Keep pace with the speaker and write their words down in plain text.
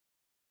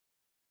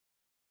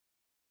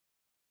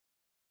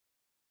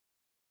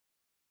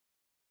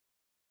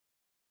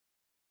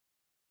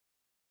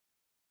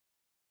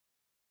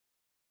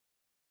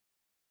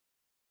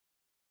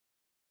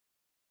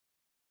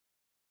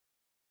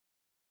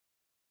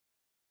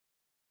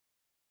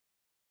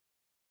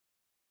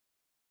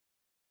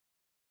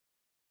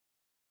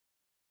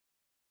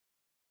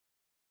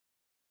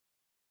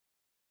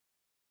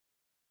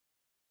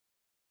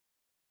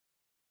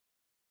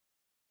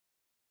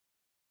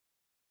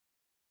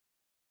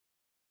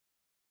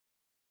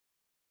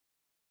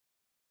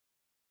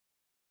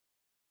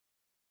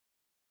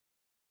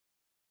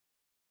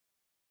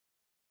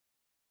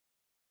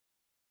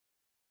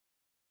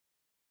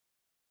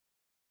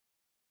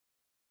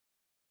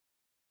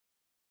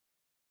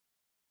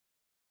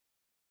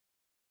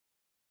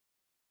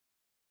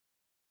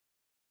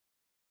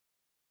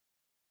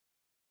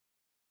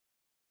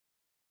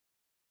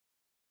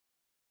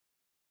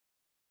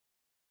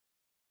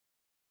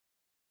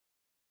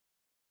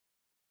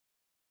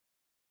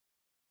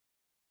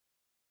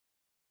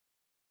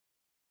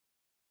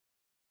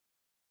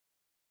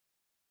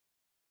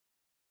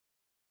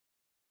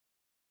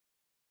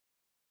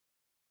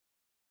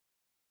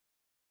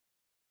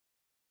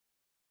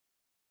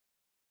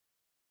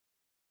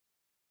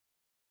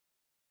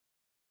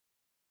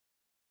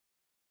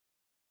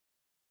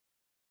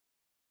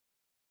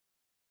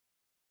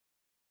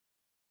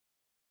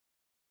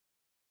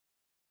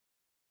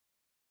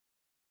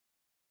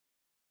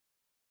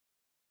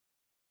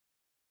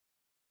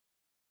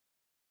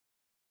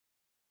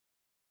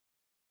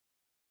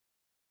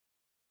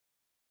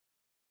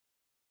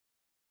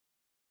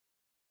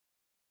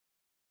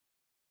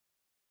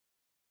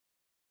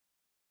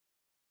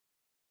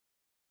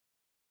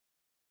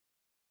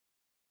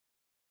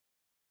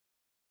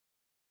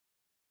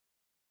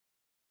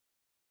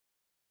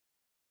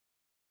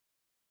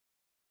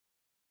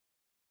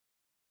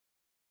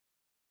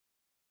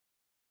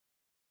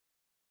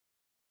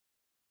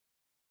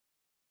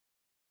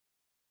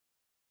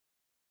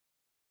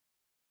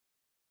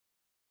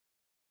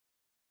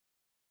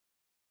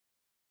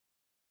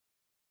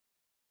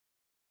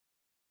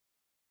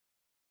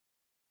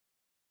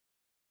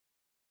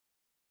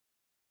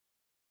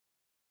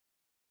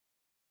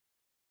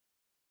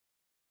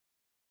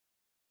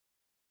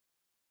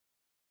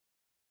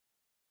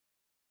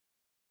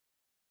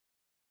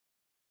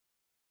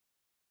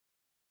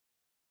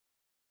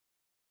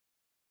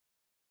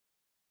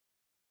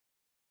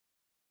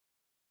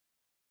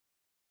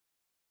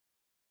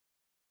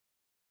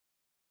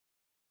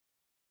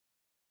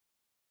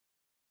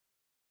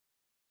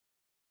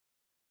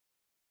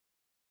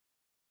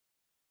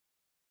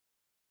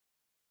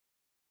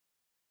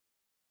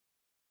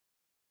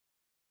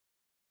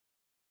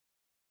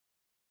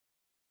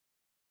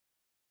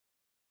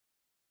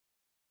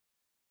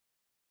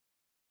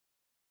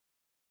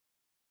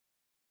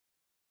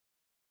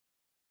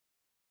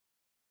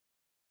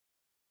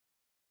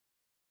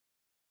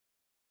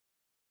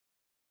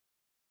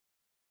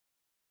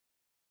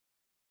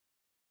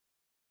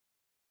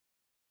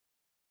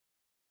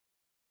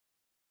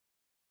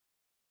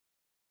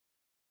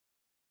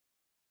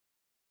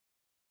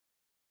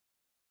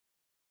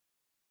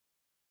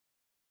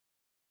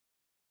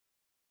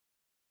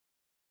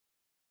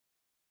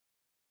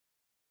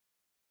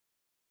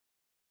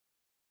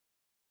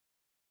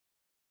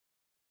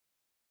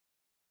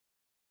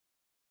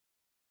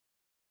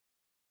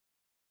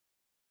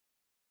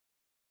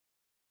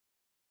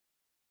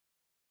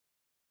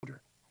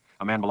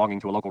A man belonging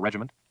to a local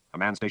regiment? A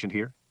man stationed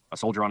here? A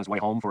soldier on his way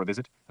home for a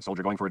visit? A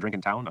soldier going for a drink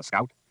in town? A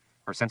scout?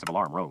 Her sense of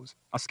alarm rose.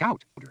 A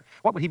scout?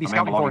 What would he be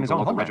scouting for in his own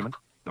local regiment?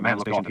 The man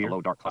stationed here?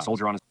 Low dark clouds. A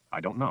soldier on his...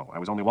 I don't know. I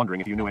was only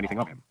wondering if you knew anything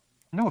of him.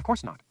 No, of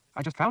course not.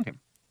 I just found him.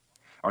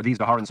 Are these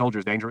Daharan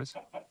soldiers dangerous?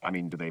 I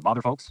mean, do they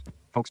bother folks?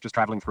 Folks just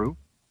traveling through?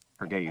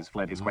 Her gaze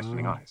fled his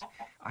questioning eyes.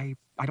 I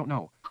don't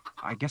know.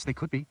 I guess they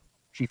could be.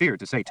 She feared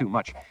to say too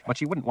much, but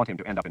she wouldn't want him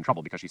to end up in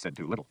trouble because she said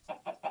too little.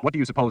 What do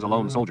you suppose a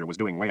lone soldier was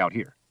doing way out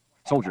here?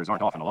 Soldiers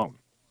aren't often alone.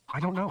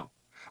 I don't know.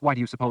 Why do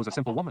you suppose a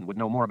simple woman would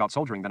know more about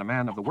soldiering than a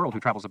man of the world who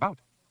travels about?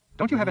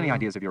 Don't you have any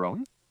ideas of your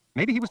own?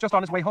 Maybe he was just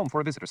on his way home for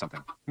a visit or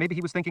something. Maybe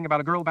he was thinking about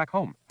a girl back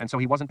home, and so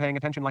he wasn't paying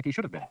attention like he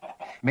should have been.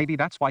 Maybe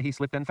that's why he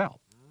slipped and fell.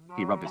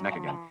 He rubbed his neck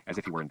again, as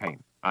if he were in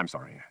pain. I'm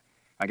sorry.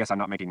 I guess I'm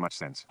not making much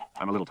sense.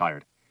 I'm a little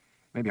tired.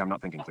 Maybe I'm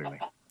not thinking clearly.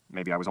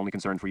 Maybe I was only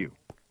concerned for you.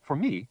 For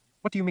me?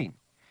 What do you mean?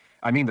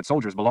 I mean that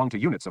soldiers belong to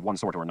units of one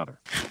sort or another.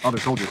 Other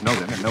soldiers know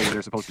them and know where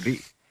they're supposed to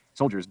be.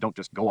 Soldiers don't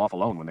just go off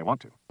alone when they want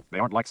to. They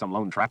aren't like some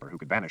lone trapper who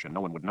could vanish and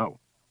no one would know.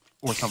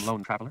 Or some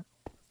lone traveler?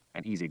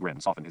 An easy grin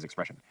softened his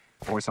expression.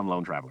 Or some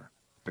lone traveler.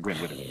 The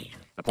grin withered.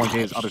 The point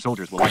is, other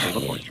soldiers will likely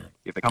look for him.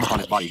 If they come upon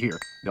his body here,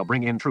 they'll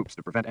bring in troops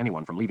to prevent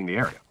anyone from leaving the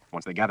area.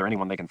 Once they gather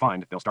anyone they can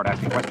find, they'll start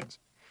asking questions.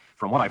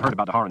 From what I've heard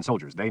about Daharan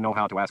soldiers, they know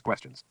how to ask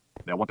questions.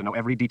 They'll want to know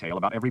every detail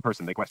about every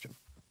person they question.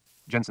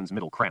 Jensen's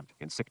middle cramped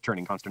in sick,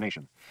 churning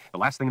consternation. The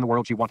last thing in the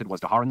world she wanted was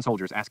Daharan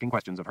soldiers asking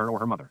questions of her or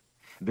her mother.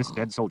 This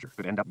dead soldier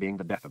could end up being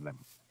the death of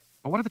them.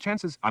 But what are the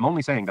chances? I'm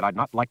only saying that I'd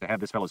not like to have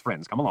this fellow's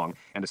friends come along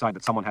and decide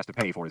that someone has to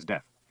pay for his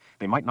death.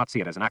 They might not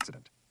see it as an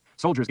accident.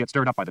 Soldiers get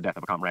stirred up by the death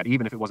of a comrade,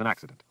 even if it was an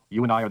accident.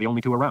 You and I are the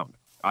only two around.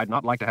 I'd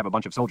not like to have a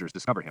bunch of soldiers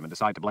discover him and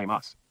decide to blame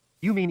us.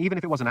 You mean even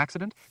if it was an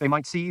accident, they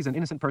might seize an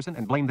innocent person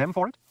and blame them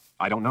for it?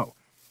 I don't know.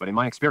 But in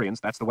my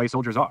experience, that's the way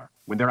soldiers are.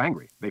 When they're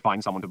angry, they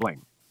find someone to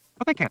blame.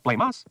 But they can't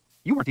blame us.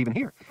 You weren't even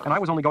here, and I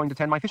was only going to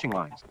tend my fishing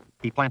lines.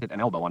 He planted an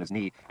elbow on his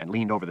knee and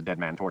leaned over the dead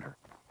man toward her.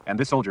 And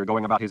this soldier,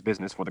 going about his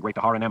business for the great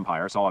Daharan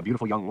Empire, saw a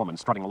beautiful young woman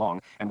strutting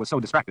along and was so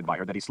distracted by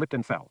her that he slipped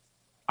and fell.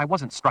 I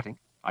wasn't strutting.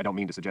 I don't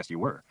mean to suggest you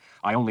were.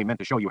 I only meant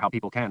to show you how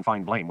people can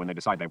find blame when they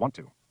decide they want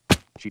to.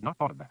 She'd not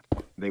thought of that.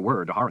 They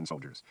were Daharan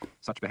soldiers.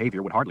 Such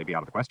behavior would hardly be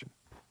out of the question.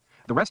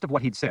 The rest of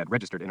what he'd said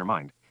registered in her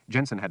mind.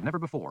 Jensen had never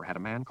before had a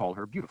man call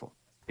her beautiful.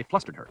 It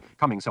flustered her,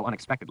 coming so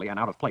unexpectedly and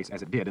out of place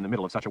as it did in the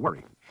middle of such a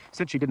worry.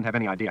 Since she didn't have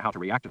any idea how to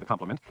react to the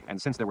compliment,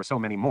 and since there were so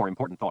many more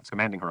important thoughts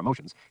commanding her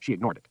emotions, she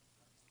ignored it.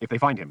 If they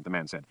find him, the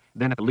man said,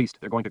 then at the least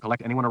they're going to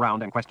collect anyone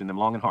around and question them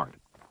long and hard.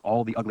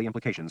 All the ugly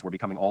implications were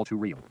becoming all too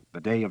real.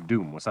 The day of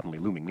doom was suddenly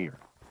looming near.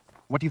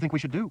 What do you think we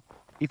should do?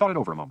 He thought it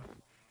over a moment.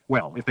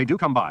 Well, if they do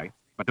come by,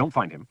 but don't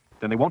find him,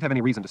 then they won't have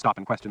any reason to stop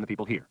and question the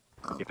people here.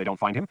 If they don't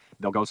find him,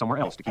 they'll go somewhere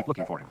else to keep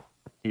looking for him.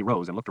 He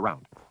rose and looked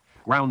around.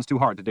 Ground's too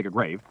hard to dig a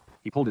grave.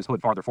 He pulled his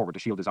hood farther forward to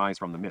shield his eyes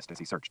from the mist as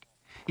he searched.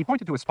 He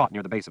pointed to a spot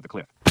near the base of the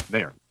cliff.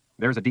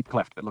 There's a deep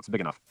cleft that looks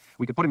big enough.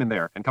 We could put him in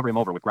there and cover him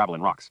over with gravel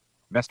and rocks.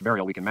 Best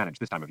burial we can manage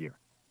this time of year.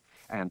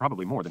 And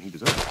probably more than he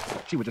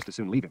deserved. She would just as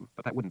soon leave him,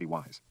 but that wouldn't be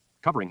wise.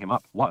 Covering him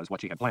up was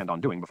what she had planned on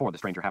doing before the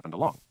stranger happened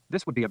along.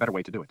 This would be a better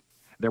way to do it.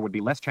 There would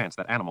be less chance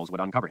that animals would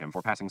uncover him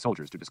for passing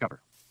soldiers to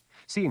discover.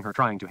 Seeing her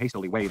trying to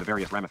hastily weigh the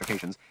various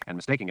ramifications and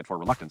mistaking it for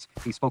reluctance,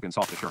 he spoke in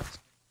soft assurance.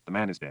 The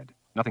man is dead.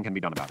 Nothing can be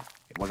done about it.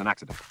 It was an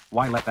accident.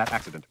 Why let that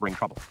accident bring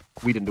trouble?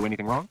 We didn't do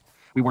anything wrong.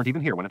 We weren't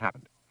even here when it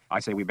happened. I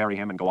say we bury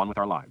him and go on with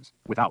our lives,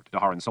 without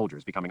Daharan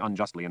soldiers becoming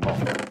unjustly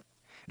involved.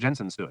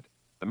 Jensen stood.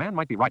 The man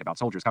might be right about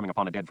soldiers coming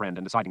upon a dead friend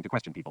and deciding to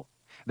question people.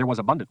 There was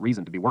abundant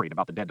reason to be worried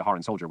about the dead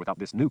Daharan soldier without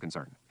this new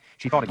concern.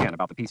 She thought again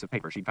about the piece of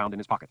paper she'd found in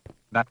his pocket.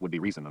 That would be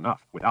reason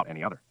enough, without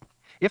any other.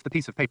 If the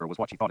piece of paper was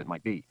what she thought it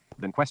might be,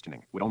 then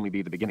questioning would only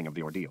be the beginning of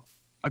the ordeal.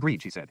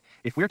 Agreed, she said.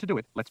 If we're to do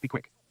it, let's be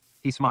quick.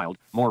 He smiled,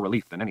 more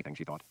relief than anything,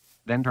 she thought.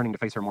 Then, turning to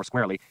face her more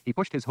squarely, he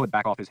pushed his hood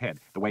back off his head,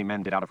 the way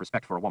men did out of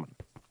respect for a woman.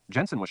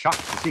 Jensen was shocked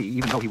to see,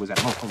 even though he was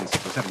at most only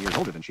 6 or 7 years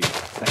older than she,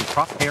 that his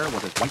cropped hair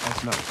was as white as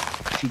snow.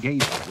 She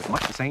gazed at it with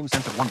much the same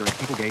sense of wonder as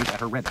people gaze at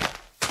her red hair.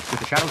 With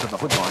the shadows of the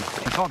hood gone,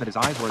 she saw that his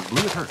eyes were as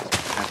blue as hers,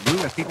 as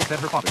blue as people said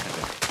her father's had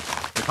been.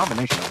 The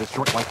combination of this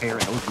short white hair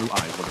and those blue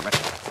eyes was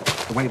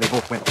arresting. The way they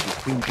both went with his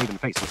clean-shaven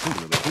face was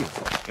singularly appealing.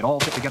 It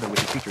all fit together with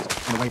his features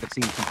in a way that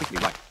seemed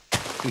completely right.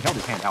 He held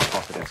his hand out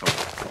across the dead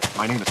soldier.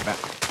 My name is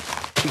Sebastian.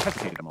 She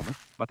hesitated a moment,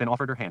 but then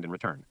offered her hand in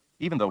return.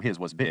 Even though his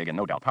was big and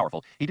no doubt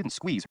powerful, he didn't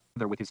squeeze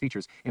her with his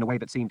features in a way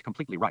that seemed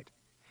completely right.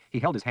 He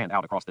held his hand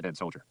out across the dead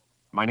soldier.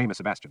 My name is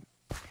Sebastian.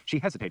 She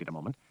hesitated a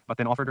moment, but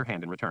then offered her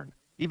hand in return.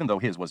 Even though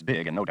his was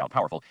big and no doubt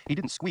powerful, he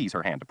didn't squeeze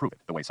her hand to prove it,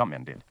 the way some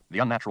men did. The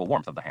unnatural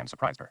warmth of the hand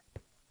surprised her.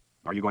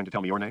 Are you going to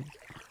tell me your name?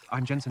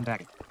 I'm Jensen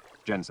Daggett.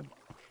 Jensen.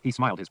 He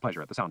smiled his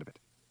pleasure at the sound of it.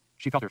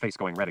 She felt her face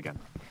going red again.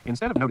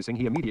 Instead of noticing,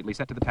 he immediately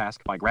set to the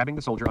task by grabbing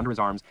the soldier under his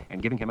arms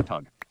and giving him a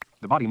tug.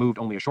 The body moved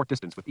only a short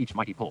distance with each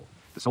mighty pull.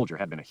 The soldier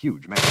had been a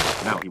huge man.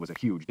 Now he was a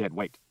huge dead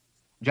weight.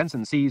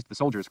 Jensen seized the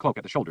soldier's cloak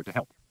at the shoulder to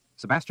help.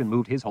 Sebastian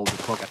moved his hold of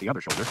the cloak at the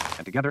other shoulder,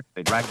 and together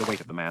they dragged the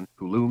weight of the man,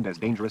 who loomed as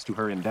dangerous to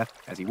her in death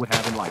as he would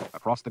have in life,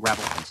 across the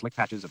gravel and slick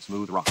patches of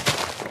smooth rock.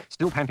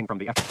 Still panting from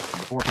the effort,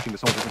 and before pushing the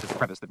soldier into the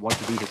crevice that was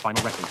to be his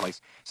final resting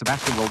place,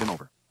 Sebastian rolled him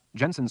over.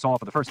 Jensen saw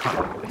for the first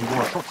time that he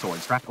wore a short sword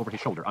strapped over his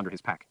shoulder under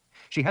his pack.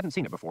 She hadn't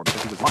seen it before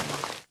because he was lying on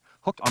it.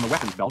 Hooked on the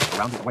weapons belt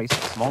around his waist,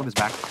 at the small of his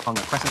back, hung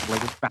a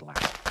crescent-bladed battle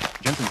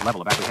axe. Jensen's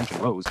level of apprehension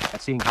rose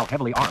at seeing how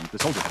heavily armed the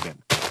soldier had been.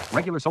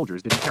 Regular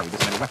soldiers didn't carry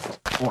this many weapons,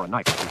 or a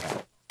knife like he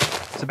had.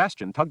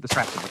 Sebastian tugged the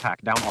straps of the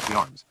pack down off the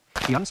arms.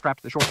 He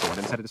unstrapped the short sword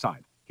and set it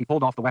aside. He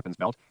pulled off the weapons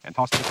belt and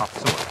tossed it atop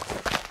the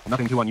sword.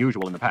 Nothing too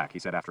unusual in the pack, he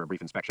said after a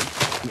brief inspection.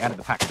 He added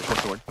the pack to the short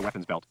sword, the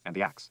weapons belt, and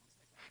the axe.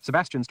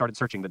 Sebastian started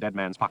searching the dead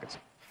man's pockets.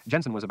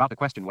 Jensen was about to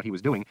question what he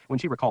was doing when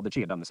she recalled that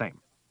she had done the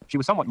same. She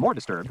was somewhat more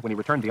disturbed when he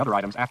returned the other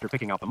items after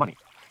picking out the money.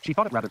 She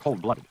thought it rather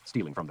cold-blooded,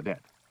 stealing from the dead.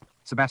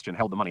 Sebastian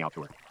held the money out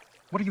to her.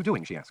 "What are you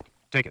doing?" she asked.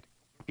 "Take it."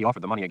 He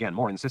offered the money again,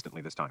 more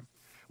insistently this time.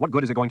 "What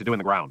good is it going to do in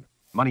the ground?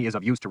 Money is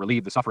of use to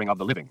relieve the suffering of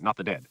the living, not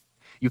the dead.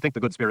 You think the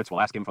good spirits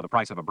will ask him for the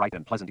price of a bright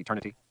and pleasant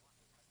eternity?"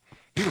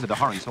 He was a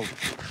Daharan soldier.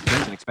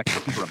 Jensen expected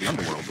the keeper of the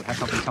underworld would have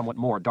something somewhat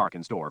more dark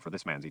in store for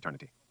this man's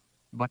eternity.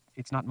 "But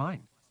it's not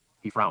mine."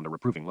 He frowned a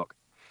reproving look.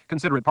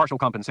 "Consider it partial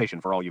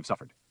compensation for all you've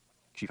suffered."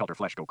 She felt her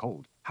flesh go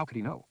cold. How could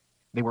he know?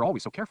 They were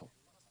always so careful.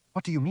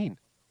 "What do you mean?"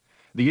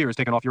 "The years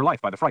taken off your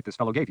life by the fright this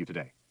fellow gave you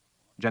today."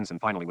 Jensen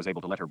finally was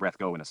able to let her breath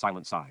go in a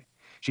silent sigh.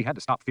 She had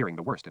to stop fearing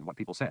the worst in what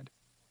people said.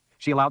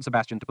 She allowed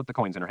Sebastian to put the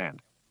coins in her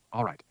hand.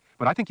 "All right,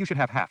 but I think you should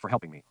have half for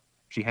helping me."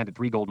 She handed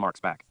 3 gold marks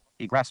back.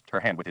 He grasped her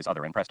hand with his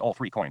other and pressed all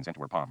 3 coins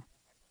into her palm.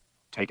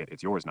 "Take it,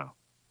 it's yours now."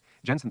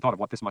 Jensen thought of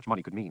what this much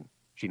money could mean.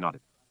 She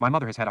nodded. "My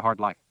mother has had a hard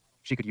life.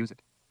 She could use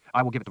it.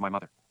 I will give it to my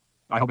mother."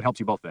 "I hope it helps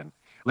you both then.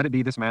 Let it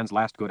be this man's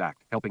last good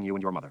act, helping you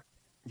and your mother."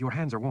 "Your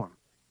hands are warm."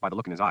 By the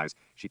look in his eyes,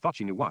 she thought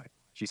she knew why.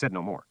 She said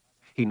no more.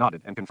 He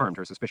nodded and confirmed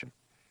her suspicion.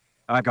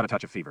 "I've got a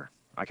touch of fever.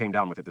 I came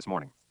down with it this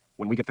morning.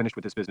 When we get finished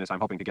with this business, I'm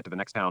hoping to get to the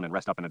next town and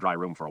rest up in a dry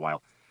room for a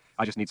while.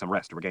 I just need some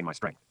rest to regain my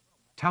strength."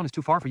 "Town is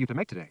too far for you to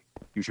make today."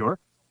 "You sure?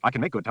 I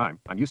can make good time.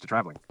 I'm used to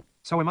traveling."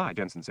 "So am I,"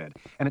 Jensen said,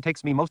 "and it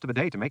takes me most of a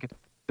day to make it.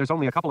 There's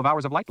only a couple of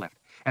hours of light left,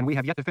 and we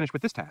have yet to finish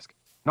with this task.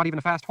 Not even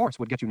a fast horse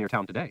would get you near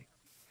town today."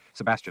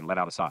 Sebastian let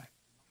out a sigh.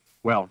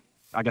 "Well,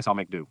 I guess I'll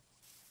make do."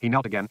 He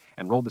knelt again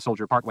and rolled the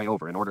soldier partway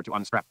over in order to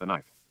unstrap the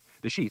knife.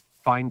 The sheath,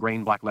 fine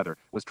grain black leather,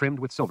 was trimmed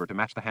with silver to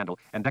match the handle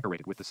and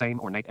decorated with the same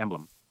ornate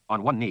emblem.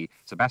 On one knee,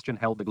 Sebastian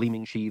held the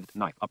gleaming sheathed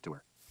knife up to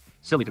her.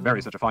 "Silly to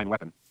bury such a fine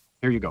weapon.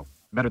 Here you go.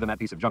 Better than that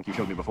piece of junk you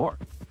showed me before."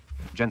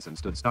 Jensen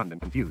stood stunned and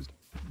confused.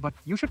 "But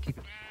you should keep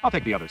it." "I'll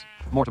take the others.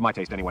 More to my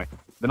taste anyway.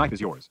 The knife is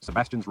yours.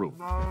 Sebastian's rule."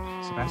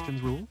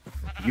 "Sebastian's rule?"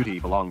 "Beauty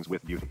belongs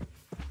with beauty."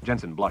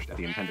 Jensen blushed at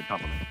the intended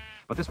compliment.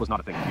 But this was not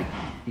a thing of beauty.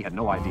 He had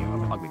no idea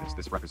of the ugliness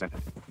this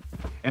represented.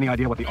 "Any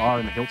idea what the R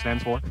in the hilt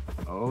stands for?"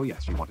 "Oh,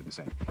 yes," she wanted to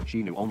say.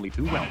 She knew only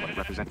too well what it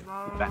represented.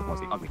 That was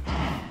the ugliness.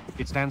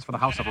 "It stands for the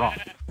House of Ra."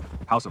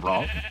 "House of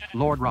Ra?"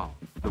 "Lord Ra,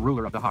 the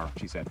ruler of Dahara,"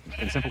 she said,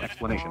 in simple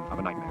explanation of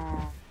a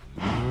nightmare.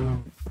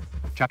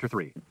 Chapter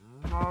 3.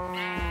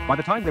 By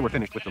the time they were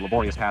finished with the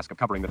laborious task of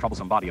covering the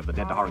troublesome body of the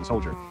dead Daharan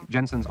soldier,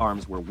 Jensen's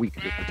arms were weak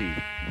with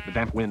fatigue. The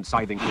damp wind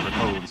scything through her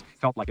clothes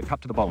felt like it cut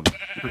to the bone.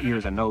 Her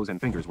ears and nose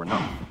and fingers were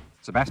numb.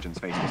 Sebastian's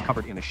face was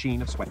covered in a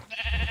sheen of sweat.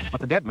 But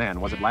the dead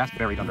man was at last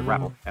buried under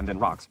gravel and then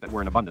rocks that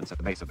were in abundance at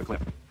the base of the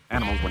cliff.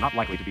 Animals were not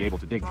likely to be able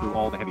to dig through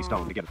all the heavy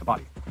stone to get at the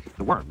body.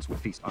 The worms would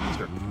feast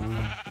undisturbed.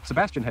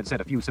 Sebastian had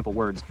said a few simple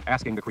words,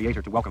 asking the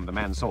Creator to welcome the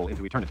man's soul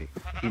into eternity.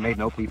 He made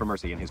no plea for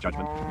mercy in his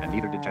judgment, and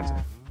neither did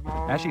Jensen.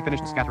 As she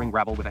finished scattering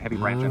gravel with a heavy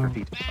branch at her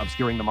feet,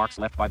 obscuring the marks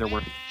left by their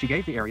work, she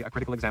gave the area a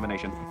critical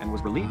examination and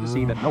was relieved to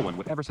see that no one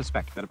would ever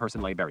suspect that a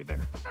person lay buried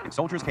there. If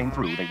soldiers came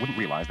through, they wouldn't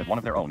realize that one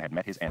of their own had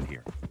met his end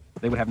here.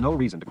 They would have no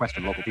reason to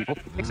question local people,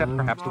 except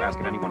perhaps to ask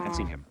if anyone had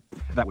seen him.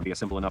 That would be a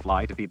simple enough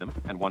lie to feed them,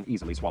 and one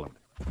easily swallowed.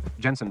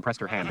 Jensen pressed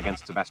her hand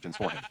against Sebastian's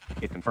forehead.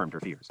 It confirmed her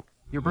fears.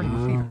 "You're burning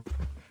with fever."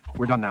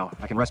 "We're done now.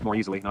 I can rest more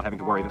easily, not having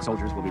to worry that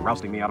soldiers will be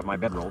rousting me out of my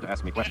bedroll to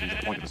ask me questions at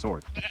the point of the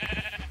sword."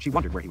 She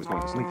wondered where he was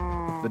going to sleep.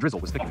 The drizzle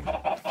was thickening.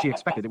 She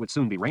expected it would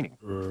soon be raining.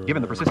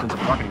 Given the persistence of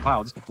the darkening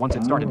clouds, once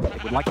it started,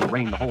 it would likely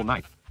rain the whole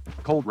night.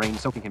 Cold rain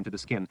soaking him to the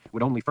skin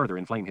would only further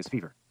inflame his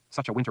fever.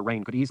 Such a winter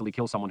rain could easily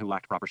kill someone who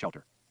lacked proper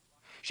shelter.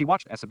 She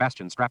watched as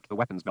Sebastian strapped the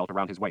weapons belt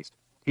around his waist.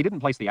 He didn't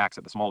place the axe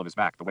at the small of his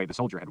back the way the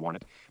soldier had worn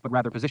it, but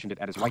rather positioned it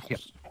at his right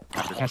hip.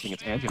 After testing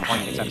its edge and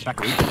finding it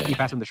satisfactory, he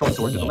fastened the short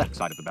sword to the left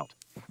side of the belt.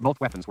 Both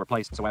weapons were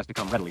placed so as to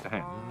come readily to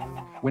hand.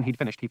 When he'd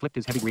finished, he flipped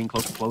his heavy green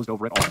cloak closed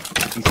over it all.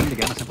 He seemed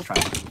again a simple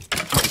traveler.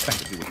 She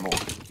suspected he was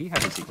more. He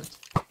had his secrets.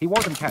 He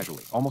wore them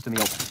casually, almost in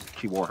the open.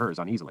 She wore hers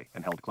uneasily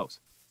and held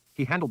close.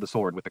 He handled the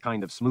sword with the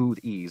kind of smooth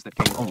ease that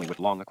came only with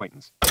long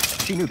acquaintance.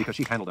 She knew because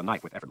she handled a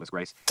knife with effortless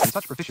grace, and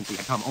such proficiency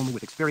had come only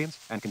with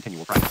experience and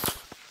continual practice.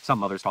 Some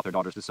mothers taught their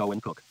daughters to sew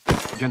and cook.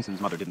 Jensen's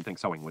mother didn't think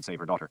sewing would save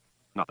her daughter.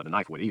 Not that a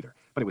knife would either,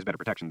 but it was better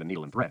protection than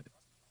needle and thread.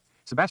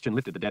 Sebastian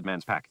lifted the dead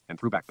man's pack and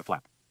threw back the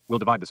flap. "We'll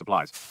divide the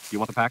supplies. You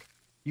want the pack?"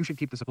 "You should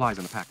keep the supplies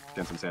in the pack,"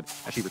 Jensen said,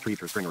 as she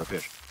retrieved her stringer of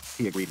fish.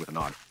 He agreed with a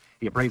nod.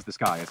 He appraised the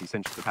sky as he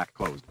cinched the pack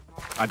closed.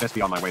 "I'd best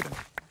be on my way then."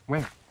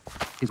 "Where?"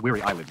 His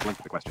weary eyelids blinked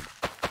at the question.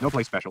 No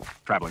place special.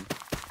 Traveling.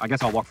 I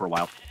guess I'll walk for a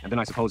while, and then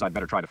I suppose I'd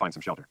better try to find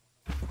some shelter.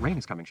 Rain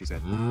is coming, she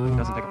said. It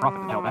doesn't take a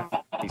prophet to tell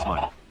that. He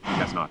smiled.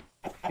 Guess not.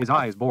 His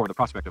eyes bore the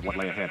prospect of what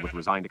lay ahead with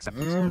resigned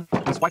acceptance.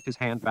 He swiped his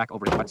hand back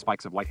over his wet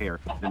spikes of white hair,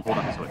 then pulled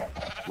up his hood.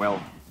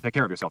 Well, take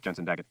care of yourself,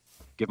 Jensen Daggett.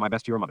 Give my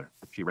best to your mother.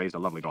 She raised a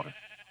lovely daughter.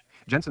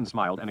 Jensen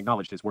smiled and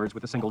acknowledged his words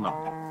with a single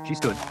nod. She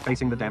stood,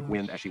 facing the damp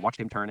wind as she watched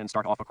him turn and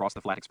start off across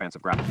the flat expanse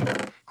of gravel.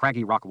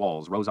 Craggy rock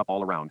walls rose up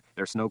all around,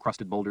 their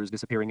snow-crusted boulders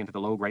disappearing into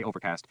the low gray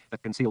overcast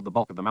that concealed the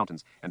bulk of the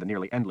mountains and the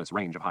nearly endless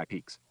range of high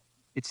peaks.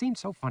 It seemed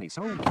so funny,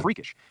 so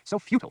freakish, so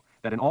futile,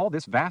 that in all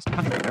this vast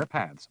country their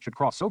paths should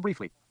cross so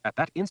briefly, at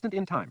that instant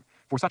in time,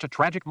 for such a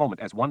tragic moment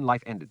as one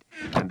life ended,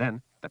 and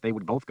then that they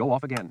would both go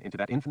off again into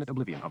that infinite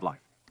oblivion of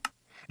life.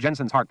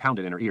 Jensen's heart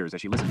pounded in her ears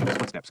as she listened to his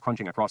footsteps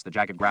crunching across the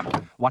jagged gravel,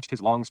 watched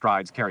his long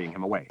strides carrying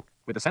him away.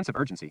 With a sense of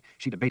urgency,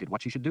 she debated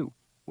what she should do.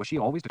 Was she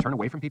always to turn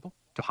away from people?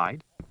 To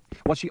hide?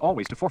 Was she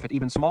always to forfeit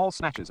even small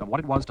snatches of what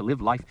it was to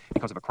live life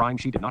because of a crime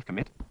she did not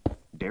commit?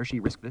 Dare she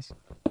risk this?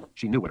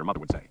 She knew what her mother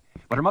would say,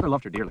 but her mother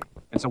loved her dearly,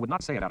 and so would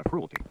not say it out of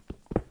cruelty.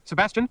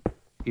 Sebastian?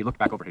 He looked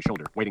back over his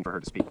shoulder, waiting for her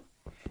to speak.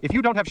 If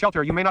you don't have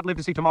shelter, you may not live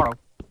to see tomorrow.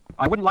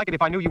 I wouldn't like it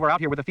if I knew you were out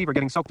here with a fever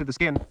getting soaked to the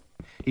skin.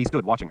 He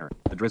stood watching her,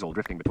 the drizzle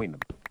drifting between them.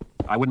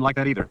 I wouldn't like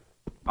that either.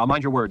 I'll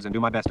mind your words and do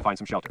my best to find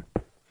some shelter.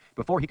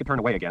 Before he could turn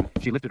away again,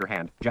 she lifted her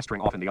hand,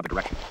 gesturing off in the other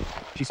direction.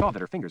 She saw that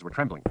her fingers were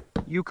trembling.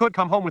 You could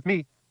come home with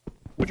me.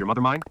 Would your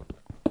mother mind?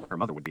 Her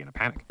mother would be in a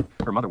panic.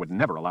 Her mother would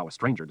never allow a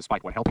stranger,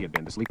 despite what help he had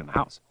been, to sleep in the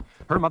house.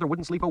 Her mother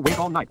wouldn't sleep awake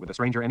all night with a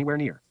stranger anywhere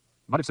near.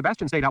 But if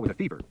Sebastian stayed out with a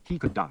fever, he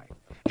could die.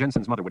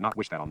 Jensen's mother would not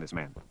wish that on this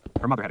man.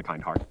 Her mother had a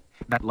kind heart.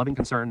 That loving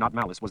concern, not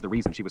malice, was the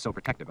reason she was so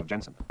protective of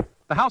Jensen.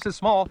 The house is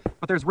small,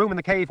 but there's room in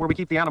the cave where we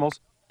keep the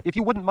animals. If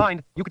you wouldn't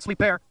mind, you could sleep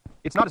there.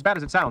 It's not as bad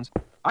as it sounds.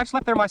 I've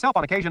slept there myself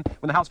on occasion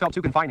when the house felt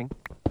too confining.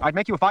 I'd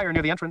make you a fire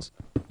near the entrance.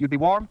 You'd be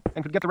warm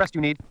and could get the rest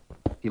you need.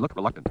 He looked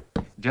reluctant.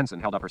 Jensen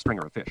held up her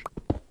stringer of fish.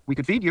 We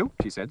could feed you,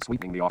 she said,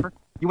 sweetening the offer.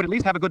 You would at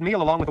least have a good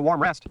meal along with a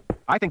warm rest.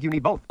 I think you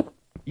need both.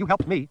 You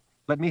helped me.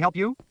 Let me help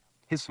you?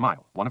 His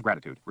smile, one of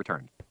gratitude,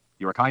 returned.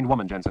 You're a kind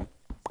woman, Jensen.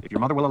 If your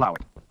mother will allow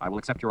it, I will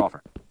accept your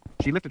offer.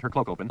 She lifted her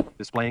cloak open,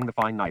 displaying the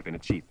fine knife in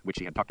its sheath, which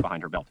she had tucked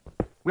behind her belt.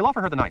 We'll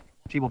offer her the knife.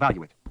 She will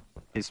value it.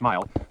 His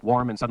smile,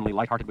 warm and suddenly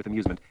lighthearted with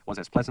amusement, was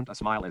as pleasant a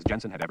smile as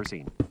Jensen had ever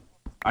seen.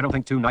 I don't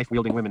think two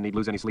knife-wielding women need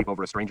lose any sleep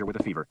over a stranger with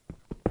a fever.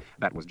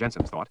 That was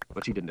Jensen's thought,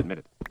 but she didn't admit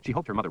it. She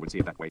hoped her mother would see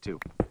it that way, too.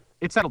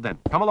 It's settled then.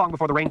 Come along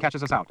before the rain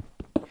catches us out.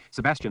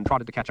 Sebastian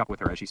trotted to catch up with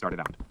her as she started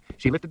out.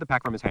 She lifted the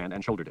pack from his hand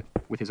and shouldered it.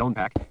 With his own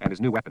pack and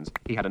his new weapons,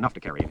 he had enough to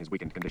carry in his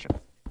weakened condition.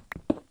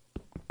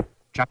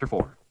 Chapter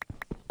 4.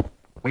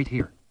 Wait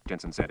here,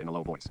 Jensen said in a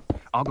low voice.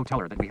 I'll go tell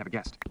her that we have a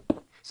guest.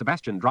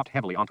 Sebastian dropped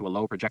heavily onto a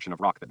low projection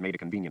of rock that made a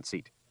convenient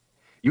seat.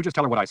 You just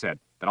tell her what I said,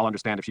 that I'll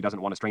understand if she doesn't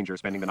want a stranger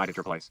spending the night at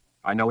your place.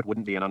 I know it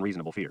wouldn't be an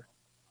unreasonable fear.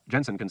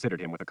 Jensen considered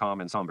him with a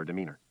calm and somber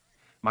demeanor.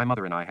 My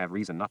mother and I have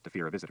reason not to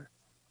fear a visitor.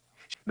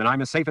 Then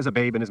I'm as safe as a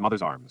babe in his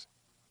mother's arms.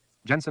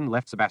 Jensen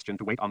left Sebastian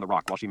to wait on the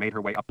rock while she made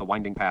her way up the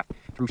winding path,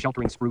 through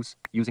sheltering spruce,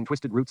 using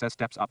twisted roots as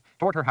steps up,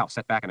 toward her house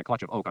set back in a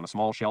clutch of oak on a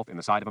small shelf in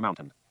the side of a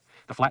mountain.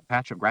 The flat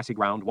patch of grassy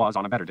ground was,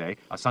 on a better day,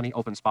 a sunny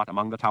open spot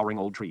among the towering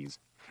old trees.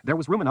 There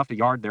was room enough to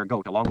yard their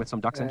goat along with some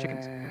ducks and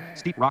chickens.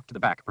 Steep rock to the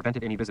back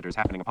prevented any visitors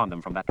happening upon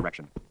them from that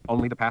direction.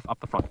 Only the path up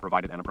the front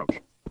provided an approach.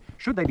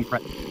 Should they be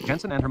threatened,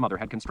 Jensen and her mother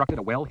had constructed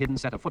a well-hidden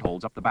set of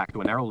footholds up the back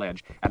to a narrow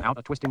ledge and out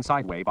a twisting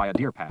sideway via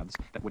deer paths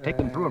that would take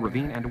them through a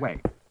ravine and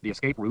away. The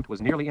escape route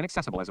was nearly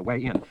inaccessible as a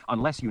way in,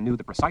 unless you knew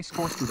the precise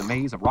course through the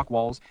maze of rock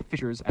walls,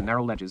 fissures, and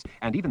narrow ledges,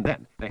 and even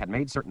then, they had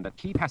made certain that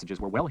key passages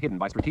were well hidden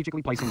by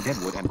strategically placing dead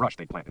wood and brush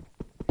they'd planted.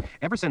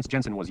 Ever since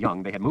Jensen was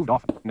young, they had moved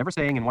often, never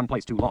staying in one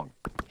place too long.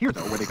 Here,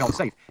 though, where they felt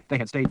safe, they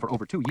had stayed for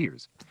over 2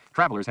 years.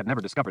 Travelers had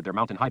never discovered their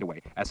mountain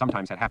hideaway, as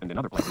sometimes had happened in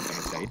other places they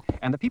had stayed,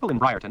 and the people in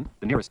Briarton,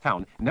 the nearest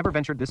town, never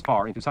ventured this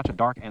far into such a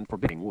dark and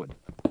forbidding wood.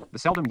 The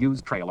seldom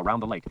used trail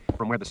around the lake,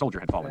 from where the soldier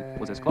had fallen,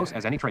 was as close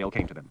as any trail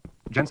came to them.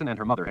 Jensen and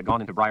her mother had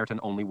gone into Briarton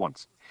only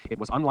once. It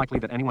was unlikely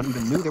that anyone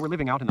even knew they were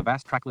living out in the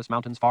vast trackless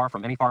mountains far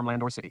from any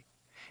farmland or city.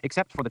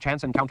 Except for the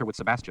chance encounter with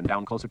Sebastian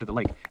down closer to the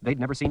lake, they'd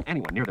never seen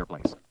anyone near their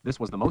place. This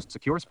was the most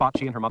secure spot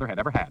she and her mother had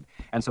ever had,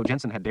 and so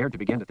Jensen had dared to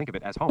begin to think of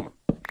it as home.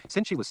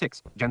 Since she was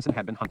 6, Jensen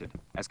had been hunted.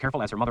 As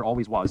careful as her mother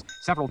always was,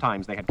 several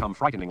times they had come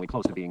frighteningly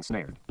close to being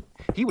snared.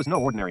 He was no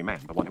ordinary man,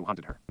 the one who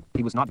hunted her.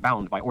 He was not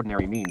bound by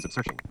ordinary means of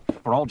searching.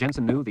 For all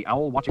Jensen knew, the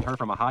owl watching her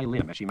from a high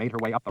limb as she made her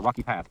way up the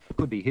rocky path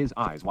could be his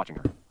eyes watching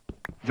her.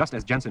 Just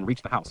as Jensen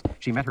reached the house,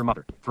 she met her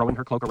mother, throwing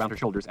her cloak around her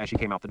shoulders as she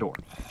came out the door.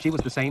 She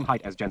was the same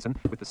height as Jensen,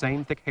 with the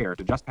same thick hair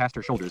to just past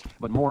her shoulders,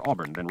 but more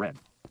auburn than red.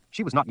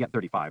 She was not yet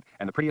 35,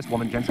 and the prettiest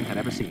woman Jensen had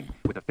ever seen,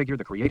 with a figure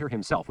the Creator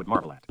himself would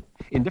marvel at.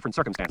 In different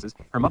circumstances,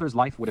 her mother's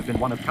life would have been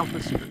one of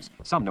countless suitors,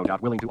 some no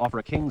doubt willing to offer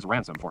a king's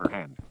ransom for her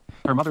hand.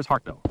 Her mother's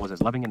heart, though, was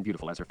as loving and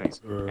beautiful as her face,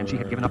 and she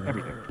had given up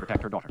everything to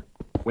protect her daughter.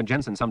 When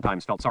Jensen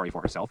sometimes felt sorry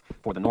for herself,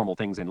 for the normal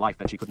things in life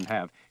that she couldn't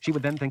have, she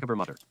would then think of her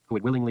mother, who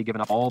had willingly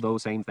given up all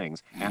those same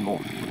things, and more,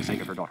 for the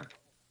sake of her daughter.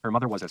 Her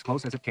mother was as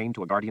close as it came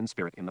to a guardian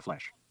spirit in the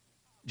flesh.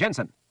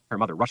 Jensen, Her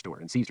mother rushed to her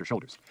and seized her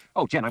shoulders.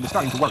 Oh, Jen, I was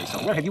starting to worry so.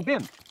 Where have you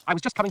been? I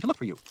was just coming to look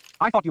for you.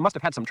 I thought you must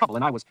have had some trouble,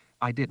 and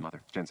I did,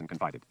 Mother, Jensen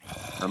confided.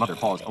 Her mother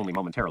paused only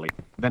momentarily.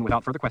 Then,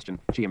 without further question,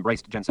 she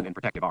embraced Jensen in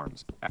protective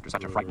arms. After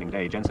such a frightening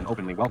day, Jensen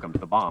openly welcomed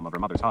the balm of her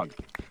mother's hug.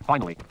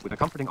 Finally, with a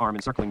comforting arm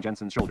encircling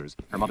Jensen's shoulders,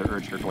 her mother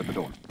urged her toward the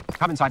door.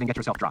 Come inside and get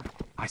yourself dry.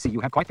 I see you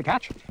have quite the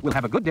catch. We'll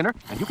have a good dinner,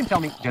 and you can tell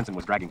me... Jensen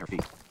was dragging her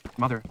feet.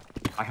 Mother,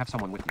 I have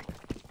someone with me.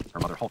 Her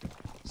mother halted,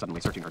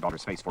 suddenly searching her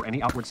daughter's face for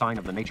any outward sign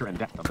of the nature and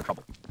depth of the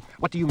trouble.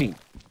 What do you mean?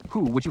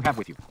 Who would you have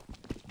with you?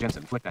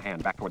 Jensen flicked a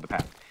hand back toward the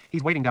path.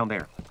 He's waiting down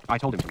there. I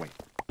told him to wait.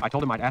 I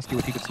told him I'd ask you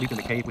if he could sleep in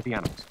the cave with the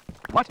animals.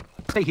 What?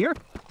 Stay here?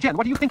 Jen,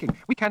 what are you thinking?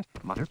 We can't...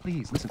 Mother,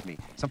 please, listen to me.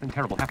 Something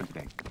terrible happened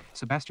today.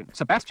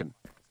 Sebastian!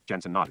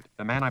 Jensen nodded.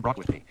 The man I brought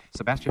with me.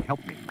 Sebastian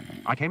helped me.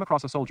 I came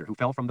across a soldier who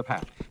fell from the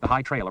path, the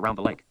high trail around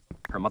the lake.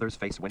 Her mother's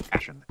face went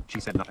ashen. She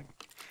said nothing.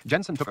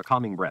 Jensen took a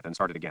calming breath and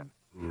started again.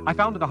 I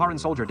found a Haran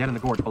soldier dead in the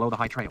gorge below the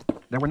high trail.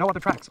 There were no other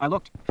tracks. I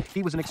looked.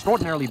 He was an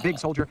extraordinarily big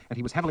soldier, and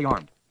he was heavily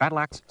armed. Battle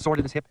axe, sword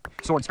at his hip,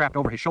 sword strapped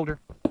over his shoulder.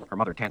 Her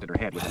mother canted her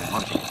head with an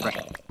admonishing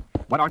expression.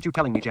 What aren't you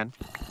telling me, Jen?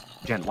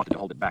 Jen wanted to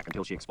hold it back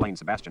until she explained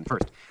Sebastian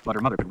first, but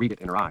her mother could read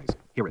it in her eyes,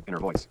 hear it in her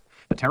voice.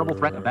 The terrible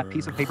threat of that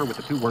piece of paper with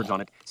the 2 words on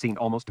it seemed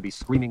almost to be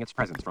screaming its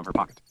presence from her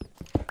pocket.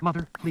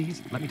 Mother,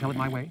 please, let me tell it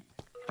my way.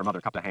 Her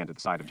mother cupped a hand at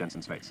the side of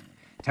Jensen's face.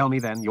 Tell me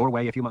then, your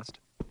way if you must.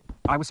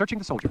 I was searching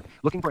the soldier,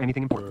 looking for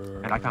anything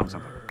important, and I found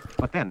something.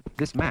 But then,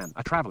 this man,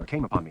 a traveler,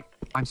 came upon me.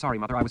 I'm sorry,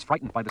 Mother, I was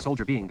frightened by the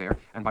soldier being there,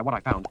 and by what I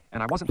found,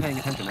 and I wasn't paying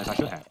attention as I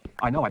should have.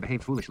 I know I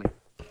behaved foolishly.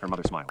 Her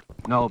mother smiled.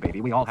 No,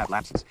 baby, we all have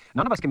lapses.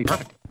 None of us can be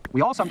perfect.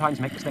 We all sometimes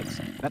make mistakes.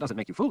 That doesn't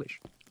make you foolish.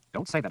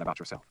 Don't say that about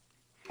yourself.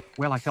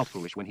 Well, I felt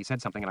foolish when he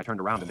said something and I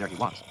turned around and there he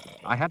was.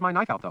 I had my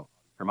knife out, though.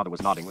 Her mother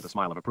was nodding with a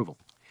smile of approval.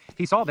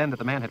 He saw then that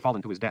the man had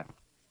fallen to his death.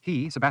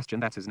 He, Sebastian,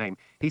 that's his name,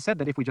 he said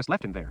that if we just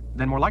left him there,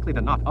 then more likely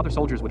than not, other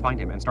soldiers would find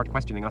him and start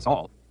questioning us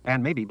all,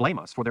 and maybe blame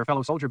us for their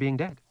fellow soldier being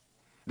dead.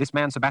 This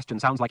man, Sebastian,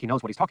 sounds like he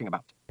knows what he's talking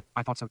about.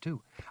 I thought so,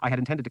 too. I had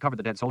intended to cover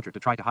the dead soldier to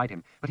try to hide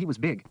him, but he was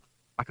big.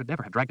 I could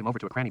never have dragged him over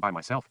to a cranny by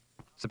myself.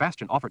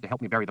 Sebastian offered to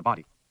help me bury the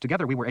body.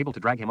 Together we were able to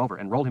drag him over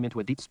and roll him into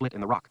a deep split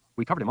in the rock.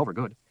 We covered him over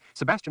good.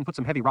 Sebastian put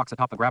some heavy rocks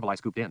atop the gravel I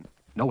scooped in.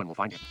 No one will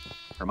find him.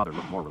 Her mother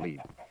looked more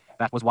relieved.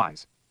 That was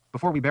wise.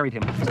 Before we buried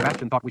him,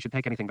 Sebastian thought we should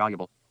take anything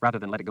valuable, rather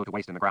than let it go to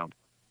waste in the ground.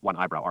 One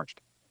eyebrow arched.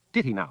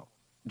 Did he now?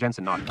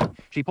 Jensen nodded.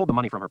 She pulled the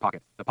money from her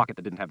pocket, the pocket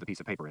that didn't have the piece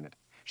of paper in it.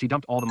 She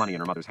dumped all the money in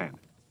her mother's hand.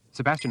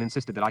 Sebastian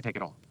insisted that I take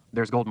it all.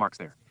 There's gold marks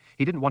there.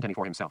 He didn't want any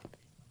for himself.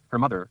 Her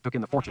mother took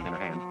in the fortune in her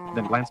hand,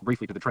 then glanced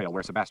briefly to the trail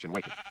where Sebastian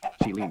waited.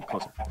 She leaned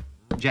closer.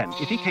 Jen,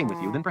 if he came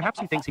with you, then perhaps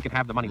he thinks he can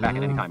have the money back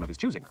at any time of his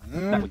choosing.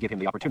 That would give him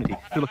the opportunity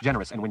to look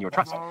generous and win your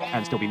trust,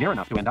 and still be near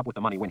enough to end up with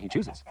the money when he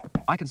chooses.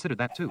 I considered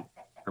that too.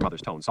 Her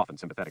mother's tone softened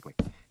sympathetically.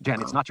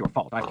 Jen, it's not your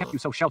fault. I've kept you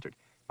so sheltered,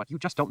 but you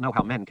just don't know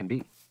how men can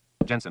be.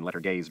 Jensen let her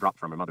gaze drop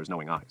from her mother's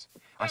knowing eyes.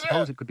 I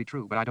suppose it could be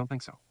true, but I don't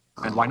think so.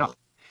 And why not?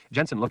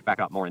 Jensen looked back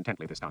up more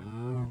intently this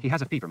time. He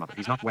has a fever, Mother.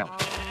 He's not well.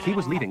 He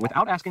was leaving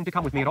without asking to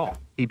come with me at all.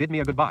 He bid me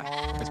a goodbye.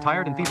 As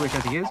tired and feverish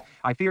as he is,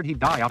 I feared he'd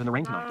die out in the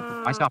rain tonight.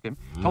 I stopped him,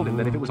 told him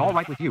that if it was all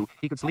right with you,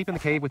 he could sleep in the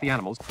cave with the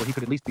animals, where he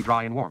could at least be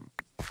dry and warm.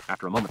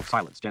 After a moment of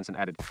silence, Jensen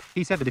added,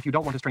 he said that if you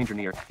don't want a stranger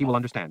near, he will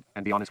understand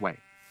and be on his way.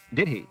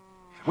 Did he?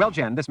 Well,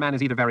 Jen, this man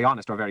is either very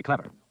honest or very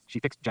clever. She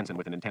fixed Jensen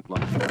with an intent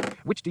look.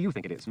 Which do you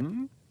think it is,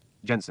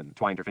 Jensen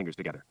twined her fingers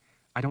together.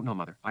 I don't know,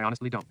 Mother. I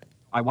honestly don't.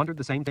 I wondered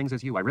the same things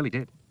as you. I really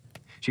did.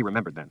 She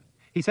remembered then.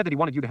 He said that he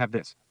wanted you to have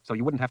this, so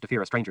you wouldn't have to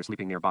fear a stranger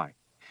sleeping nearby.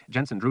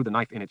 Jensen drew the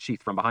knife in its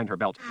sheath from behind her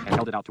belt and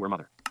held it out to her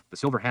mother. The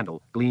silver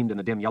handle gleamed in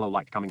the dim yellow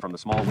light coming from the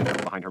small window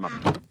behind her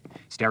mother.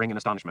 Staring in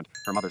astonishment,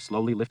 her mother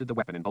slowly lifted the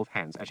weapon in both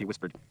hands as she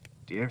whispered,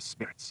 Dear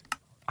spirits.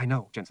 I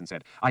know, Jensen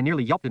said. I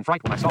nearly yelped in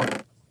fright when I saw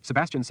it.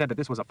 Sebastian said that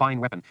this was a fine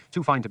weapon,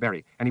 too fine to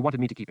bury, and he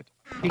wanted me to keep it.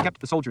 He kept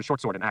the soldier's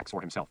short sword and axe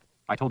for himself.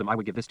 I told him I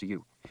would give this to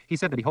you. He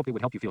said that he hoped it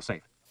would help you feel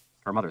safe.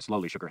 Her mother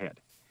slowly shook her head.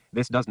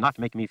 This does not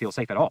make me feel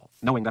safe at all,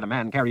 knowing that a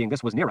man carrying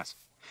this was near us.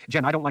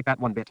 Jen, I don't like that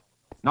one bit.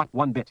 Not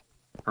one bit.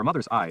 Her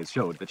mother's eyes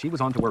showed that she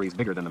was on to worries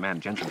bigger than the man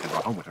Jensen had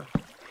brought home with her.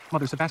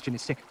 Mother, Sebastian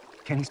is sick.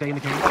 Can he stay in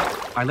the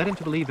cave? I led him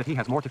to believe that he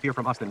has more to fear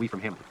from us than we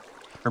from him.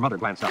 Her mother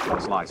glanced up with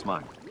a sly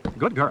smile.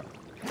 Good girl.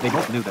 They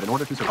both knew that in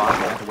order to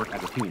survive, they had to work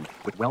as a team,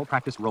 with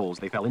well-practiced roles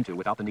they fell into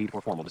without the need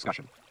for formal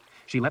discussion.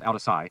 She let out a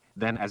sigh,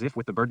 then, as if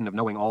with the burden of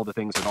knowing all the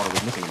things her daughter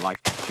was missing in life,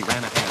 she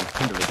ran a hand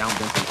tenderly down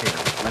Jensen's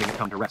hair, letting it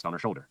come to rest on her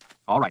shoulder.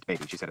 All right,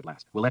 baby, she said at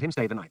last. We'll let him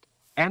stay the night.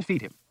 And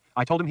feed him.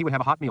 I told him he would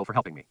have a hot meal for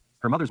helping me.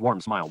 Her mother's warm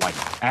smile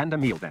widened. And a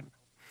meal, then.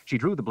 She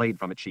drew the blade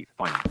from its sheath,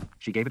 finally.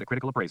 She gave it a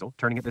critical appraisal,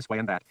 turning it this way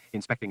and that,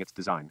 inspecting its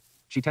design.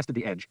 She tested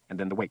the edge, and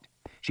then the weight.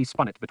 She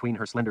spun it between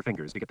her slender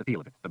fingers to get the feel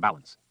of it, the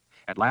balance.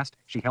 At last,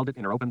 she held it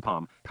in her open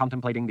palm,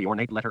 contemplating the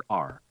ornate letter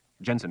R.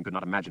 Jensen could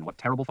not imagine what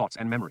terrible thoughts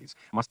and memories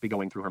must be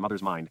going through her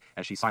mother's mind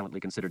as she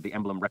silently considered the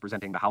emblem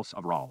representing the House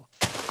of Rahl.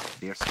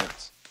 Dear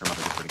spirits, her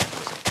mother whispered again to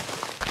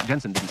herself.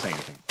 Jensen didn't say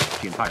anything.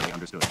 She entirely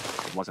understood.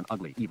 It was an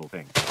ugly, evil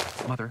thing.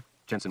 Mother,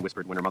 Jensen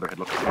whispered when her mother had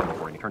looked at the candle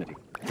for an eternity.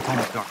 It's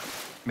almost dark.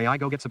 May I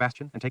go get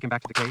Sebastian and take him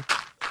back to the cave?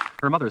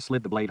 Her mother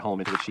slid the blade home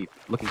into its sheath,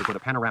 looking to put a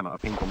panorama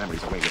of painful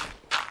memories away with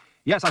it.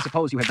 Yes, I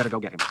suppose you had better go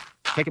get him.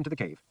 Take him to the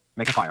cave.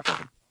 Make a fire for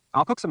him.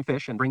 I'll cook some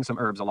fish and bring some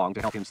herbs along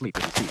to help him sleep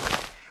if he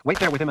sees. Wait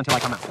there with him until I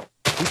come out.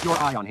 Keep your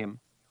eye on him.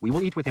 We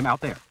will eat with him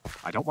out there.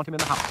 I don't want him in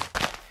the house.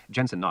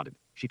 Jensen nodded.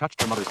 She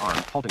touched her mother's arm,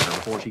 halting her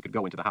before she could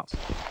go into the house.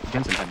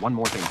 Jensen had one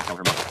more thing to tell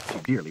her mother. She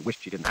dearly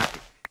wished she didn't have to.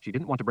 She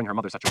didn't want to bring her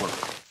mother such a worry,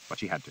 but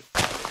she had to.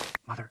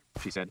 Mother,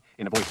 she said,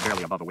 in a voice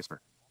barely above a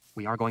whisper,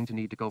 we are going to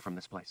need to go from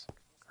this place.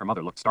 Her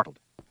mother looked startled.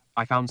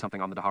 I found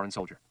something on the Daharan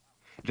soldier.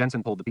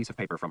 Jensen pulled the piece of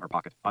paper from her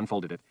pocket,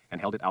 unfolded it, and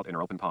held it out in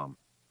her open palm.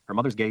 Her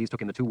mother's gaze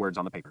took in the two words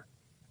on the paper.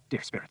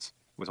 Dear spirits,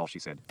 was all she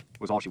said,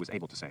 was all she was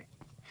able to say.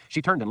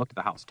 She turned and looked at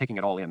the house, taking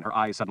it all in, her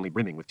eyes suddenly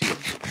brimming with tears.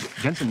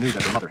 Jensen knew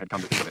that her mother had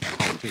come to think of it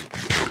as home,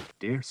 too.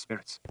 Dear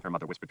spirits, her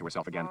mother whispered to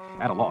herself again,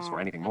 at a loss for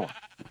anything more.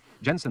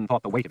 Jensen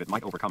thought the weight of it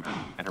might overcome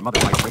her, and her mother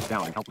might break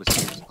down in helpless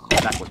tears.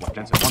 That was what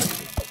Jensen wanted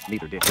to do.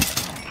 Neither did.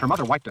 Her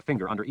mother wiped a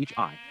finger under each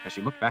eye as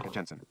she looked back at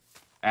Jensen.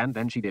 And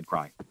then she did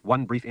cry.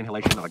 One brief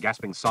inhalation of a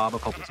gasping sob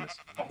of hopelessness.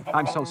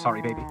 I'm so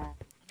sorry, baby.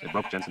 It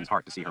broke Jensen's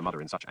heart to see her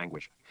mother in such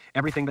anguish.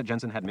 Everything that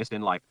Jensen had missed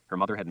in life, her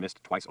mother had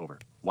missed twice over.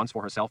 Once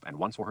for herself and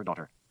once for her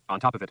daughter. On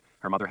top of it,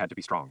 her mother had to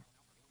be strong.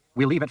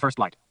 We'll leave at first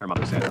light, her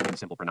mother said in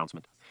simple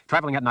pronouncement.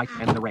 Traveling at night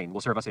and in the rain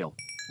will serve us ill.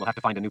 We'll have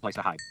to find a new place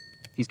to hide.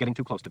 He's getting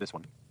too close to this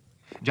one.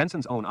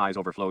 Jensen's own eyes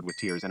overflowed with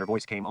tears, and her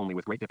voice came only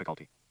with great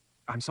difficulty.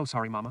 I'm so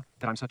sorry, Mama,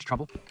 that I'm such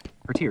trouble.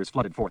 Her tears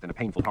flooded forth in a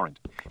painful torrent.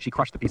 She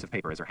crushed the piece of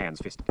paper as her hands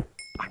fisted.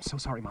 I'm so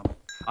sorry, Mama.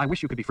 I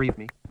wish you could be free of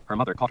me. Her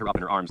mother caught her up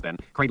in her arms then,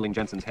 cradling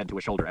Jensen's head to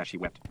a shoulder as she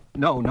wept.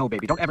 No, no,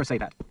 baby, don't ever say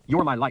that.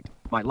 You're my light,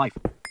 my life.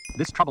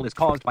 This trouble is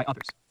caused by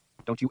others.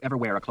 Don't you ever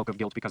wear a cloak of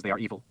guilt because they are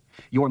evil.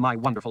 You're my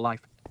wonderful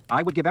life.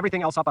 I would give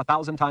everything else up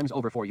 1,000 times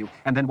over for you,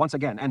 and then once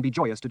again, and be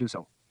joyous to do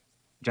so.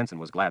 Jensen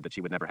was glad that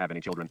she would never have any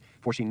children,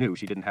 for she knew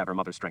she didn't have her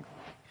mother's strength.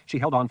 She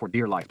held on for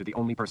dear life to the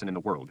only person in the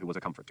world who was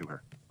a comfort to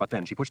her. But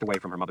then she pushed away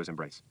from her mother's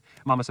embrace.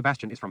 Mama,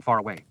 Sebastian is from far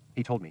away.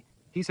 He told me.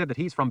 He said that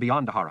he's from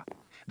beyond Dahara.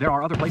 There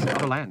are other places,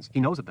 other lands. He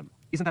knows of them.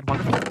 Isn't that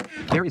wonderful?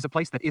 There is a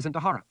place that isn't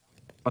Dahara.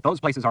 But those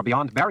places are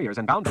beyond barriers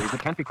and boundaries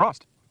that can't be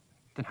crossed.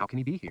 Then how can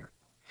he be here?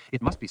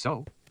 It must be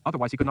so.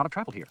 Otherwise he could not have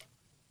traveled here.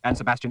 And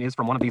Sebastian is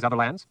from one of these other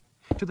lands?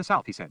 To the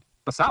south, he said.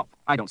 The south?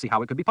 I don't see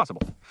how it could be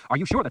possible. Are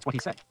you sure that's what he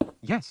said?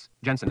 Yes.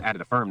 Jensen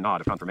added a firm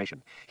nod of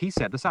confirmation. He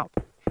said the south.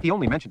 He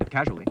only mentioned it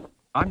casually.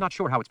 I'm not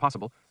sure how it's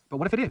possible, but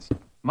what if it is?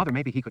 Mother,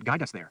 maybe he could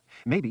guide us there.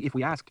 Maybe if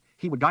we asked,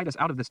 he would guide us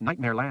out of this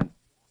nightmare land.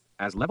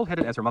 As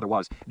level-headed as her mother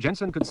was,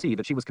 Jensen could see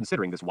that she was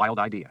considering this wild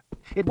idea.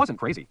 It wasn't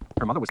crazy.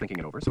 Her mother was thinking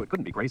it over, so it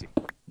couldn't be crazy.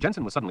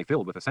 Jensen was suddenly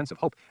filled with a sense of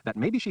hope that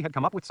maybe she had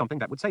come up with something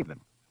that would save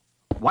them.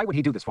 Why would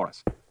he do this for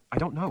us? I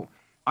don't know.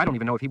 I don't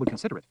even know if he would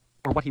consider it,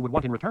 or what he would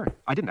want in return.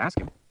 I didn't ask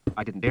him.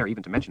 I didn't dare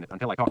even to mention it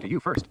until I talked to you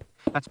first.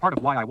 That's part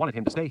of why I wanted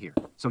him to stay here,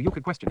 so you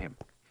could question him.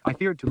 I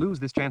feared to lose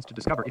this chance to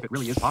discover if it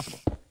really is possible.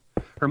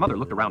 Her mother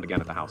looked around again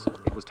at the house.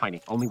 It was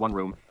tiny, only one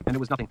room, and it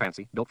was nothing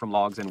fancy, built from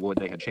logs and wood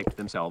they had shaped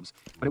themselves,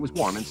 but it was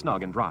warm and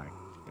snug and dry.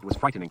 It was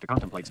frightening to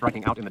contemplate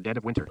striking out in the dead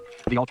of winter.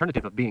 The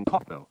alternative of being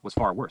caught, though, was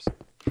far worse.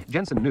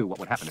 Jensen knew what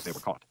would happen if they were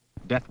caught.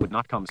 Death would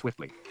not come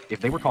swiftly. If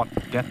they were caught,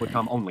 death would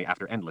come only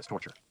after endless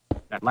torture.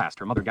 At last,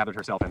 her mother gathered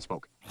herself and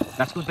spoke.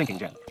 That's good thinking,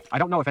 Jen. I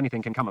don't know if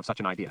anything can come of such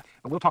an idea,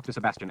 but we'll talk to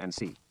Sebastian and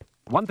see.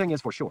 One thing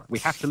is for sure, we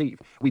have to leave.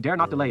 We dare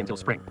not delay until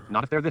spring,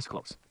 not if they're this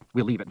close.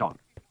 We'll leave at dawn.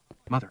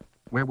 Mother,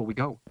 where will we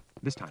go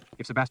this time,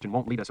 if Sebastian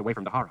won't lead us away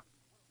from Dahara?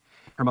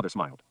 Her mother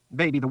smiled.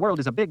 Baby, the world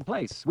is a big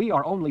place. We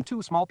are only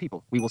two small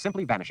people. We will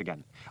simply vanish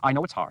again. I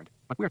know it's hard,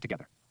 but we're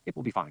together. It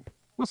will be fine.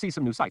 We'll see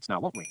some new sights now,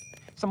 won't we?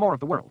 Some more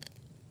of the world.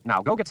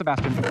 Now go get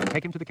Sebastian and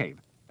take him to the cave.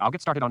 I'll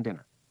get started on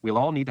dinner. We'll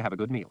all need to have a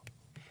good meal.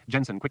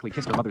 Jensen quickly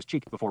kissed her mother's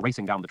cheek before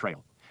racing down the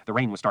trail. The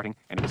rain was starting,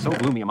 and it was so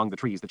gloomy among the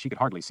trees that she could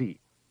hardly see.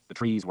 The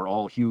trees were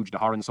all huge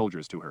Daharan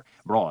soldiers to her,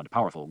 broad,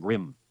 powerful,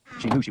 grim.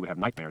 She knew she would have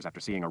nightmares after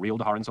seeing a real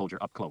Daharan soldier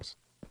up close.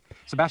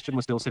 Sebastian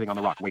was still sitting on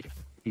the rock, waiting.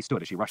 He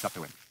stood as she rushed up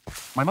to him.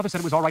 My mother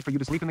said it was all right for you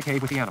to sleep in the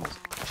cave with the animals.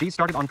 She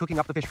started on cooking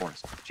up the fish for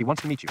us. She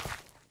wants to meet you.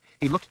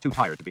 He looked too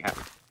tired to be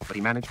happy, but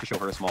he managed to show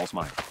her a small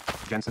smile.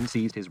 Jensen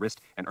seized his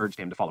wrist and urged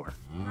him to follow her.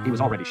 He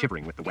was already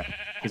shivering with the wet.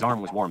 His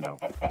arm was warm, though.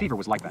 Fever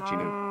was like that, she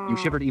knew. You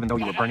shivered even though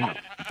you were burning up.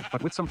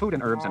 But with some food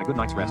and herbs and a good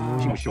night's rest,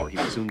 she was sure he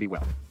would soon be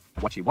well.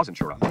 What she wasn't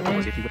sure of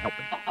was if he would help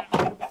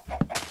them.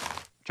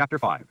 Chapter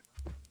 5.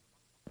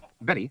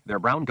 Betty, their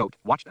brown goat,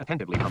 watched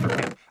attentively from her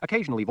pen,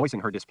 occasionally voicing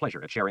her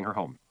displeasure at sharing her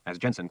home, as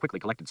Jensen quickly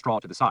collected straw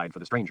to the side for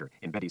the stranger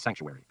in Betty's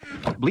sanctuary.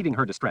 Bleeding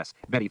her distress,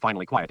 Betty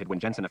finally quieted when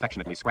Jensen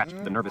affectionately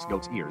scratched the nervous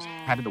goat's ears,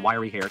 patted the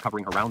wiry hair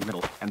covering her round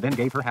middle, and then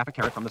gave her half a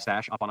carrot from the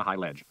stash up on a high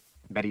ledge.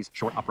 Betty's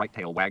short, upright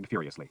tail wagged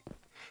furiously.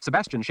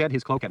 Sebastian shed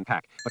his cloak and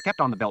pack, but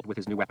kept on the belt with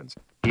his new weapons.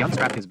 He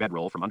unstrapped his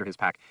bedroll from under his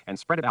pack and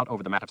spread it out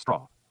over the mat of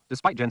straw.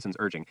 Despite Jensen's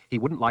urging, he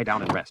wouldn't lie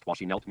down and rest while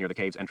she knelt near the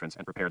cave's entrance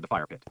and prepared the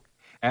fire pit.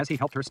 As he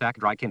helped her stack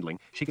dry kindling,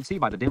 she could see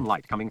by the dim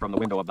light coming from the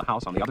window of the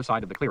house on the other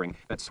side of the clearing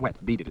that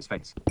sweat beaded his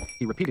face.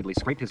 He repeatedly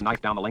scraped his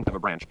knife down the length of a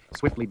branch,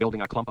 swiftly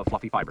building a clump of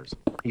fluffy fibers.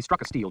 He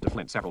struck a steel to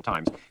flint several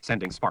times,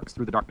 sending sparks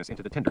through the darkness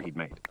into the tinder he'd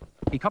made.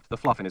 He cupped the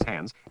fluff in his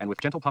hands, and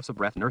with gentle puffs of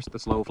breath nursed the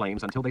slow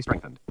flames until they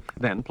strengthened.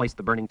 Then placed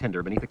the burning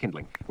tinder beneath the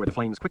kindling, where the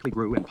flames quickly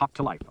grew and popped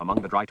to life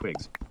among the dry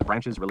twigs. The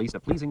branches released a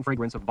pleasing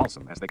fragrance of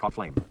balsam as they caught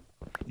flame.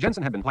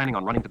 Jensen had been planning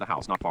on running to the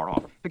house not far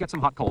off to get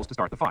some hot coals to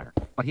start the fire,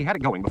 but he had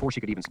it going before she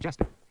could even suggest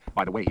it.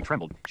 By the way he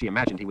trembled, she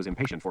imagined he was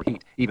impatient for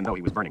heat, even though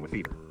he was burning with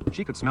fever.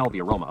 She could smell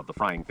the aroma of the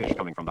frying fish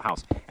coming from the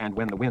house, and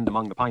when the wind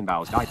among the pine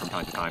boughs died from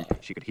time to time,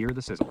 she could hear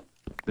the sizzle.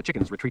 The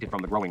chickens retreated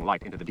from the growing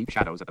light into the deep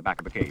shadows at the back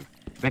of the cave.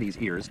 Betty's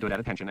ears stood at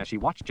attention as she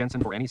watched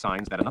Jensen for any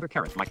signs that another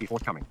carrot might be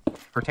forthcoming.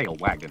 Her tail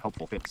wagged in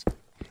hopeful fits.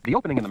 The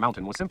opening in the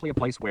mountain was simply a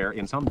place where,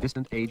 in some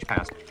distant age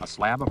past, a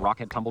slab of rock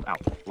had tumbled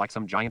out, like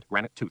some giant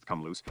granite tooth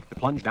come loose, to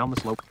plunge down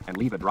the slope and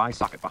leave a dry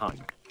socket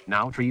behind.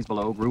 Now trees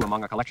below grew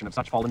among a collection of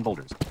such fallen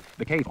boulders.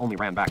 The cave only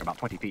ran back about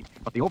 20 feet,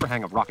 but the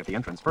overhang of rock at the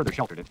entrance further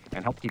sheltered it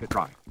and helped keep it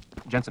dry.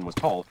 Jensen was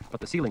tall, but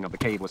the ceiling of the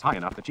cave was high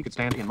enough that she could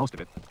stand in most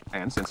of it,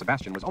 and since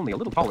Sebastian was only a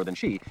little taller than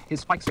she,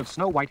 his spikes of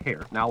snow-white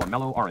hair, now a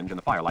mellow orange in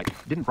the firelight,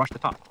 didn't brush the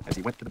top as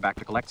he went to the back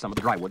to collect some of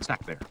the dry wood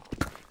stacked there.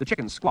 The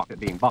chickens squawked at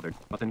being bothered,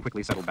 but then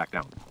quickly settled back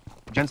down.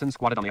 Jensen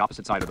squatted on the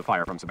opposite side of the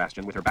fire from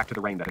Sebastian with her back to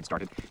the rain that had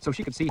started, so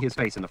she could see his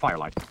face in the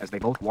firelight as they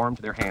both warmed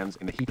their hands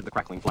in the heat of the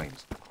crackling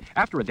flames.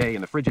 After a day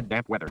in the frigid,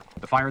 damp weather,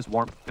 the fire's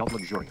warmth felt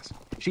luxurious.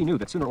 She knew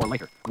that sooner or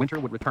later, winter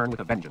would return with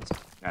a vengeance.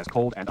 As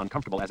cold and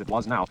uncomfortable as it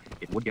was now,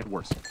 it would get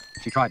worse.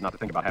 She tried not to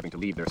think about having to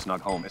leave their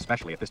snug home,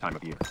 especially at this time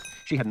of year.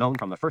 She had known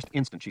from the first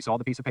instant she saw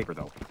the piece of paper,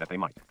 though, that they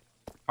might.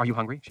 "Are you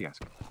hungry?" she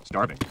asked.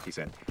 "Starving," he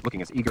said,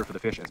 looking as eager for the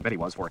fish as Betty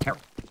was for a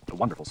carrot. The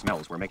wonderful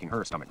smells were making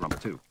her stomach rumble,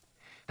 too.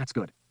 "That's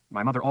good.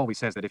 My mother always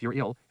says that if you're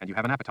ill and you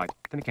have an appetite,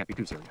 then it can't be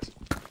too serious.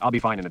 I'll be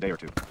fine in a day or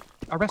two.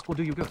 A rest will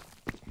do you good."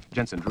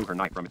 Jensen drew her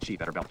knife from its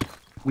sheath at her belt.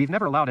 "We've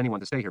never allowed anyone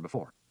to stay here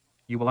before.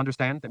 You will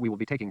understand that we will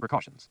be taking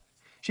precautions."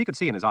 She could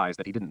see in his eyes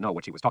that he didn't know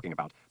what she was talking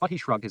about, but he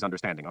shrugged his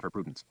understanding of her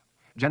prudence.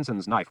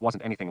 Jensen's knife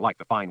wasn't anything like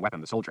the fine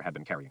weapon the soldier had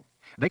been carrying.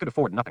 They could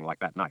afford nothing like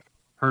that knife.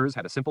 Hers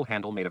had a simple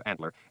handle made of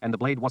antler, and the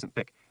blade wasn't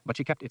thick, but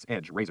she kept its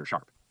edge razor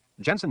sharp.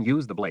 Jensen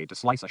used the blade to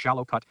slice a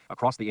shallow cut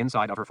across the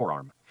inside of her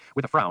forearm.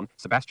 With a frown,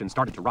 Sebastian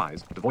started to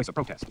rise, to voice a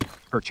protest.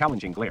 Her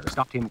challenging glare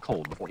stopped him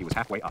cold before he was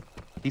halfway up.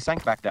 He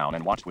sank back down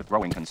and watched with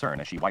growing concern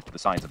as she wiped the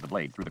sides of the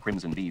blade through the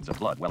crimson beads of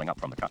blood welling up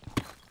from the cut.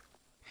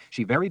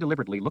 She very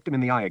deliberately looked him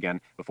in the eye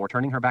again before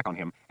turning her back on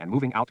him and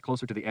moving out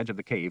closer to the edge of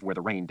the cave where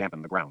the rain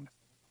dampened the ground.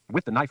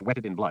 With the knife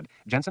wetted in blood,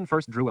 Jensen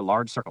first drew a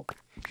large circle.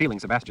 Feeling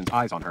Sebastian's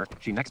eyes on her,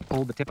 she next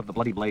pulled the tip of the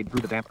bloody blade through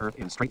the damp earth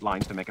in straight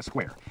lines to make a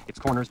square, its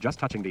corners just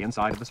touching the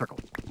inside of the circle.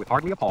 With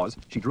hardly a pause,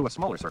 she drew a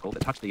smaller circle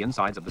that touched the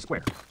insides of the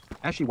square.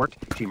 As she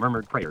worked, she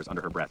murmured prayers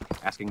under her breath,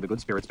 asking the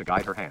good spirits to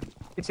guide her hand.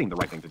 It seemed the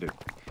right thing to do.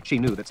 She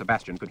knew that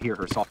Sebastian could hear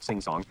her soft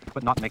sing-song,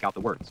 but not make out the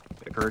words.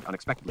 It occurred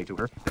unexpectedly to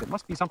her that it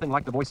must be something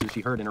like the voices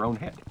she heard in her own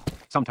head.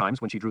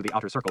 Sometimes, when she drew the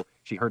outer circle,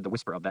 she heard the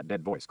whisper of that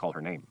dead voice call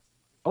her name.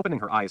 Opening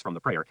her eyes from the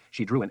prayer,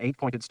 she drew an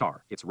 8-pointed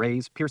star, its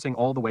rays piercing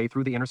all the way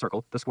through the inner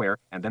circle, the square,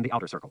 and then the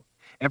outer circle.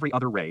 Every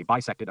other ray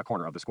bisected a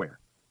corner of the square.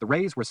 The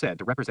rays were said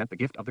to represent the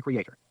gift of the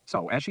Creator.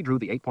 So, as she drew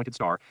the 8-pointed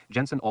star,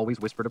 Jensen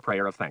always whispered a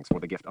prayer of thanks for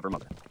the gift of her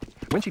mother.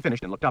 When she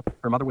finished and looked up,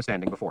 her mother was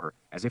standing before her,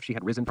 as if she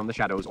had risen from the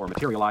shadows or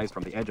materialized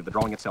from the edge of the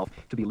drawing itself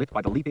to be lit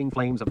by the leaping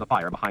flames of the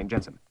fire behind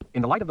Jensen.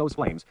 In the light of those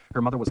flames,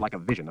 her mother was like a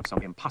vision of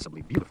some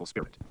impossibly beautiful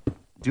spirit.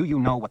 "Do you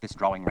know what this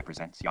drawing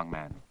represents, young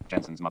man?"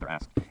 Jensen's mother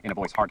asked, in a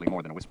voice hardly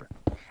more than a whisper.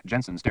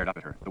 Jensen stared up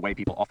at her, the way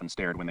people often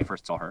stared when they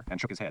first saw her, and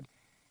shook his head.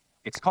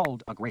 "It's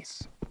called a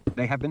grace.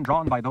 They have been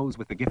drawn by those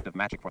with the gift of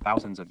magic for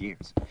thousands of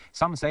years.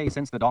 Some say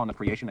since the dawn of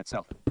creation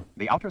itself.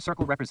 The outer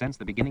circle represents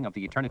the beginning of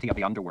the eternity of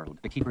the underworld,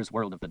 the keeper's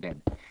world of the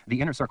dead.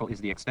 The inner circle is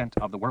the extent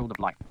of the world of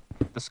life.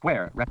 The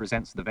square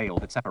represents the veil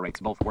that separates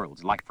both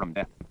worlds, life from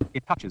death.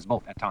 It touches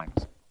both at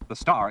times. The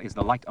star is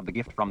the light of the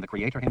gift from the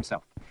Creator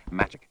himself,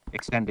 magic,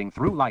 extending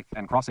through life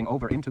and crossing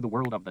over into the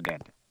world of the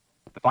dead."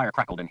 The fire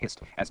crackled and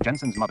hissed as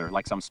Jensen's mother,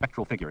 like some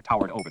spectral figure,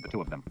 towered over the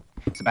two of them.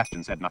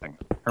 Sebastian said nothing.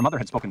 Her mother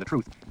had spoken the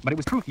truth, but it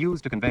was truth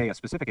used to convey a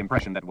specific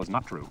impression that was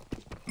not true.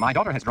 "My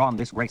daughter has drawn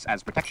this grace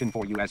as protection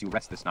for you as you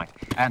rest this night,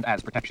 and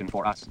as protection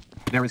for us.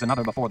 There is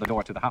another before the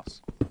door to the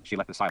house." She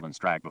let the silence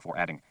drag before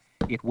adding,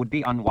 "It would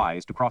be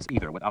unwise to cross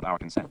either without our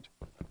consent."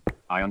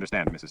 "I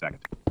understand, Mrs.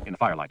 Daggett." In the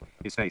firelight,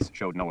 his face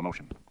showed no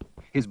emotion.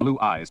 His blue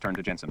eyes turned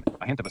to Jensen.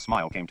 A hint of a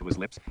smile came to his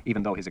lips,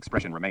 even though his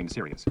expression remained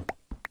serious.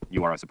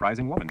 "You are a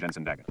surprising woman,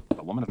 Jensen Daggett,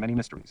 a woman of many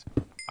mysteries.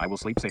 I will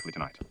sleep safely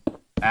tonight."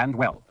 "And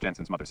well,"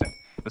 Jensen's mother said.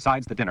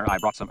 "Besides the dinner, I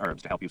brought some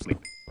herbs to help you sleep."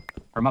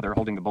 Her mother,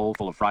 holding the bowl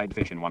full of fried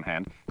fish in one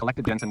hand,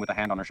 collected Jensen with a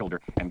hand on her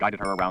shoulder and guided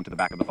her around to the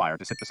back of the fire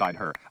to sit beside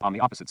her, on the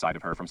opposite side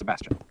of her from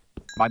Sebastian.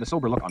 By the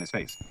sober look on his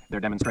face,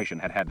 their demonstration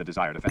had had the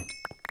desired effect.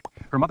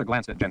 Her mother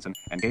glanced at Jensen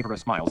and gave her a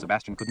smile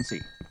Sebastian couldn't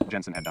see.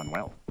 Jensen had done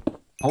well.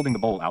 Holding the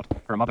bowl out,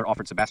 her mother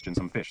offered Sebastian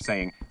some fish,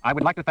 saying, "I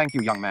would like to thank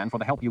you, young man, for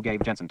the help you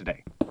gave Jensen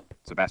today."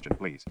 Sebastian,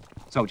 please.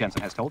 So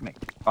Jensen has told me.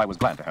 I was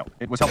glad to help.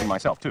 It was helping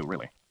myself too,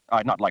 really.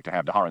 I'd not like to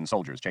have Daharan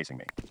soldiers chasing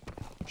me.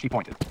 She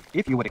pointed.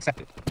 If you would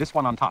accept it, this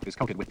one on top is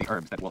coated with the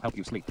herbs that will help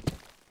you sleep.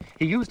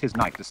 He used his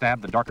knife to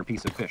stab the darker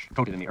piece of fish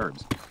coated in the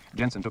herbs.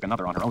 Jensen took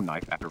another on her own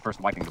knife after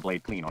first wiping the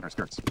blade clean on her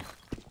skirts.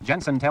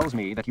 Jensen tells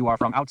me that you are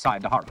from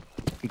outside Dahara.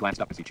 He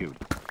glanced up as he chewed.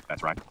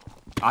 That's right.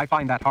 I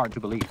find that hard to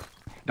believe.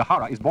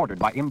 Dahara is bordered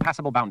by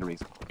impassable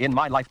boundaries. In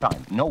my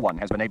lifetime, no one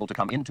has been able to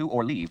come into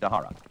or leave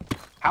Dahara.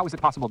 How is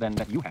it possible then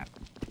that you have?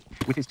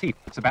 With his teeth,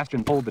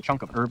 Sebastian pulled the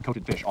chunk of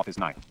herb-coated fish off his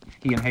knife.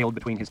 He inhaled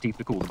between his teeth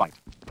to cool the bite.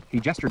 He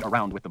gestured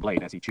around with the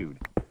blade as he chewed.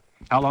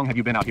 How long have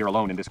you been out here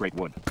alone in this great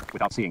wood,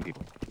 without seeing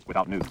people,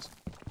 without news?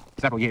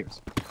 Several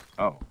years.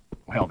 Oh,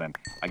 well then,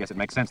 I guess it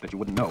makes sense that you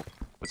wouldn't know.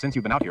 But since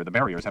you've been out here, the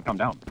barriers have come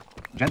down.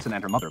 Jensen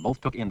and her mother both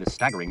took in this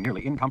staggering,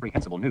 nearly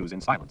incomprehensible news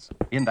in silence.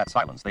 In that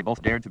silence, they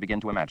both dared to begin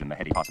to imagine the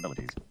heady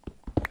possibilities.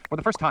 For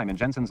the first time in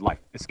Jensen's life,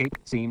 escape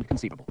seemed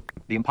conceivable.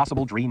 The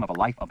impossible dream of a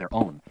life of their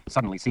own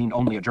suddenly seemed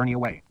only a journey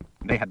away.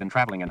 They had been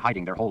traveling and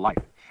hiding their whole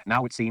life.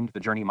 Now it seemed the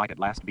journey might at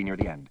last be near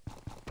the end.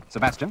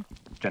 Sebastian,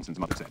 Jensen's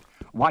mother said,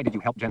 why did you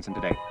help Jensen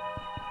today?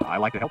 I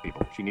like to help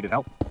people. She needed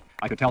help.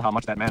 I could tell how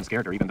much that man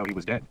scared her even though he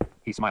was dead.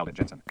 He smiled at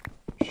Jensen.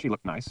 She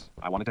looked nice.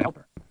 I wanted to help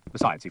her.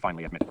 Besides, he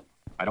finally admitted,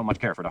 I don't much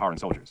care for Daharan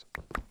soldiers.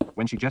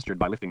 When she gestured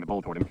by lifting the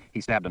bowl toward him,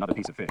 he stabbed another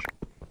piece of fish.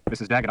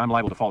 Mrs. Daggett, I'm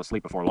liable to fall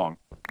asleep before long.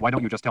 Why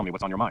don't you just tell me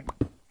what's on your mind?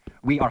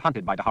 We are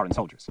hunted by Daharan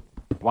soldiers.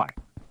 Why?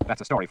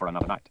 That's a story for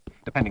another night.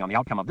 Depending on the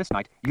outcome of this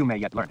night, you may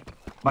yet learn it.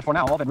 But for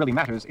now, all that really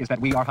matters is that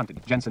we are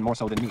hunted, Jensen more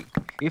so than me.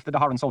 If the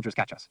Daharan soldiers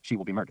catch us, she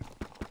will be murdered.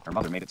 Her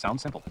mother made it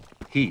sound simple.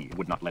 He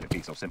would not let it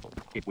be so simple.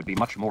 It would be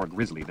much more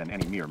grisly than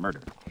any mere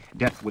murder.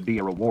 Death would be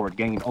a reward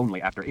gained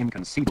only after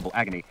inconceivable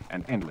agony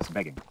and endless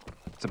begging.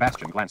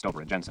 Sebastian glanced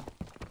over at Jensen.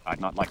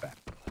 I'd not like that.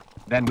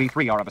 Then we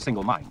three are of a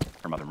single mind,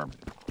 her mother murmured.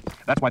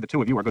 That's why the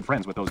two of you are good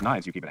friends with those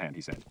knives you keep at hand,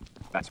 he said.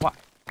 That's why,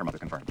 her mother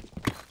confirmed.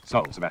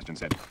 So, Sebastian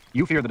said,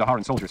 you fear the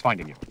Daharan soldiers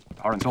finding you.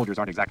 Daharan soldiers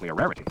aren't exactly a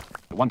rarity.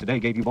 The one today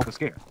gave you both a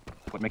scare.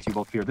 What makes you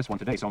both fear this one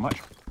today so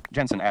much?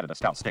 Jensen added a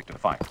stout stick to the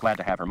fire, glad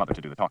to have her mother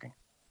to do the talking.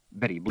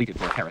 Betty bleated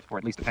for a carrot, or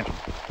at least attention.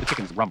 The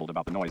chickens grumbled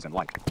about the noise and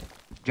light.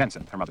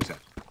 Jensen, her mother said,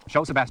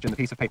 show Sebastian the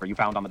piece of paper you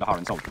found on the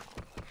Daharan soldier.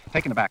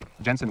 Taken aback,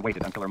 Jensen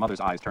waited until her mother's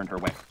eyes turned her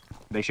way.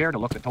 They shared a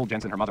look that told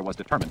Jensen her mother was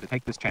determined to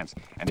take this chance,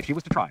 and if she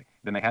was to try,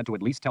 then they had to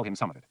at least tell him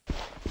some of it.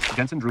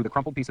 Jensen drew the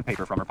crumpled piece of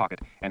paper from her pocket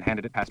and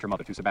handed it past her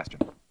mother to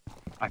Sebastian.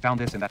 I found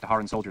this in that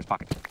Daharan soldier's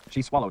pocket.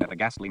 She swallowed at the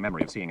ghastly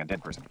memory of seeing a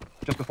dead person,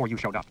 just before you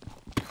showed up.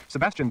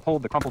 Sebastian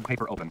pulled the crumpled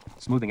paper open,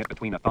 smoothing it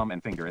between a thumb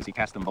and finger as he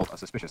cast them both a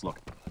suspicious look.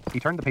 He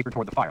turned the paper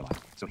toward the firelight,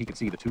 so he could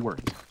see the two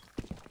words.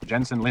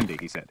 Jensen Lindy,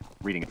 he said,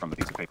 reading it from the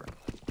piece of paper.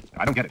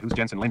 I don't get it. Who's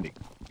Jensen Lindy?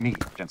 Me,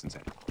 Jensen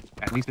said.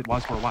 At least it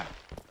was for a while.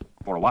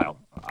 For a while?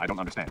 I don't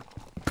understand.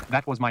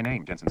 That was my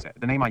name, Jensen said.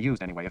 The name I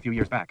used anyway, a few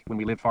years back, when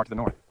we lived far to the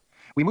north.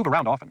 We move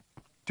around often,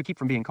 to keep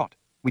from being caught.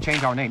 We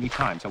change our name each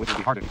time, so it will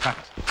be harder to track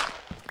us.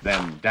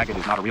 Then Daggett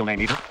is not a real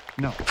name either?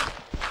 No.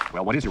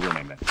 Well, what is your real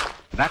name then?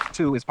 That,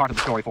 too, is part of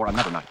the story for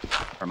another night.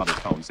 Her mother's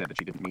tone said that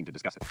she didn't mean to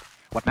discuss it.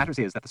 What matters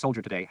is that the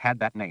soldier today had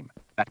that name.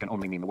 That can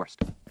only mean the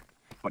worst.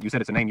 But you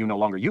said it's a name you no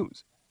longer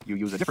use. You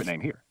use a different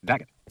name here,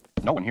 Daggett.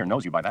 No one here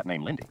knows you by that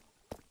name, Lindy.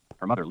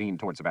 Her mother leaned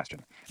toward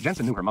Sebastian.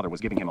 Jensen knew her mother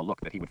was giving him a look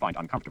that he would find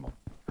uncomfortable.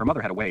 Her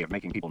mother had a way of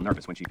making people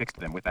nervous when she fixed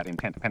them with that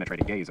intent,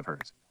 penetrating gaze of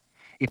hers.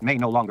 It may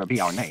no longer be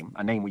our name,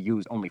 a name we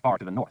used only far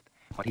to the north,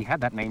 but he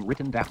had that name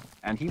written down,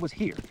 and he was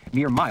here,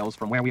 mere miles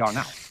from where we are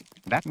now.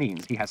 That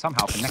means he has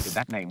somehow connected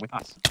that name with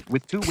us,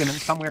 with two women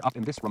somewhere up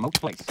in this remote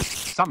place.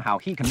 Somehow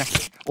he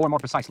connected it, or more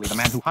precisely, the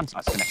man who hunts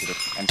us connected it,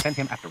 and sent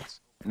him after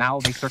us. Now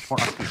they search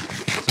for us here.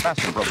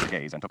 Sebastian broke her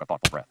gaze and took a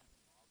thoughtful breath.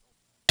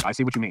 I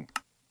see what you mean.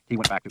 He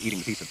went back to eating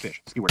the piece of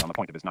fish, skewered on the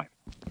point of his knife.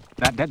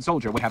 That dead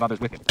soldier would have others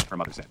with him, her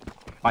mother said.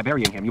 By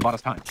burying him, you bought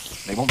us time.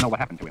 They won't know what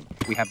happened to him.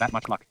 We have that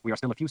much luck. We are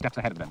still a few steps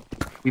ahead of them.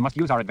 We must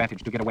use our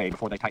advantage to get away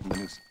before they tighten the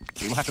noose.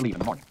 We will have to leave in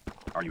the morning.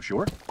 Are you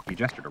sure? He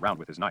gestured around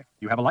with his knife.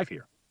 You have a life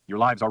here. Your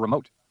lives are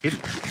remote, hidden.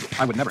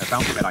 I would never have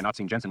found you had I not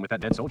seen Jensen with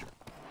that dead soldier.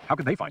 How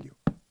could they find you?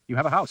 You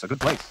have a house, a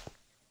good place.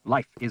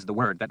 Life is the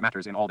word that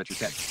matters in all that you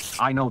said.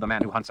 I know the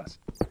man who hunts us.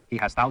 He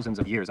has thousands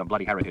of years of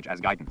bloody heritage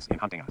as guidance in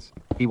hunting us.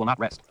 He will not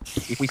rest.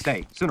 If we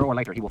stay, sooner or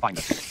later he will find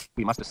us.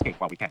 We must escape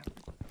while we can.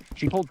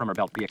 She pulled from her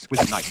belt the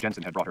exquisite knife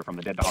Jensen had brought her from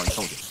the dead Daharan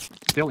soldier.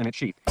 Still in its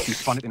sheath, she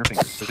spun it in her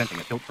fingers, presenting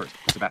it hilt first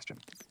to Sebastian.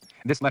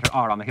 This letter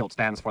R on the hilt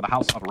stands for the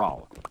House of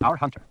Rahl, our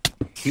hunter.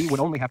 He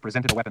would only have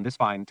presented a weapon this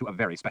fine to a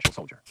very special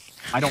soldier.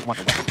 I don't want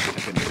a weapon which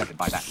has been presented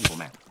by that evil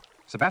man.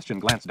 Sebastian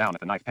glanced down at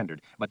the knife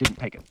pendered, but didn't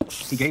take it.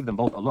 He gave them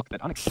both a look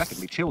that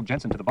unexpectedly chilled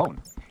Jensen to the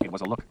bone. It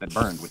was a look that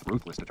burned with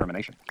ruthless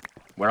determination.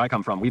 Where I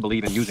come from, we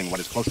believe in using what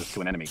is closest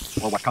to an enemy,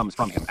 or what comes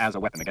from him, as a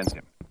weapon against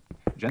him.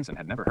 Jensen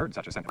had never heard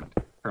such a sentiment.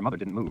 Her mother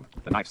didn't move.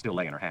 The knife still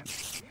lay in her hand.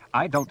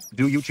 I don't.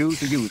 Do you choose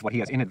to use what he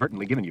has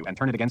inadvertently given you and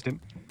turn it against him?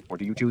 Or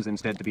do you choose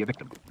instead to be a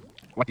victim?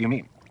 What do you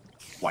mean?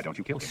 Why don't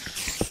you kill him?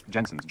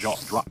 Jensen's jaw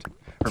dropped.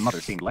 Her mother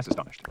seemed less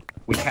astonished.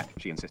 We can't,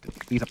 she insisted.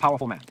 He's a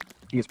powerful man.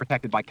 He is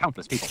protected by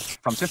countless people,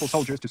 from simple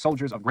soldiers to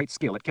soldiers of great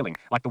skill at killing,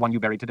 like the one you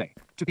buried today,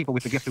 to people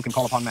with the gift who can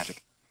call upon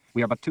magic.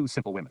 We are but two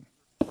simple women.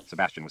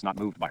 Sebastian was not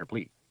moved by her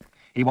plea.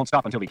 He won't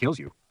stop until he kills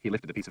you. He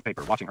lifted the piece of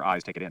paper, watching her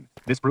eyes take it in.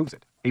 This proves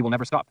it. He will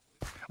never stop.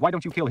 Why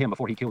don't you kill him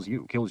before he kills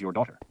you, kills your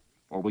daughter?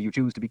 Or will you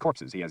choose to be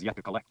corpses he has yet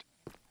to collect?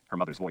 Her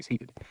mother's voice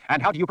heated.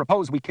 And how do you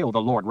propose we kill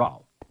the Lord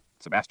Rahl?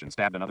 Sebastian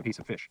stabbed another piece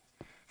of fish.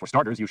 For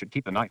starters, you should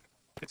keep the knife.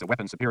 It's a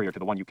weapon superior to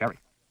the one you carry.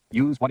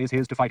 Use what is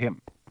his to fight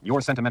him.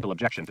 Your sentimental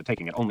objection to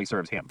taking it only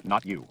serves him,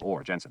 not you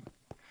or Jensen.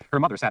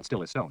 Her mother sat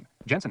still as stone.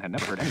 Jensen had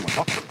never heard anyone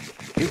talk to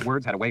her. His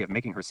words had a way of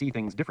making her see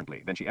things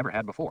differently than she ever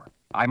had before.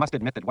 I must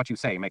admit that what you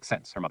say makes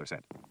sense, her mother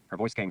said. Her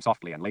voice came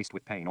softly and laced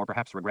with pain, or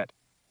perhaps regret.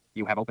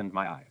 You have opened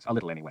my eyes, a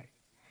little anyway.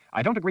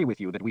 I don't agree with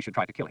you that we should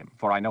try to kill him,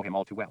 for I know him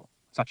all too well.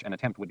 Such an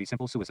attempt would be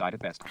simple suicide at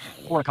best,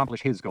 or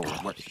accomplish his goal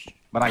at worst.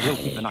 But I will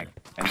keep the knife,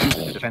 and use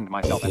it to defend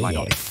myself and my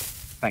daughter.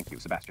 Thank you,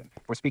 Sebastian,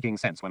 for speaking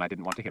sense when I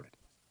didn't want to hear it.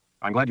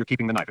 I'm glad you're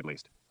keeping the knife at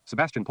least.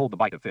 Sebastian pulled the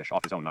bite of fish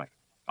off his own knife.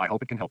 I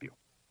hope it can help you.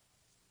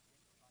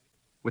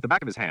 With the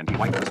back of his hand, he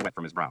wiped the sweat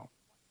from his brow.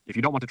 If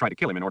you don't want to try to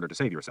kill him in order to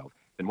save yourself,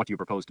 then what do you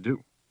propose to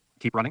do?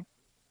 Keep running?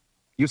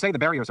 You say the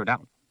barriers are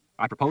down.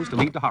 I propose to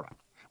leave Dahara.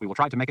 We will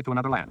try to make it to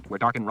another land, where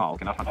Dark and Rahl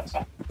cannot hunt us.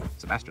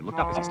 Sebastian looked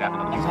up as he stabbed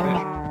another piece of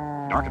fish.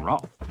 Dark and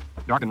Rahl?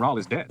 Dark and Rahl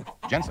is dead.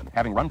 Jensen,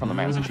 having run from the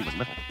man since she was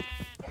little.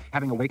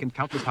 Having awakened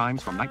countless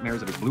times from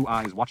nightmares of his blue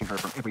eyes watching her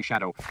from every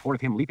shadow, or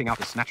of him leaping out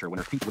to snatch her when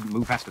her feet wouldn't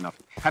move fast enough.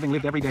 Having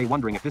lived every day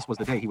wondering if this was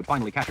the day he would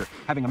finally catch her.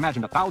 Having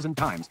imagined 1,000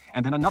 times,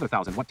 and then another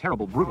 1,000, what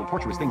terrible, brutal,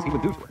 torturous things he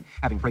would do to her.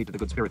 Having prayed to the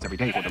good spirits every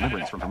day for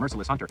deliverance from her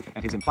merciless hunter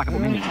and his implacable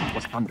minions,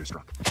 was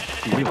thunderstruck.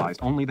 He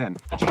realized only then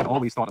that she had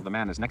always thought of the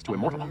man as next to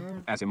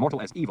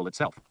immortal as evil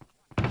itself.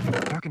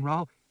 Dark and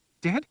Rahl?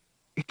 Dead?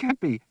 It can't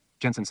be,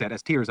 Jensen said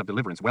as tears of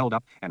deliverance welled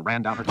up and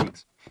ran down her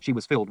cheeks. She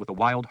was filled with a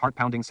wild,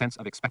 heart-pounding sense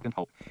of expectant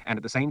hope, and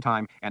at the same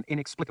time, an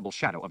inexplicable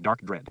shadow of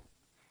dark dread.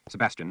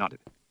 Sebastian nodded.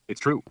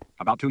 It's true.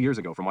 About 2 years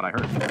ago, from what I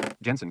heard.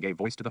 Jensen gave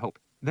voice to the hope.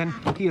 Then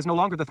he is no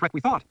longer the threat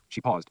we thought, she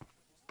paused.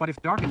 But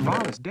if Dark and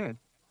Rahl is dead...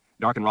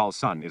 Dark and Rahl's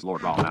son is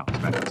Lord Rahl now,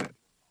 Sebastian said.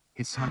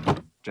 His son?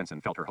 Jensen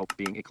felt her hope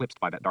being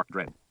eclipsed by that dark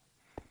dread.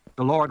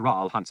 The Lord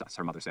Rahl hunts us,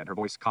 her mother said, her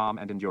voice calm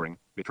and enduring,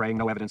 betraying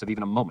no evidence of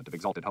even a moment of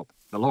exalted hope.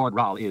 The Lord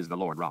Rahl is the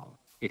Lord Rahl.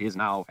 It is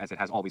now as it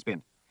has always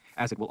been,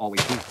 as it will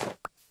always be,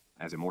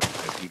 as immortal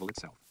as evil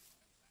itself.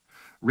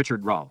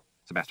 Richard Rahl,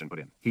 Sebastian put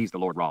in. He's the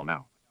Lord Rahl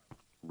now.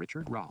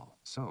 Richard Rahl.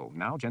 So,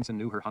 now Jensen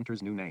knew her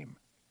hunter's new name.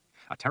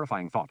 A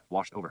terrifying thought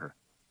washed over her.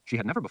 She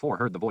had never before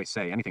heard the voice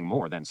say anything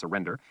more than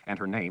surrender and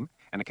her name,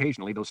 and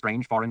occasionally those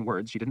strange foreign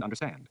words she didn't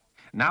understand.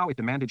 Now it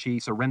demanded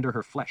she surrender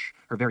her flesh,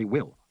 her very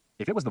will.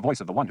 If it was the voice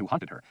of the one who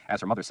hunted her,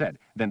 as her mother said,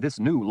 then this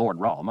new Lord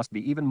Rahl must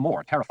be even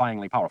more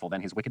terrifyingly powerful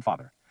than his wicked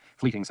father.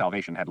 Fleeting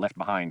salvation had left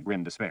behind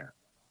grim despair.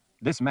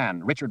 This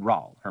man, Richard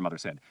Rahl, her mother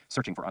said,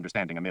 searching for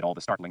understanding amid all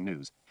the startling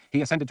news.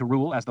 He ascended to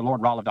rule as the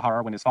Lord Rahl of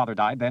Dahara when his father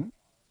died, then?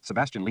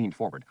 Sebastian leaned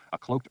forward, a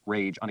cloaked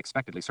rage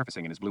unexpectedly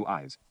surfacing in his blue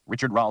eyes.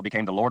 Richard Rahl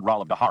became the Lord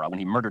Rahl of Dahara when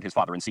he murdered his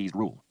father and seized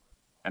rule.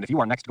 And if you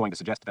are next going to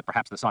suggest that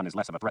perhaps the son is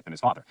less of a threat than his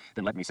father,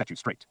 then let me set you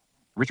straight.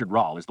 Richard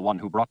Rahl is the one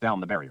who brought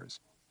down the barriers.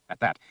 At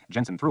that,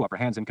 Jensen threw up her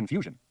hands in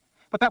confusion.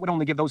 But that would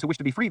only give those who wish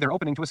to be free their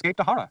opening to escape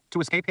Dahara, to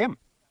escape him.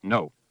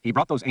 No, he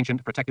brought those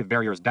ancient protective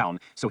barriers down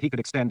so he could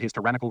extend his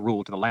tyrannical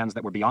rule to the lands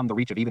that were beyond the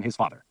reach of even his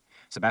father.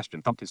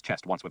 Sebastian thumped his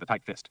chest once with a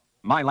tight fist.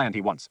 My land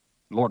he wants.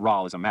 Lord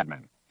Rahl is a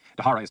madman.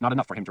 Dahara is not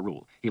enough for him to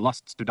rule. He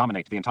lusts to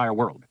dominate the entire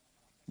world.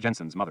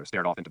 Jensen's mother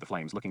stared off into the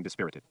flames, looking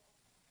dispirited.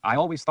 I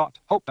always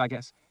hoped, I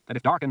guess, that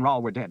if Dark and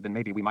Rahl were dead, then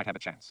maybe we might have a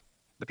chance.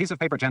 The piece of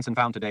paper Jensen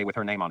found today with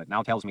her name on it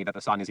now tells me that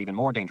the son is even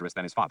more dangerous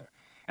than his father,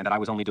 and that I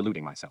was only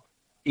deluding myself.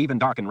 Even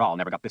Dark and Rahl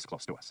never got this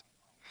close to us.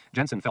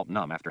 Jensen felt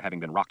numb after having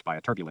been rocked by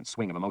a turbulent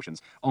swing of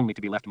emotions, only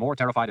to be left more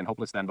terrified and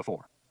hopeless than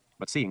before.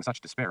 But seeing such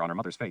despair on her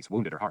mother's face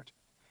wounded her heart.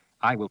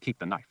 I will keep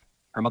the knife.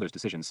 Her mother's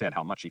decision said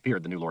how much she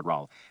feared the new Lord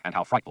Rahl, and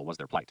how frightful was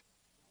their plight.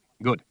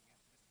 Good.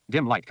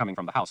 Dim light coming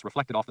from the house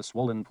reflected off the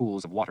swollen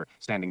pools of water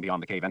standing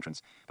beyond the cave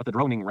entrance, but the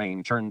droning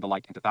rain churned the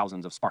light into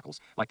thousands of sparkles,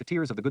 like the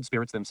tears of the good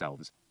spirits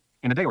themselves.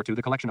 In a day or two,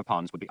 the collection of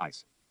ponds would be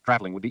ice.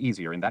 Traveling would be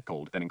easier in that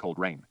cold than in cold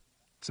rain.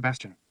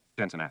 Sebastian,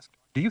 Jensen asked,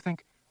 do you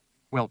think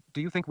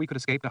we could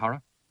escape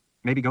Dahara?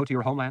 Maybe go to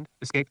your homeland,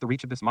 escape the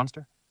reach of this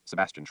monster?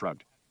 Sebastian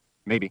shrugged.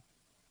 Maybe.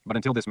 But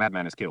until this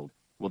madman is killed,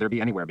 will there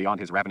be anywhere beyond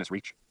his ravenous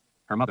reach?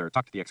 Her mother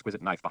tucked the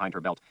exquisite knife behind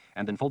her belt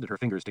and then folded her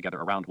fingers together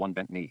around one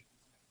bent knee.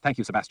 Thank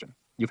you, Sebastian.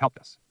 You've helped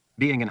us.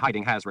 Being in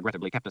hiding has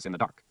regrettably kept us in the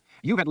dark.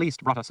 You've at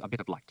least brought us a bit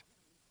of light.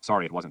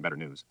 Sorry it wasn't better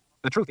news.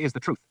 The truth is the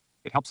truth.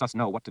 It helps us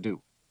know what to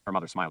do. Her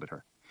mother smiled at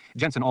her.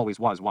 Jensen always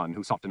was one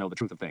who sought to know the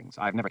truth of things.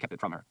 I've never kept it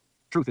from her.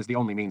 Truth is the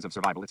only means of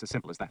survival. It's as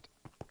simple as that.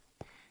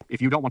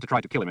 If you don't want to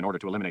try to kill him in order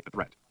to eliminate the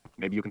threat,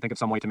 maybe you can think of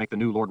some way to make the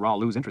new Lord Rahl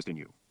lose interest in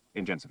you,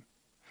 in Jensen.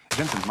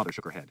 Jensen's mother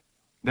shook her head.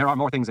 There are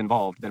more things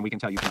involved than we can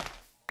tell you tonight.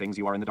 Things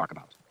you are in the dark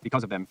about.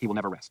 Because of them, he will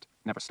never rest,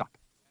 never stop.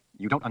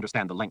 You don't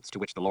understand the lengths to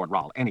which the Lord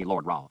Rahl, any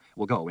Lord Rahl,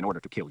 will go in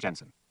order to kill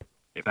Jensen.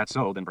 If that's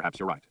so, then perhaps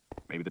you're right.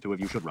 Maybe the two of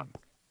you should run.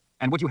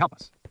 And would you help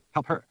us?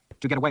 Help her,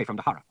 to get away from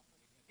Dahara?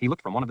 He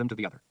looked from one of them to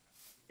the other.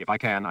 If I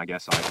can, I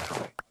guess I will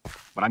try.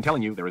 But I'm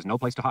telling you, there is no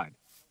place to hide.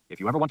 If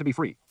you ever want to be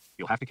free,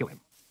 you'll have to kill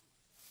him.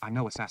 I'm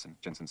no assassin,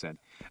 Jensen said,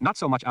 not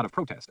so much out of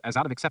protest as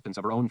out of acceptance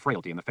of her own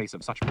frailty in the face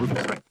of such brutal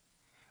strength.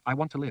 I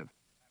want to live,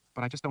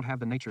 but I just don't have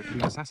the nature to be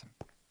an assassin.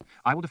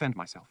 I will defend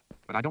myself,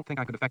 but I don't think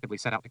I could effectively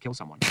set out to kill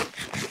someone.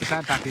 The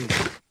sad fact is,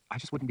 I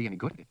just wouldn't be any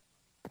good at it.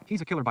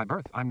 He's a killer by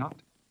birth, I'm not.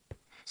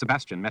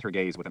 Sebastian met her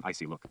gaze with an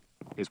icy look.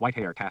 His white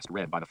hair cast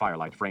red by the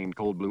firelight framed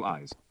cold blue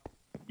eyes.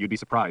 You'd be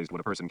surprised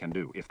what a person can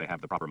do if they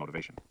have the proper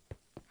motivation.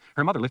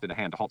 Her mother lifted a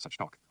hand to halt such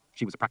talk.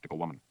 She was a practical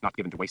woman, not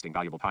given to wasting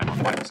valuable time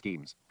on wild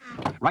schemes.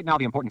 Right now,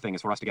 the important thing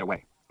is for us to get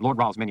away. Lord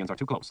Ra's minions are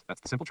too close.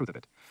 That's the simple truth of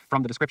it.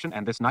 From the description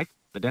and this knife,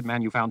 the dead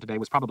man you found today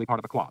was probably part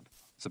of a quad.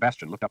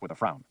 Sebastian looked up with a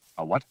frown.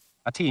 A what?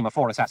 A team of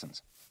 4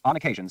 assassins. On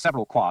occasion,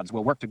 several quads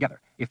will work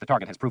together if the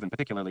target has proven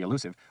particularly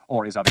elusive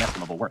or is of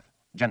inestimable worth.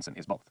 Jensen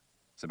is both.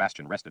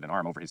 Sebastian rested an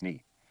arm over his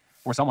knee.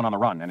 For someone on the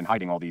run and in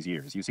hiding all these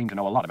years, you seem to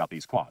know a lot about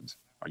these quads.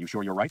 Are you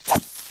sure you're right?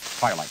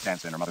 Firelight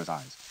danced in her mother's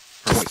eyes.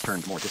 Her voice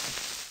turned more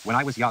distant. When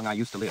I was young, I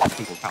used to live in the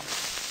People's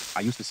Palace.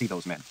 I used to see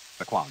those men,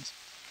 the quads.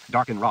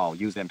 Dark and Rahl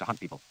use them to hunt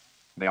people.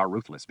 They are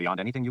ruthless beyond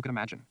anything you can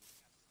imagine.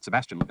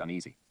 Sebastian looked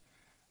uneasy.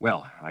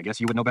 Well, I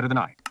guess you would know better than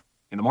I.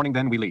 In the morning,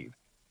 then, we leave.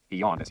 He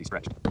yawned as he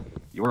stretched.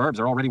 Your herbs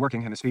are already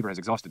working, and this fever has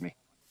exhausted me.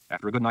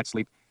 After a good night's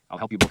sleep, I'll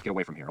help you both get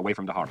away from here, away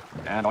from Dahara,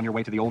 and on your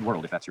way to the old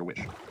world if that's your wish.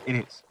 It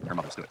is, her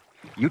mother stood.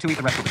 You two eat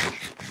the rest of the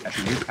fish. As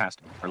she moved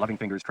past, her loving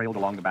fingers trailed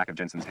along the back of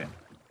Jensen's head.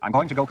 I'm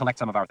going to go collect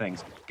some of our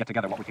things, get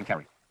together what we can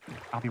carry.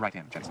 I'll be right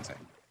in, Jensen said,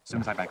 as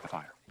soon as I bag the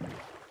fire.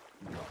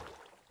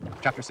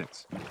 Chapter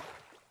 6.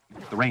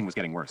 The rain was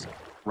getting worse.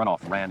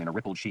 Runoff ran in a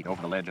rippled sheet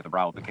over the ledge at the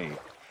brow of the cave.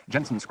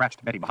 Jensen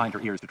scratched Betty behind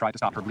her ears to try to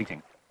stop her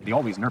bleating. The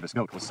always nervous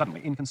goat was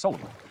suddenly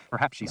inconsolable.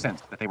 Perhaps she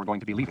sensed that they were going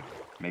to be leaving.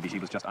 Maybe she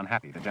was just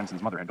unhappy that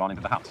Jensen's mother had gone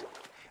into the house.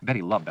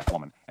 Betty loved that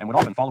woman and would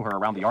often follow her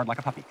around the yard like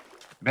a puppy.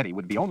 Betty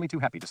would be only too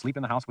happy to sleep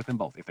in the house with them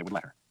both if they would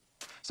let her.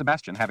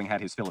 Sebastian, having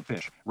had his fill of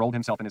fish, rolled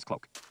himself in his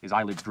cloak. His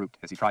eyelids drooped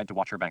as he tried to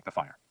watch her bank the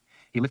fire.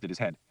 He lifted his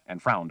head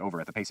and frowned over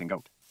at the pacing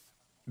goat.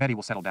 Betty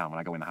will settle down when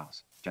I go in the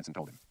house, Jensen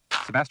told him.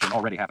 Sebastian,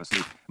 already half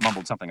asleep,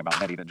 mumbled something about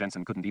Betty that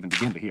Jensen couldn't even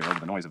begin to hear over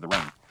the noise of the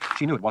rain.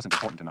 She knew it wasn't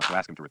important enough to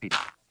ask him to repeat it.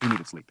 He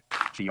needed sleep.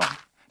 She yawned.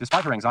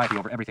 Despite her anxiety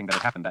over everything that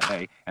had happened that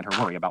day and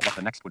her worry about what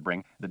the next would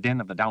bring, the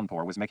din of the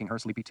downpour was making her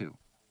sleepy too.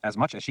 As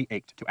much as she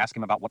ached to ask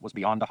him about what was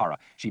beyond Dahara,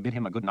 she bid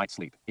him a good night's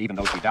sleep, even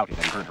though she doubted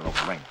that he heard her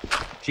over the rain.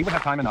 She would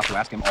have time enough to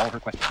ask him all her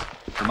questions.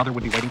 Her mother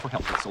would be waiting for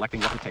help with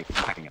selecting what to take and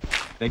packing it.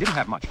 They didn't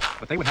have much,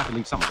 but they would have to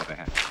leave some of what they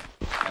had.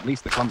 At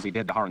least the clumsy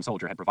dead Daharan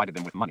soldier had provided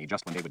them with money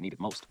just when they would need it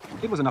most.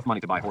 It was enough money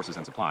to buy horses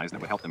and supplies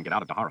that would help them get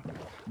out of Dahara.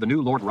 The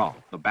new Lord Rahl,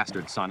 the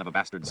bastard son of a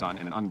bastard son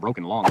in an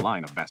unbroken long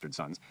line of bastard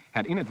sons,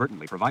 had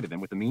inadvertently provided them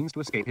with the means to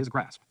escape his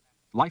grasp.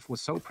 Life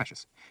was so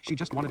precious. She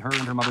just wanted her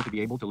and her mother to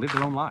be able to live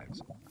their own lives.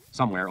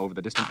 Somewhere over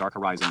the distant dark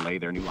horizon lay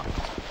their new lives.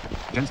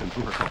 Jensen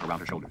threw her cloak around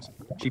her shoulders.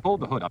 She pulled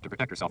the hood up to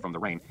protect herself from the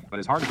rain, but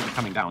as hard as it was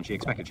coming down, she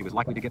expected she was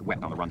likely to get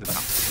wet on the run to the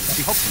house.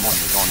 She hoped the morning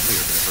would dawn clear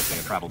for their first day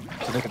of travel,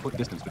 so they could put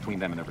distance between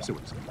them and their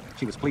pursuers.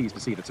 She was pleased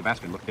to see that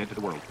Sebastian looked dead to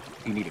the world.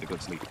 He needed a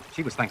good sleep.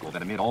 She was thankful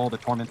that amid all the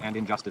torment and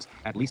injustice,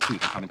 at least he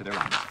had come into their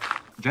lives.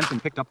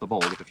 Jensen picked up the bowl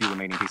with the few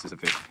remaining pieces of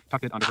fish,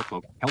 tucked it under her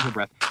cloak, held her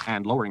breath,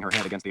 and, lowering her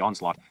head against the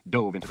onslaught,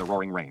 dove into the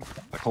roaring rain.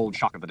 The cold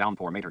shock of the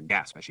downpour made her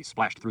gasp as she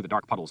splashed through the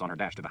dark puddles on her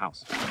dash to the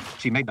house.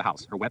 She made the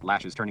house, her wet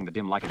lashes turning the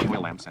dim light of the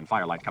oil lamps and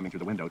firelight coming through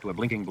the window to a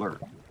blinking blur.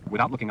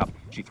 Without looking up,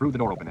 she threw the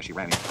door open as she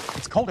ran in.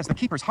 It's cold as the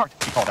keeper's heart,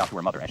 she called out to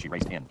her mother as she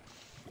raced in.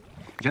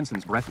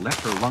 Jensen's breath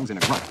left her lungs in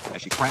a grunt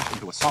as she crashed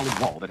into a solid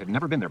wall that had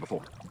never been there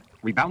before.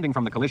 Rebounding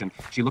from the collision,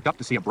 she looked up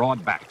to see a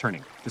broad back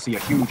turning, to see a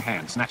huge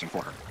hand snatching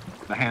for her.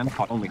 The hand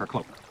caught only her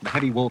cloak. The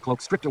heavy wool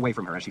cloak stripped away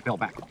from her as she fell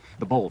back.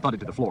 The bowl thudded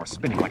to the floor,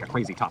 spinning like a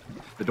crazy top.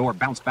 The door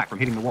bounced back from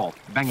hitting the wall,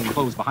 banging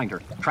closed behind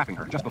her, trapping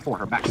her just before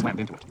her back slammed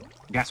into it.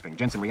 Gasping,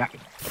 Jensen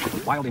reacted. It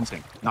was wild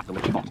instinct, not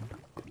deliberate thought.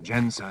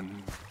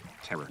 Jensen.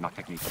 Terror, not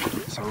technique.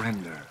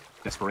 Surrender.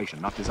 Desperation,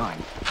 not design.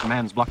 The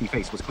man's blocky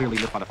face was clearly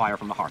lit by the fire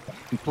from the hearth.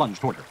 He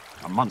plunged toward her,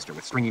 a monster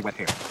with stringy wet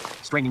hair.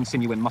 Straining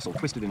sinew and muscle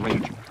twisted in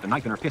rage. The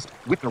knife in her fist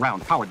whipped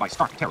around, powered by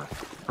stark terror.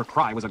 Her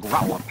cry was a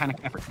growl of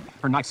panicked effort.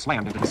 Her knife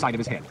slammed into the side of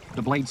his head.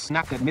 The blade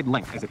snapped at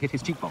mid-length as it hit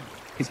his cheekbone.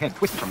 His head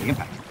twisted from the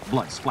impact.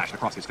 Blood splashed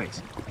across his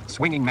face.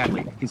 Swinging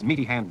madly, his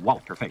meaty hand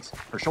walloped her face.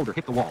 Her shoulder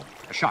hit the wall.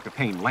 A shock of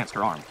pain lanced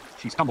her arm.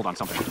 She stumbled on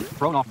something.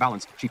 Thrown off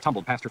balance, she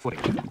tumbled past her footing.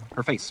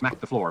 Her face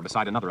smacked the floor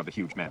beside another of the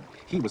huge men.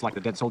 He was like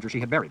the dead soldier she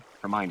had buried.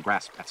 Her mind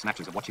grasped at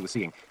snatches of what she was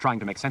seeing, trying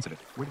to make sense of it.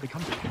 Where did they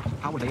come from?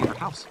 How were they in her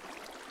house?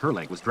 Her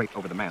leg was draped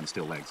over the man's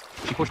still legs.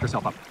 She pushed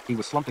herself up. He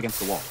was slumped against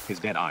the wall. His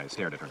dead eyes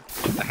stared at her.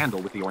 The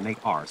handle with the ornate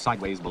R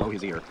sideways below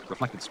his ear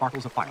reflected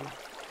sparkles of firelight.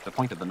 The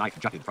point of the knife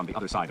jutted from the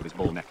other side of his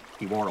bull neck.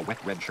 He wore a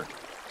wet red shirt.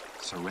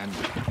 Surrender.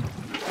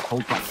 With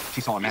cold fright,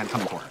 she saw a man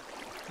coming for her.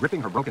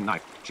 Gripping her broken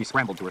knife, she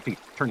scrambled to her feet,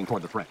 turning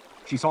toward the threat.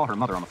 She saw her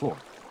mother on the floor.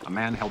 A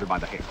man held her by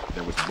the hair.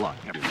 There was blood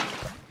everywhere.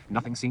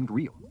 Nothing seemed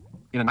real.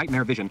 In a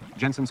nightmare vision,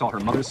 Jensen saw her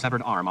mother's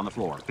severed arm on the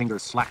floor,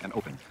 fingers slack and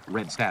open,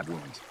 red stab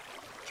wounds.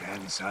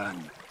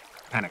 Jensen.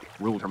 Panic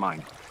ruled her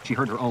mind. She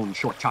heard her own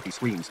short, choppy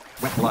screams.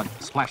 Wet blood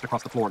splashed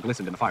across the floor,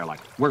 glistened in the firelight.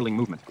 Whirling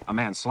movement. A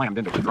man slammed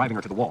into her, driving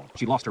her to the wall.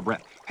 She lost her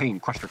breath. Pain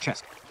crushed her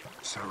chest.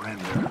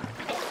 Surrender.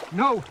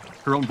 No!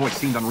 Her own voice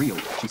seemed unreal.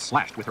 She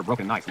slashed with her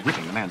broken knife,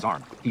 ripping the man's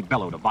arm. He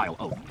bellowed a vile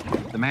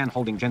oath. The man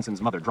holding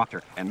Jensen's mother dropped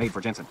her and made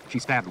for Jensen. She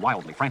stabbed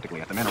wildly,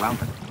 frantically at the men around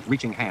her.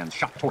 Reaching hands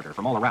shot toward her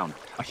from all around.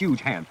 A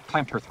huge hand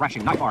clamped her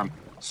thrashing knife arm.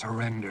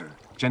 Surrender.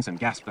 Jensen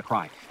gasped a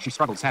cry. She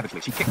struggled savagely.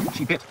 She kicked.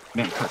 She bit.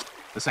 Men cursed.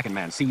 The second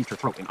man seized her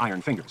throat in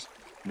iron fingers.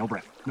 No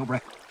breath. No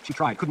breath. She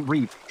tried, couldn't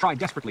breathe, tried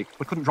desperately,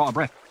 but couldn't draw a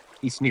breath.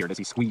 He sneered as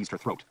he squeezed her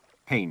throat.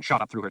 Pain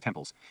shot up through her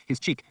temples. His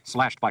cheek,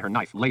 slashed by her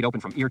knife, laid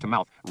open from ear to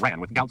mouth, ran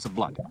with gouts of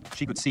blood.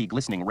 She could see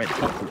glistening red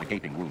flow through the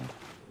gaping wound.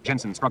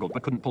 Jensen struggled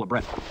but couldn't pull a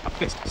breath. A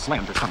fist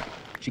slammed her stomach.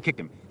 She kicked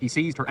him. He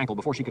seized her ankle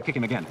before she could kick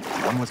him again.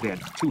 One was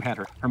dead. Two had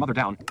her. Her mother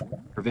down.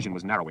 Her vision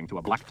was narrowing to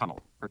a black tunnel.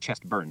 Her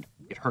chest burned.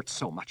 It hurt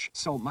so much,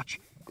 so much.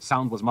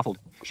 Sound was muffled.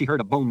 She heard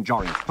a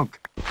bone-jarring thunk.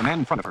 The man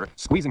in front of her,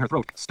 squeezing her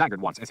throat,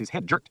 staggered once as his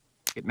head jerked.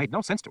 It made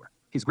no sense to her.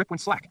 His grip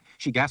went slack.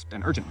 She gasped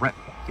an urgent breath.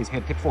 His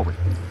head tipped forward.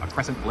 A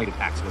crescent-bladed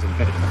axe was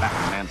embedded in the back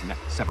of the man's neck,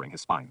 severing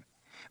his spine.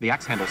 The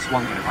axe handle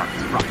swung in an arc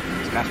as he dropped.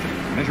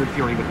 Sebastian, measured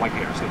fury with white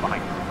hair, stood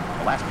behind him.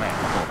 The last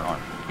man let go of her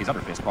arm. His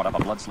other fist brought up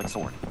a blood-slick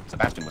sword.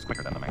 Sebastian was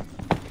quicker than the man.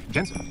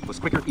 Jensen was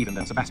quicker even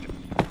than Sebastian.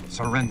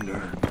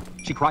 Surrender.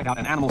 She cried out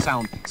an animal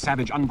sound,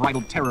 savage,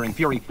 unbridled terror and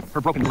fury.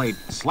 Her broken blade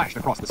slashed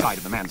across the side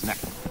of the man's neck.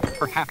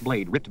 Her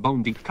half-blade ripped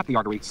bone deep, cut the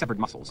artery, severed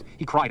muscles.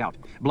 He cried out.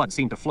 Blood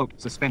seemed to float,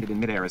 suspended in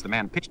midair as the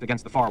man pitched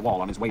against the far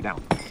wall on his way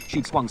down.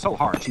 She'd swung so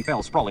hard she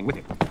fell sprawling with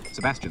him.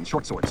 Sebastian's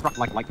short sword struck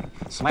like lightning,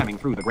 slamming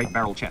through the great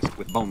barrel chest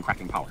with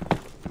bone-cracking power.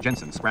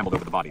 Jensen scrambled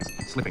over the bodies,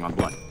 slipping on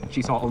blood.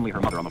 She saw only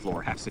her mother on the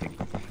floor, half-sitting,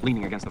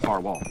 leaning against the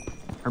far wall.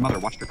 Her mother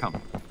watched her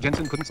come.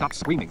 Jensen couldn't stop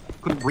screaming,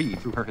 couldn't breathe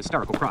through her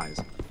hysterical cries.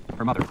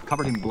 Her mother,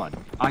 covered in blood,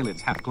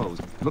 eyelids half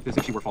closed, looked as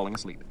if she were falling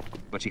asleep.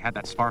 But she had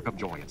that spark of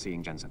joy at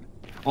seeing Jensen.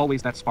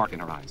 Always that spark in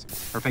her eyes.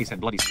 Her face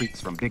had bloody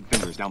streaks from big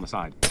fingers down the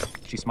side.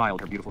 She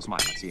smiled her beautiful smile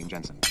at seeing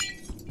Jensen.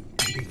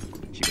 Baby,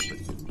 she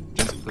whispered.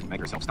 Jensen couldn't make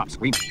herself stop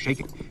screaming,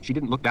 shaking. She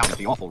didn't look down at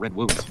the awful red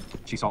wounds.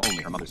 She saw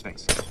only her mother's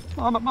face.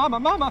 Mama, Mama,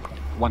 Mama!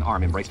 One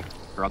arm embraced her.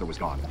 Her other was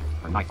gone.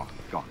 Her knife arm,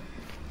 gone.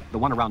 The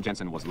one around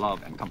Jensen was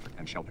love and comfort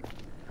and shelter.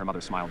 Her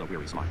mother smiled a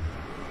weary smile.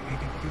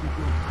 Baby, you'll be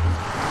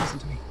good. Listen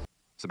to me.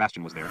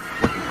 Sebastian was there,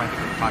 working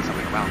frantically to tie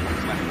something around what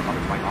was left of her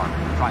mother's right arm,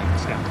 trying to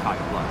stem the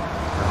tide of blood.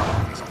 Her mother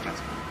only saw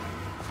Jensen.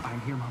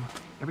 I'm here, Mama.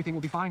 Everything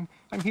will be fine.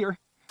 I'm here.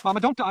 Mama,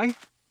 don't die.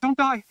 Don't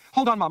die.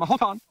 Hold on, Mama.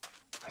 Hold on.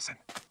 Listen.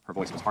 Her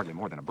voice was hardly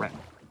more than a breath.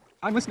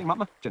 I'm listening,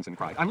 Mama, Jensen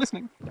cried. I'm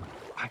listening.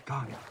 I'm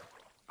gone.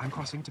 I'm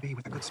crossing to be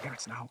with the good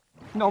spirits now.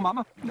 No,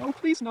 Mama. No,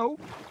 please, no.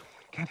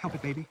 Can't help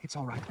it, baby. It's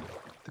all right.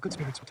 The good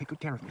spirits will take good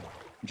care of me.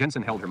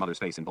 Jensen held her mother's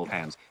face in both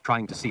hands,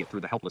 trying to see it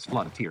through the helpless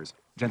flood of tears.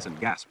 Jensen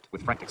gasped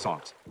with frantic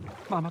sobs.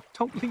 Mama,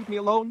 don't leave me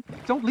alone.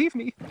 Don't leave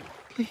me.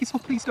 Please, oh,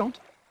 please don't.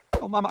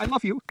 Oh, Mama, I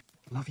love you.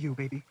 Love you,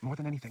 baby, more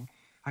than anything.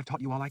 I've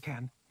taught you all I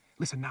can.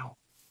 Listen now.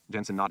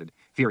 Jensen nodded,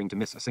 fearing to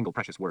miss a single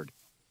precious word.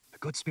 The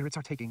good spirits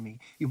are taking me.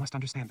 You must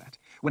understand that.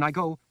 When I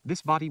go,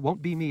 this body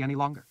won't be me any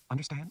longer.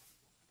 Understand?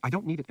 I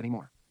don't need it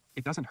anymore.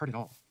 It doesn't hurt at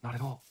all. Not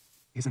at all.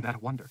 Isn't that a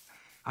wonder?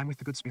 I'm with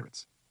the good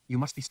spirits. You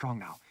must be strong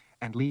now,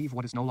 and leave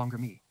what is no longer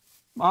me.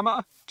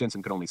 Mama!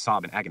 Jensen could only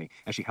sob in agony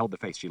as she held the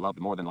face she loved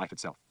more than life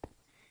itself.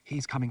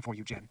 He's coming for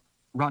you, Jen.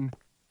 Run.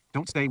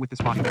 Don't stay with this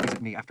body that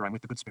isn't me after I'm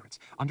with the good spirits.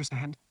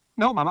 Understand?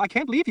 No, Mama, I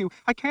can't leave you.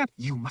 I can't.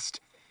 You must.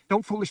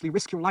 Don't foolishly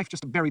risk your life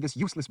just to bury this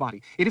useless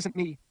body. It isn't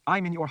me.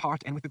 I'm in your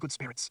heart and with the good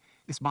spirits.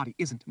 This body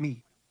isn't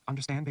me.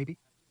 Understand, baby?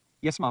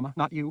 Yes, Mama,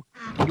 not you.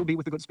 You'll be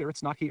with the good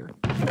spirits, not here.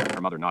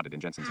 Her mother nodded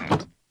in Jensen's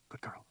hands.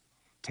 Good girl.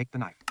 Take the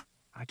knife.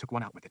 I took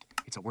one out with it.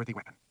 It's a worthy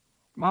weapon.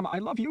 Mama, I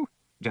love you.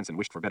 Jensen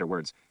wished for better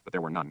words, but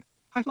there were none.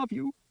 I love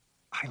you.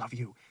 I love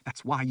you.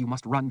 That's why you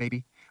must run,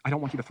 baby. I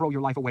don't want you to throw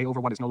your life away over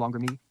what is no longer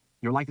me.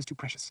 Your life is too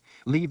precious.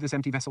 Leave this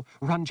empty vessel.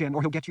 Run, Jen,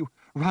 or he'll get you.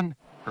 Run.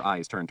 Her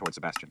eyes turned toward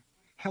Sebastian.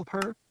 Help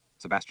her.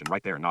 Sebastian,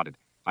 right there, nodded.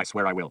 I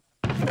swear I will.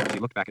 She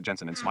looked back at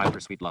Jensen and smiled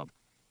her sweet love.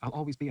 I'll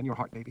always be in your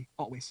heart, baby.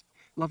 Always.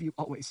 Love you,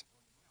 always.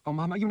 Oh,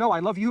 Mama, you know I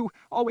love you.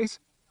 Always.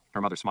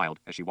 Her mother smiled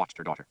as she watched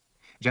her daughter.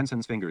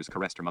 Jensen's fingers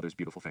caressed her mother's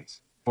beautiful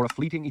face. For a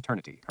fleeting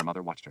eternity, her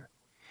mother watched her.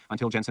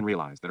 Until Jensen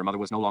realized that her mother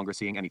was no longer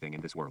seeing anything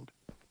in this world.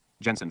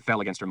 Jensen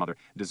fell against her mother,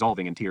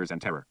 dissolving in tears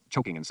and terror,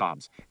 choking in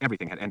sobs.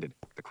 Everything had ended.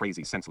 The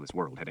crazy, senseless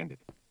world had ended.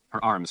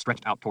 Her arms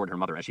stretched out toward her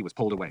mother as she was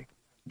pulled away.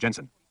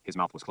 Jensen, his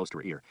mouth was close to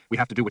her ear. We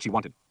have to do what she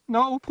wanted.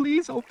 No,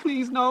 please, oh,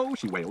 please, no,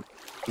 she wailed.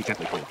 He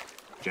gently pulled.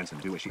 Jensen,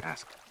 do as she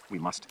asked. We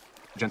must.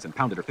 Jensen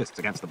pounded her fists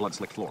against the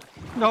blood-slicked floor.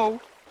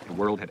 No. The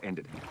world had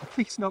ended.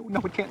 Please, no, no,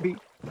 it can't be.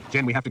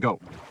 Jen, we have to go.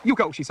 You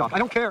go, she sobbed. I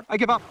don't care. I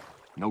give up.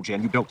 No,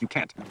 Jen, you don't. You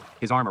can't.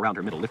 His arm around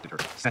her middle lifted her,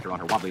 set her on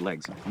her wobbly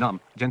legs.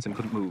 Numb, Jensen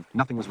couldn't move.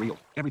 Nothing was real.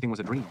 Everything was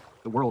a dream.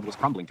 The world was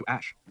crumbling to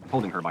ash.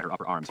 Holding her by her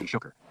upper arms, he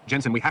shook her.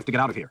 Jensen, we have to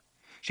get out of here.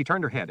 She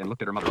turned her head and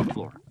looked at her mother on the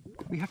floor.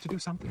 We have to do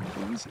something,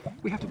 please.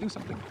 We have to do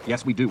something.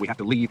 Yes, we do. We have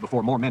to leave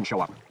before more men show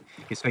up.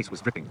 His face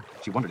was dripping.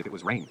 She wondered if it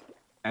was rain.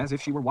 As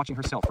if she were watching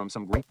herself from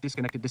some great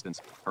disconnected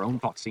distance, her own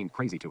thoughts seemed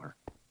crazy to her.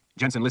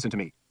 Jensen, listen to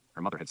me.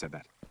 Her mother had said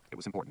that. It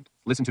was important.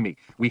 Listen to me.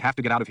 We have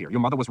to get out of here. Your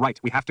mother was right.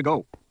 We have to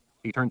go.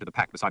 He turned to the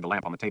pack beside the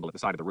lamp on the table at the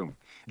side of the room.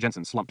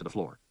 Jensen slumped to the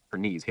floor. Her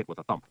knees hit with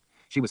a thump.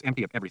 She was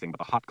empty of everything but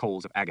the hot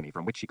coals of agony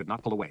from which she could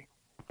not pull away.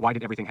 Why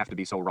did everything have to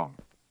be so wrong?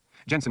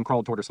 Jensen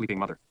crawled toward her sleeping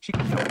mother. She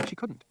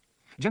couldn't.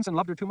 Jensen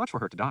loved her too much for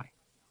her to die.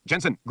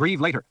 Jensen,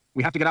 grieve later.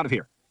 We have to get out of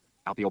here.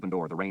 Out the open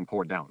door, the rain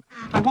poured down.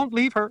 I won't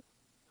leave her.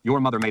 Your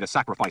mother made a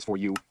sacrifice for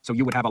you, so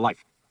you would have a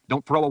life.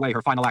 Don't throw away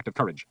her final act of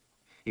courage.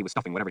 He was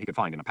stuffing whatever he could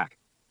find in a pack.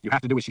 You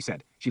have to do as she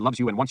said. She loves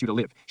you and wants you to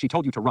live. She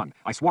told you to run.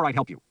 I swore I'd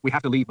help you. We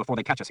have to leave before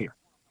they catch us here.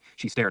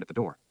 She stared at the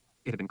door.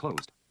 It had been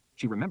closed.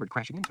 She remembered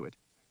crashing into it.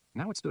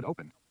 Now it stood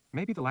open.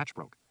 Maybe the latch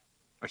broke.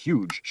 A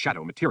huge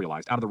shadow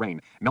materialized out of the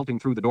rain, melting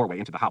through the doorway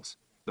into the house.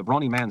 The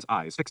brawny man's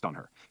eyes fixed on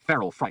her.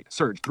 Feral fright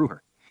surged through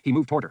her. He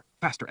moved toward her,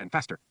 faster and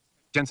faster.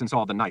 Jensen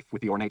saw the knife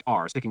with the ornate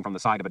R sticking from the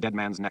side of a dead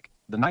man's neck.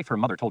 The knife her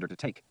mother told her to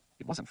take.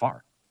 It wasn't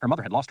far. Her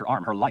mother had lost her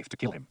arm, her life, to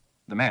kill him.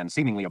 The man,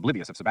 seemingly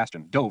oblivious of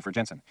Sebastian, dove for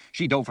Jensen.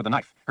 She dove for the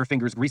knife. Her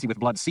fingers, greasy with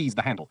blood, seized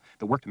the handle.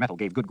 The worked metal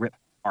gave good grip.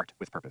 Art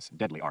with purpose,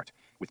 deadly art.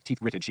 With teeth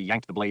gritted, she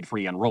yanked the blade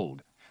free and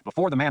rolled.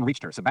 Before the man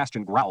reached her,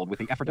 Sebastian growled with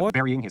the effort of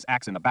burying his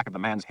axe in the back of the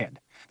man's head.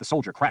 The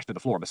soldier crashed to the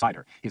floor beside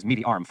her, his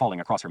meaty arm falling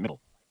across her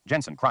middle.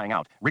 Jensen, crying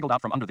out, wriggled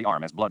out from under the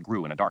arm as blood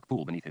grew in a dark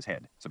pool beneath his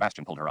head.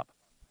 Sebastian pulled her up.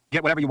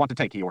 Get whatever you want to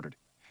take, he ordered.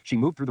 She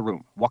moved through the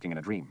room, walking in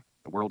a dream.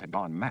 The world had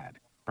gone mad.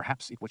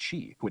 Perhaps it was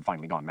she who had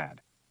finally gone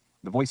mad.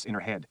 The voice in her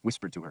head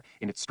whispered to her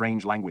in its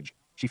strange language.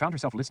 She found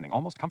herself listening,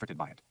 almost comforted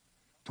by it.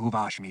 Tu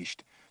vas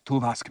mischt, tu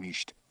vas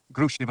mischt,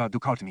 grustiva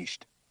dukat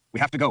mischt. We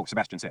have to go,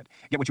 Sebastian said.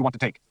 Get what you want to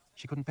take.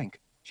 She couldn't think.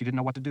 She didn't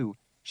know what to do.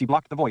 She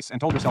blocked the voice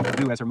and told herself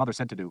to do as her mother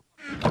said to do.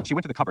 She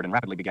went to the cupboard and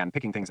rapidly began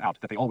picking things out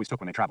that they always took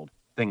when they traveled.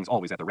 Things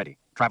always at the ready.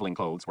 Traveling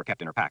clothes were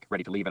kept in her pack,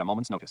 ready to leave at a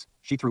moment's notice.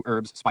 She threw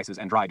herbs, spices,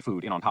 and dried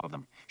food in on top of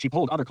them. She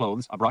pulled other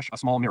clothes, a brush, a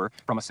small mirror,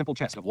 from a simple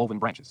chest of woven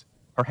branches.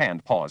 Her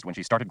hand paused when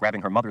she started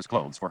grabbing her mother's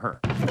clothes for her.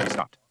 She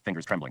stopped,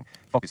 fingers trembling,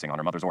 focusing on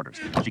her mother's orders.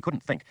 She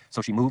couldn't think,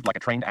 so she moved like a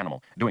trained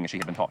animal, doing as she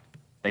had been taught.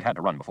 They'd had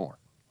to run before.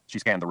 She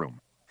scanned the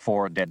room.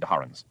 4 dead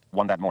Daharans.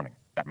 1 that morning.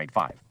 That made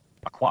 5.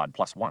 A quad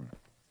plus 1.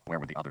 Where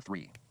were the other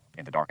 3?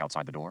 In the dark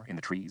outside the door, in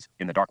the trees,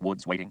 in the dark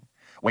woods, waiting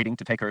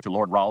to take her to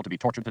Lord Rahl to be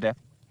tortured to death.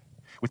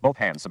 With both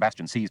hands,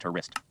 Sebastian seized her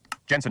wrist.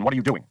 Jensen, what are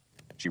you doing?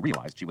 She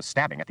realized she was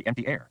stabbing at the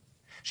empty air.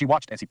 She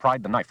watched as he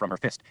pried the knife from her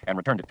fist and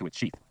returned it to its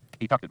sheath.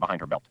 He tucked it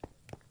behind her belt.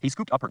 He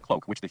scooped up her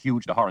cloak, which the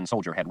huge Daharan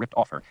soldier had ripped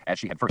off her as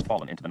she had first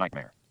fallen into the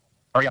nightmare.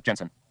 Hurry up,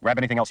 Jensen. Grab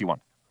anything else you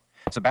want.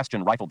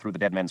 Sebastian rifled through the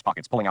dead men's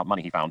pockets, pulling out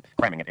money he found,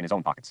 cramming it in his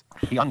own pockets.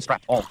 He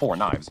unstrapped all 4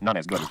 knives, none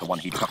as good as the one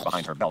he'd tucked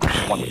behind her belt,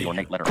 the one with the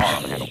ornate letter R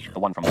on the handle, the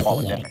one from the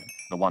fallen dead man,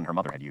 the one her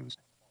mother had used.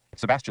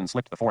 Sebastian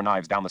slipped the 4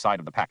 knives down the side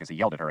of the pack as he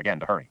yelled at her again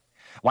to hurry.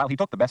 While he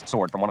took the best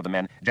sword from one of the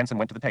men, Jensen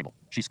went to the table.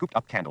 She scooped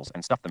up candles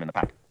and stuffed them in the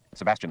pack.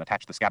 Sebastian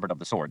attached the scabbard of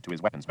the sword to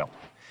his weapons belt.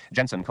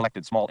 Jensen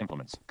collected small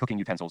implements, cooking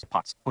utensils,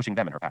 pots, pushing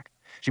them in her pack.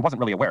 She wasn't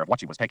really aware of what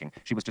she was taking.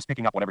 She was just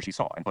picking up whatever she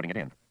saw and putting it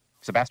in.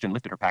 Sebastian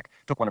lifted her pack,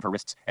 took one of her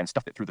wrists, and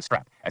stuffed it through the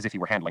strap, as if he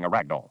were handling a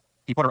rag doll.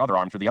 He put her other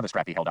arm through the other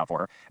strap he held out for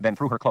her, then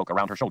threw her cloak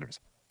around her shoulders.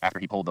 After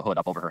he pulled the hood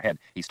up over her head,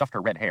 he stuffed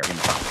her red hair in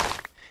the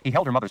side. He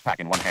held her mother's pack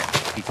in one hand.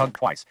 He tugged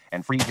twice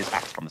and freed his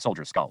axe from the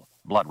soldier's skull.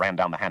 Blood ran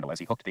down the handle as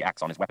he hooked the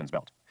axe on his weapons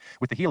belt.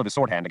 With the heel of his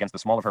sword hand against the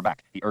small of her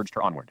back, he urged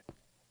her onward.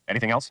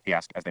 Anything else? He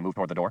asked as they moved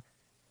toward the door.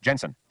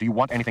 Jensen, do you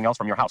want anything else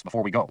from your house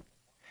before we go?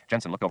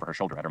 Jensen looked over her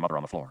shoulder at her mother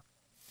on the floor.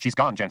 She's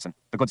gone, Jensen.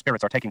 The good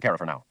spirits are taking care of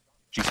her now.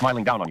 She's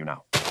smiling down on you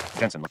now.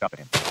 Jensen looked up at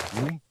him.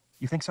 Really?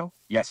 You think so?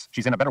 Yes,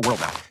 she's in a better world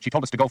now. She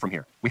told us to go from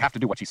here. We have to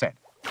do what she said.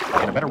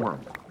 In a better world.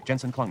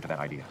 Jensen clung to that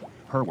idea.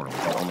 Her world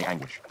had only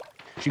anguish.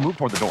 She moved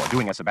toward the door,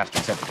 doing as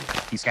Sebastian said to do.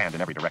 He scanned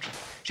in every direction.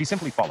 She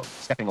simply followed,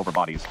 stepping over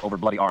bodies, over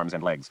bloody arms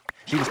and legs.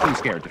 She was too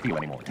scared to feel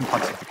anymore, too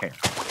heartsick to care.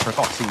 Her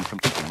thoughts seemed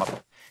completely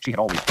muddled. She had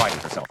always prided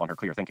herself on her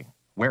clear thinking.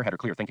 Where had her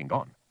clear thinking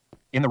gone?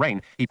 In the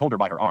rain, he pulled her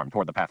by her arm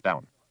toward the path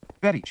down.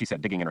 Betty, she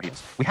said, digging in her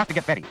heels. We have to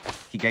get Betty.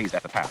 He gazed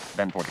at the path,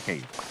 then toward the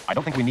cave. I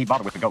don't think we need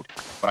bother with the goat,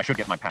 but I should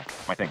get my pack,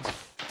 my things.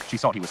 She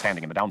saw he was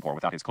standing in the downpour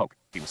without his cloak.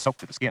 He was soaked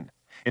to the skin.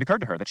 It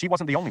occurred to her that she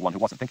wasn't the only one who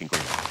wasn't thinking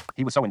clearly.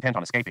 He was so intent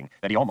on escaping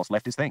that he almost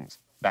left his things.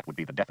 That would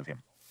be the death of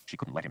him. She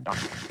couldn't let him die.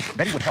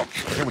 Betty would help,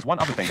 but there was one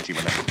other thing that she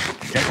remembered.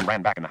 Jensen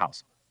ran back in the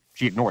house.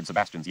 She ignored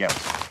Sebastian's yells.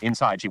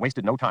 Inside, she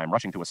wasted no time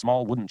rushing to a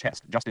small wooden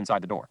chest just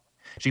inside the door.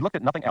 She looked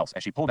at nothing else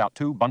as she pulled out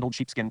 2 bundled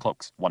sheepskin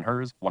cloaks, one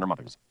hers, one her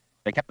mother's.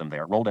 They kept them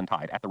there, rolled and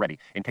tied, at the ready,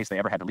 in case they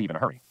ever had to leave in a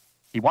hurry.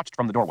 He watched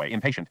from the doorway,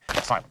 impatient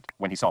but silent,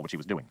 when he saw what she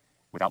was doing.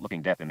 Without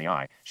looking death in the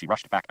eye, she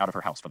rushed back out of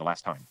her house for the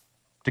last time.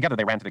 Together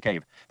they ran to the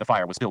cave. The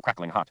fire was still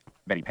crackling hot.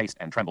 Betty paced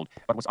and trembled,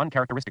 but was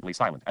uncharacteristically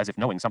silent, as if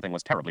knowing something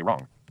was terribly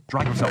wrong.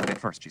 Dry yourself a bit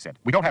first, she said.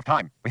 We don't have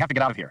time. We have to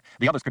get out of here.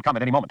 The others could come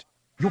at any moment.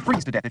 You'll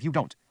freeze to death if you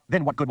don't.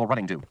 Then what good will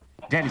running do?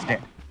 Dead is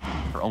dead.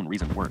 Her own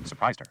reasoned words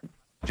surprised her.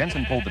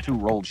 Jensen pulled the 2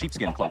 rolled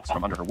sheepskin cloaks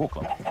from under her wool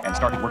cloak and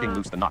started working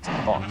loose the knots in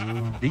the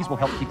thongs. These will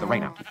help keep the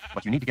rain out,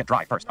 but you need to get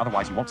dry first,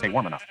 otherwise you won't stay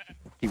warm enough.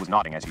 He was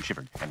nodding as he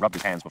shivered and rubbed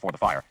his hands before the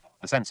fire,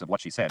 the sense of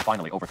what she said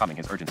finally overcoming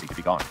his urgency to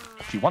be gone.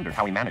 She wondered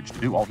how he managed to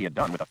do all he had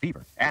done with a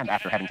fever, and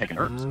after having taken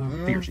herbs.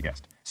 Fear, she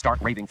guessed. Stark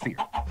raving fear.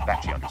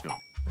 That she understood.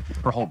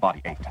 Her whole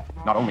body ached.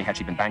 Not only had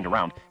she been banged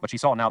around, but she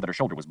saw now that her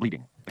shoulder was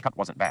bleeding. The cut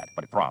wasn't bad,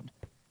 but it throbbed.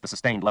 The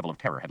sustained level of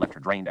terror had left her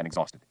drained and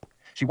exhausted.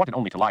 She wanted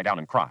only to lie down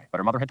and cry, but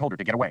her mother had told her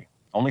to get away.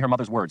 Only her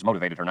mother's words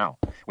motivated her now.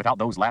 Without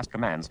those last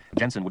commands,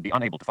 Jensen would be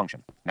unable to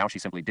function. Now she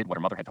simply did what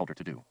her mother had told her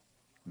to do.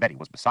 Betty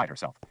was beside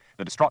herself.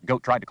 The distraught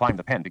goat tried to climb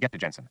the pen to get to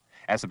Jensen.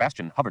 As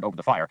Sebastian hovered over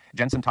the fire,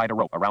 Jensen tied a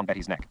rope around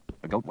Betty's neck.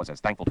 The goat was as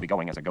thankful to be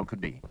going as a goat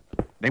could be.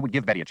 They would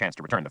give Betty a chance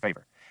to return the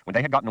favor. When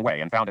they had gotten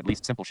away and found at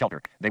least simple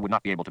shelter, they would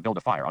not be able to build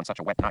a fire on such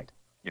a wet night.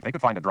 If they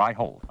could find a dry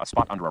hole, a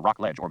spot under a rock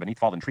ledge or beneath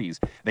fallen trees,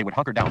 they would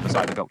hunker down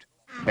beside the goat.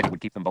 Betty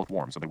would keep them both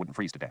warm so they wouldn't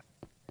freeze to death.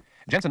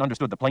 Jensen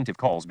understood the plaintive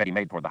calls Betty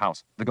made toward the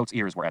house. The goat's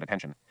ears were at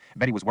attention.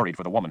 Betty was worried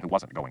for the woman who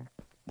wasn't going.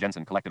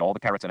 Jensen collected all the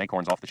carrots and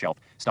acorns off the shelf,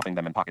 stuffing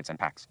them in pockets and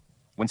packs.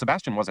 When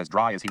Sebastian was as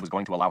dry as he was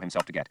going to allow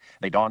himself to get,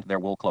 they donned their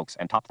wool cloaks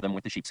and topped them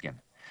with the sheepskin.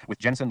 With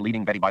Jensen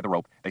leading Betty by the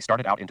rope, they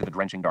started out into the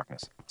drenching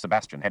darkness.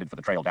 Sebastian headed for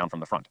the trail down from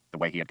the front, the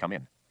way he had come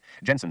in.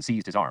 Jensen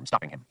seized his arm,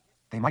 stopping him.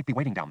 They might be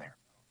waiting down there.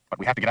 But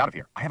we have to get out of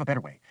here. I have a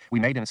better way. We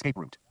made an escape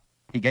route.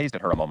 He gazed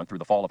at her a moment through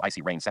the fall of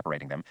icy rain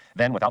separating them,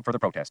 then, without further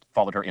protest,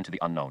 followed her into the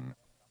unknown.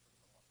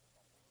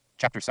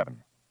 Chapter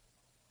 7.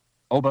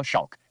 Oba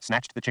Shulk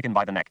snatched the chicken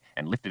by the neck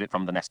and lifted it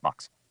from the nest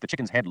box. The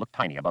chicken's head looked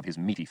tiny above his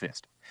meaty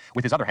fist.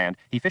 With his other hand,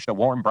 he fished a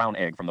warm brown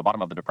egg from the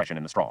bottom of the depression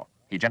in the straw.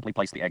 He gently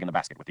placed the egg in the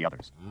basket with the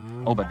others.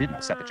 Oba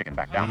didn't set the chicken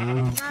back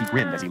down. He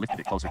grinned as he lifted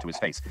it closer to his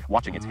face,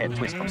 watching its head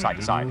twist from side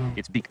to side,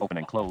 its beak open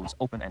and close,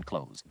 open and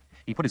close.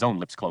 He put his own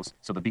lips close,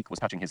 so the beak was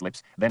touching his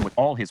lips. Then, with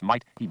all his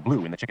might, he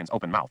blew in the chicken's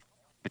open mouth.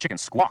 The chicken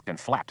squawked and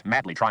flapped,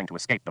 madly trying to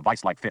escape the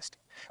vice-like fist.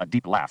 A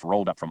deep laugh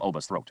rolled up from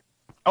Oba's throat.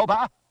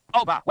 Oba!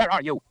 Oba, where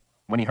are you?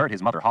 When he heard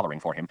his mother hollering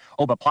for him,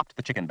 Oba plopped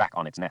the chicken back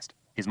on its nest.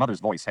 His mother's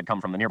voice had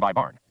come from the nearby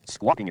barn.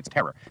 Squawking its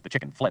terror, the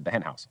chicken fled the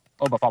henhouse.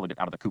 Oba followed it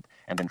out of the coop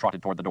and then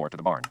trotted toward the door to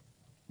the barn.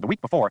 The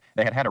week before,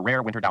 they had had a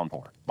rare winter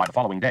downpour. By the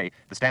following day,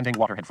 the standing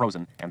water had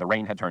frozen and the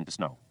rain had turned to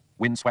snow.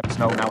 Wind-swept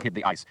snow now hid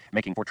the ice,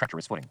 making for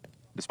treacherous footing.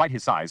 Despite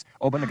his size,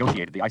 Oba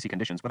negotiated the icy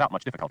conditions without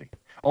much difficulty.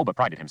 Oba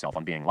prided himself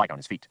on being light on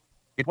his feet.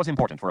 It was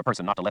important for a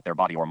person not to let their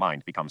body or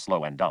mind become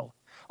slow and dull.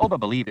 Oba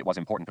believed it was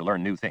important to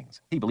learn new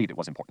things. He believed it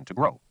was important to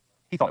grow.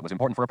 He thought it was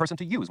important for a person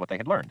to use what they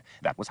had learned.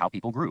 That was how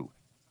people grew.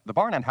 The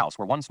barn and house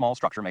were one small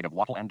structure made of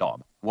wattle and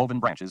daub,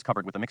 woven branches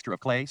covered with a mixture of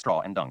clay,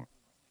 straw, and dung.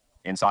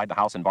 Inside, the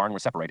house and barn were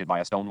separated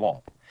by a stone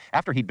wall.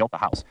 After he'd built the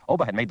house,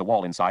 Oba had made the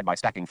wall inside by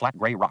stacking flat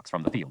gray rocks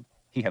from the field.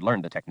 He had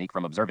learned the technique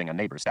from observing a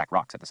neighbor stack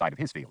rocks at the side of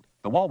his field.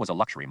 The wall was a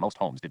luxury most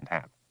homes didn't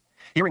have.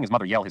 Hearing his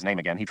mother yell his name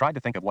again, he tried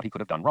to think of what he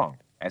could have done wrong.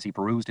 As he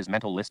perused his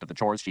mental list of the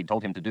chores she'd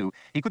told him to do,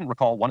 he couldn't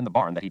recall one in the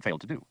barn that he'd failed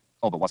to do.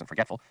 Oba wasn't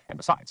forgetful, and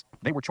besides,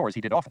 they were chores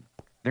he did often.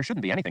 There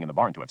shouldn't be anything in the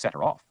barn to have set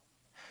her off.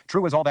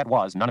 True as all that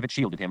was, none of it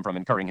shielded him from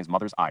incurring his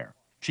mother's ire.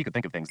 She could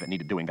think of things that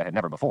needed doing that had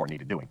never before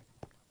needed doing.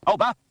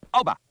 Oba!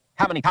 Oba!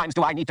 How many times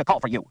do I need to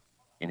call for you?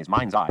 In his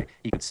mind's eye,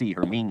 he could see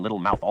her mean little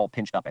mouth all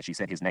pinched up as she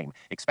said his name,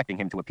 expecting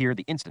him to appear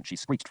the instant she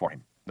screeched for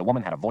him. The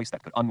woman had a voice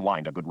that could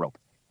unwind a good rope.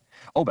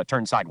 Oba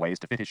turned sideways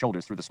to fit his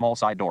shoulders through the small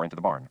side door into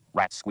the barn.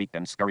 Rats squeaked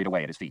and scurried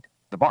away at his feet.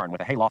 The barn,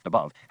 with a hayloft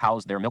above,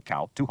 housed their milk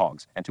cow, 2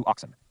 hogs, and 2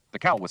 oxen. The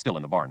cow was still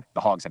in the barn.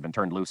 The hogs had been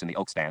turned loose in the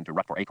oak stand to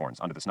rut for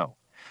acorns under the snow.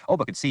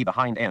 Oba could see the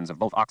hind ends of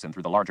both oxen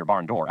through the larger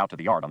barn door out to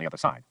the yard on the other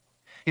side.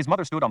 His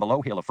mother stood on the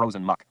low hill of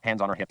frozen muck,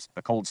 hands on her hips,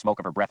 the cold smoke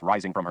of her breath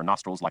rising from her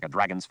nostrils like a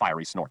dragon's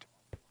fiery snort.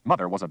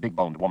 Mother was a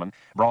big-boned woman,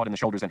 broad in the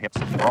shoulders and hips,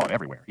 broad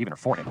everywhere, even her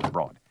forehead was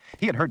broad.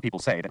 He had heard people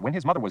say that when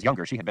his mother was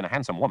younger, she had been a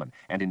handsome woman,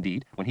 and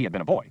indeed, when he had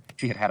been a boy,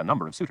 she had had a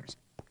number of suitors.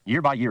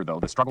 Year by year, though,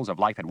 the struggles of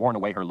life had worn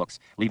away her looks,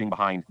 leaving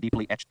behind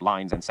deeply etched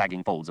lines and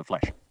sagging folds of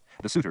flesh.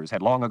 The suitors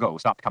had long ago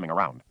stopped coming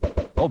around.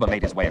 Oba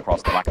made his way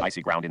across the black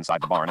icy ground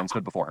inside the barn and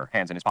stood before her,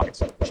 hands in his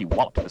pockets. She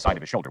walloped the side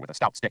of his shoulder with a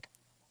stout stick.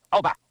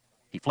 Oba!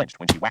 He flinched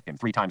when she whacked him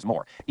 3 times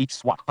more, each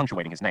swat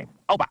punctuating his name.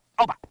 Oba!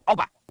 Oba!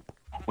 Oba!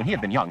 When he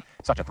had been young,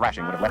 such a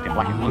thrashing would have left him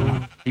black and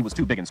blue. He was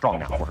too big and strong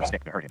now for her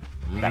stick to hurt him.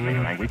 That made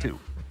her angry, too.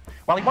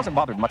 While he wasn't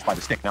bothered much by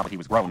the stick now that he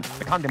was grown,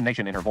 the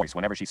condemnation in her voice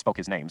whenever she spoke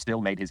his name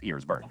still made his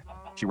ears burn.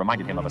 She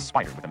reminded him of a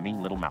spider with a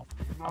mean little mouth.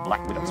 A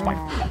black widow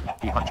spider.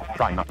 He hunched,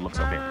 trying not to look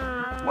so big.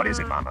 What is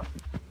it, Mama?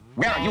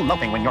 Where are you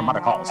loafing when your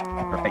mother calls?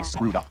 Her face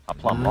screwed up. A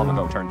plum long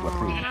ago turned to a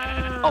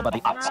prude. Oba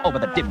the ox, Oba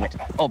the dimwit,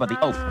 Oba the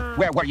oaf.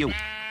 Where were you?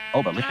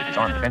 Oba lifted his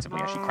arm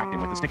defensively as she cracked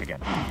him with the stick again.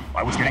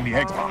 I was getting the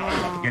eggs,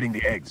 Mama. Getting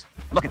the eggs.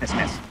 Look at this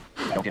mess.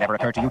 Don't it ever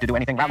occur to you to do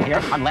anything round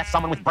here unless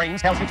someone with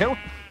brains tells you to?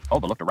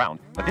 Oba looked around,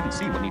 but didn't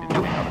see what needed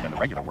doing other than the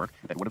regular work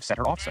that would have set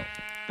her off so.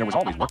 There was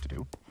always work to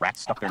do.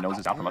 Rats stuck their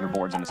noses out from under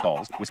boards in the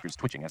stalls, whiskers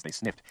twitching as they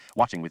sniffed,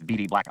 watching with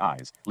beady black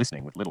eyes,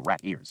 listening with little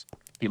rat ears.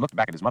 He looked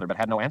back at his mother but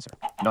had no answer.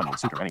 None would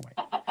suit her anyway.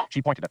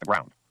 She pointed at the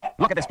ground.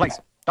 Look at this place.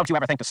 Don't you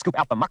ever think to scoop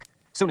out the muck?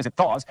 Soon as it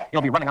thaws,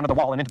 you'll be running under the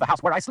wall and into the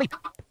house where I sleep.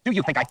 Do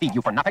you think I feed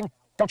you for nothing?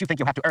 Don't you think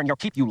you have to earn your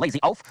keep, you lazy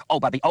oaf?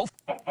 Oba the oaf?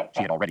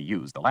 She had already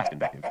used the last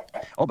invective.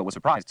 Oba was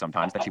surprised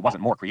sometimes that she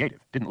wasn't more creative,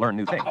 didn't learn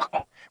new things.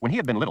 When he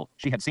had been little,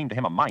 she had seemed to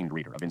him a mind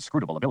reader of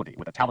inscrutable ability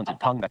with a talented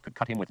tongue that could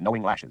cut him with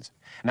knowing lashes.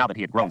 Now that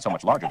he had grown so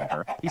much larger than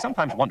her, he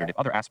sometimes wondered if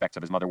other aspects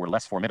of his mother were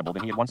less formidable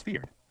than he had once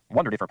feared.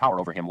 Wondered if her power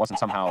over him wasn't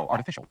somehow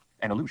artificial,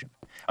 an illusion.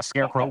 A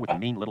scarecrow with a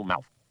mean little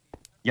mouth.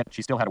 Yet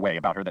she still had a way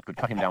about her that could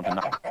cut him down to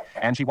nothing.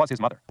 And she was his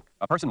mother.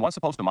 A person was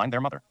supposed to mind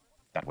their mother.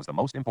 That was the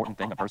most important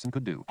thing a person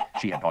could do.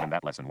 She had taught him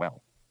that lesson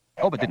well.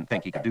 Oba didn't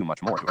think he could do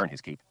much more to earn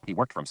his keep. He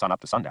worked from sun up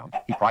to sundown.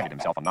 He prided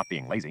himself on not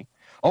being lazy.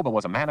 Oba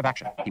was a man of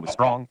action. He was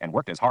strong and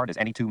worked as hard as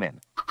any two men.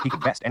 He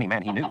could best any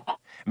man he knew.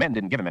 Men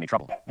didn't give him any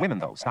trouble. Women,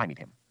 though, stymied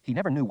him. He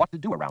never knew what to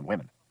do around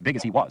women. Big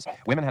as he was,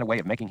 women had a way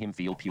of making him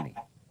feel puny.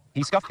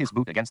 He scuffed his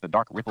boot against the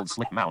dark, rippled,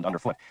 slick mound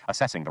underfoot,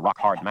 assessing the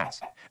rock-hard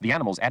mass. The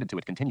animals added to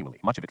it continually,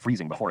 much of it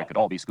freezing before it could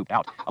all be scooped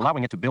out,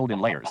 allowing it to build in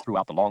layers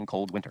throughout the long,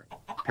 cold winter.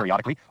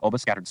 Periodically, Oba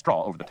scattered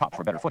straw over the top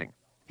for better footing.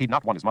 He'd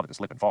not want his mother to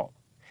slip and fall.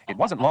 It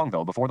wasn't long,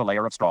 though, before the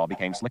layer of straw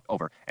became slicked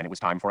over, and it was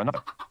time for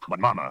another. But,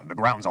 Mama, the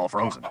ground's all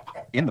frozen.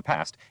 In the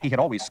past, he had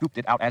always scooped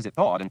it out as it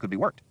thawed and could be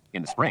worked.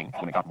 In the spring,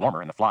 when it got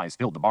warmer and the flies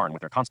filled the barn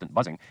with their constant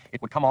buzzing,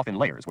 it would come off in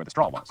layers where the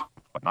straw was.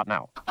 But not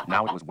now.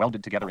 Now it was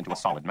welded together into a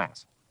solid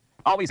mass.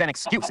 Always an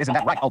excuse, isn't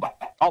that right, Oba?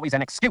 Always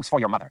an excuse for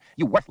your mother,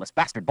 you worthless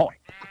bastard boy.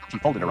 She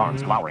folded her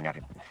arms, glowering at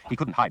him. He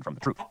couldn't hide from the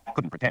truth,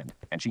 couldn't pretend,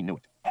 and she knew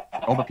it.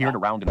 Oba peered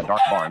around in the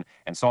dark barn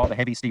and saw the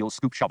heavy steel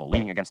scoop shovel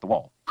leaning against the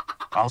wall.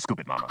 I'll scoop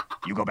it, Mama.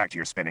 You go back to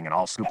your spinning and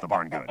I'll scoop the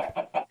barn good.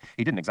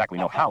 He didn't exactly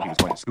know how he was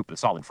going to scoop the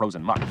solid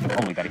frozen muck,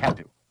 only that he had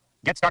to.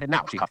 Get started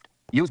now, she huffed.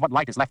 Use what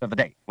light is left of the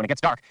day. When it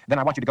gets dark, then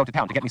I want you to go to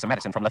town to get me some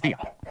medicine from Lethea.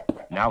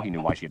 Now he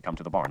knew why she had come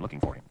to the barn looking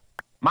for him.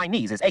 My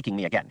knees is aching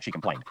me again, she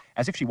complained,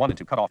 as if she wanted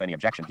to cut off any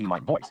objection he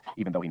might voice,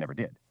 even though he never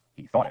did.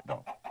 He thought it,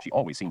 though. She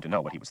always seemed to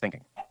know what he was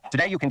thinking.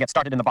 Today you can get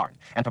started in the barn,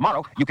 and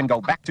tomorrow you can go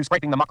back to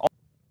scraping the muck.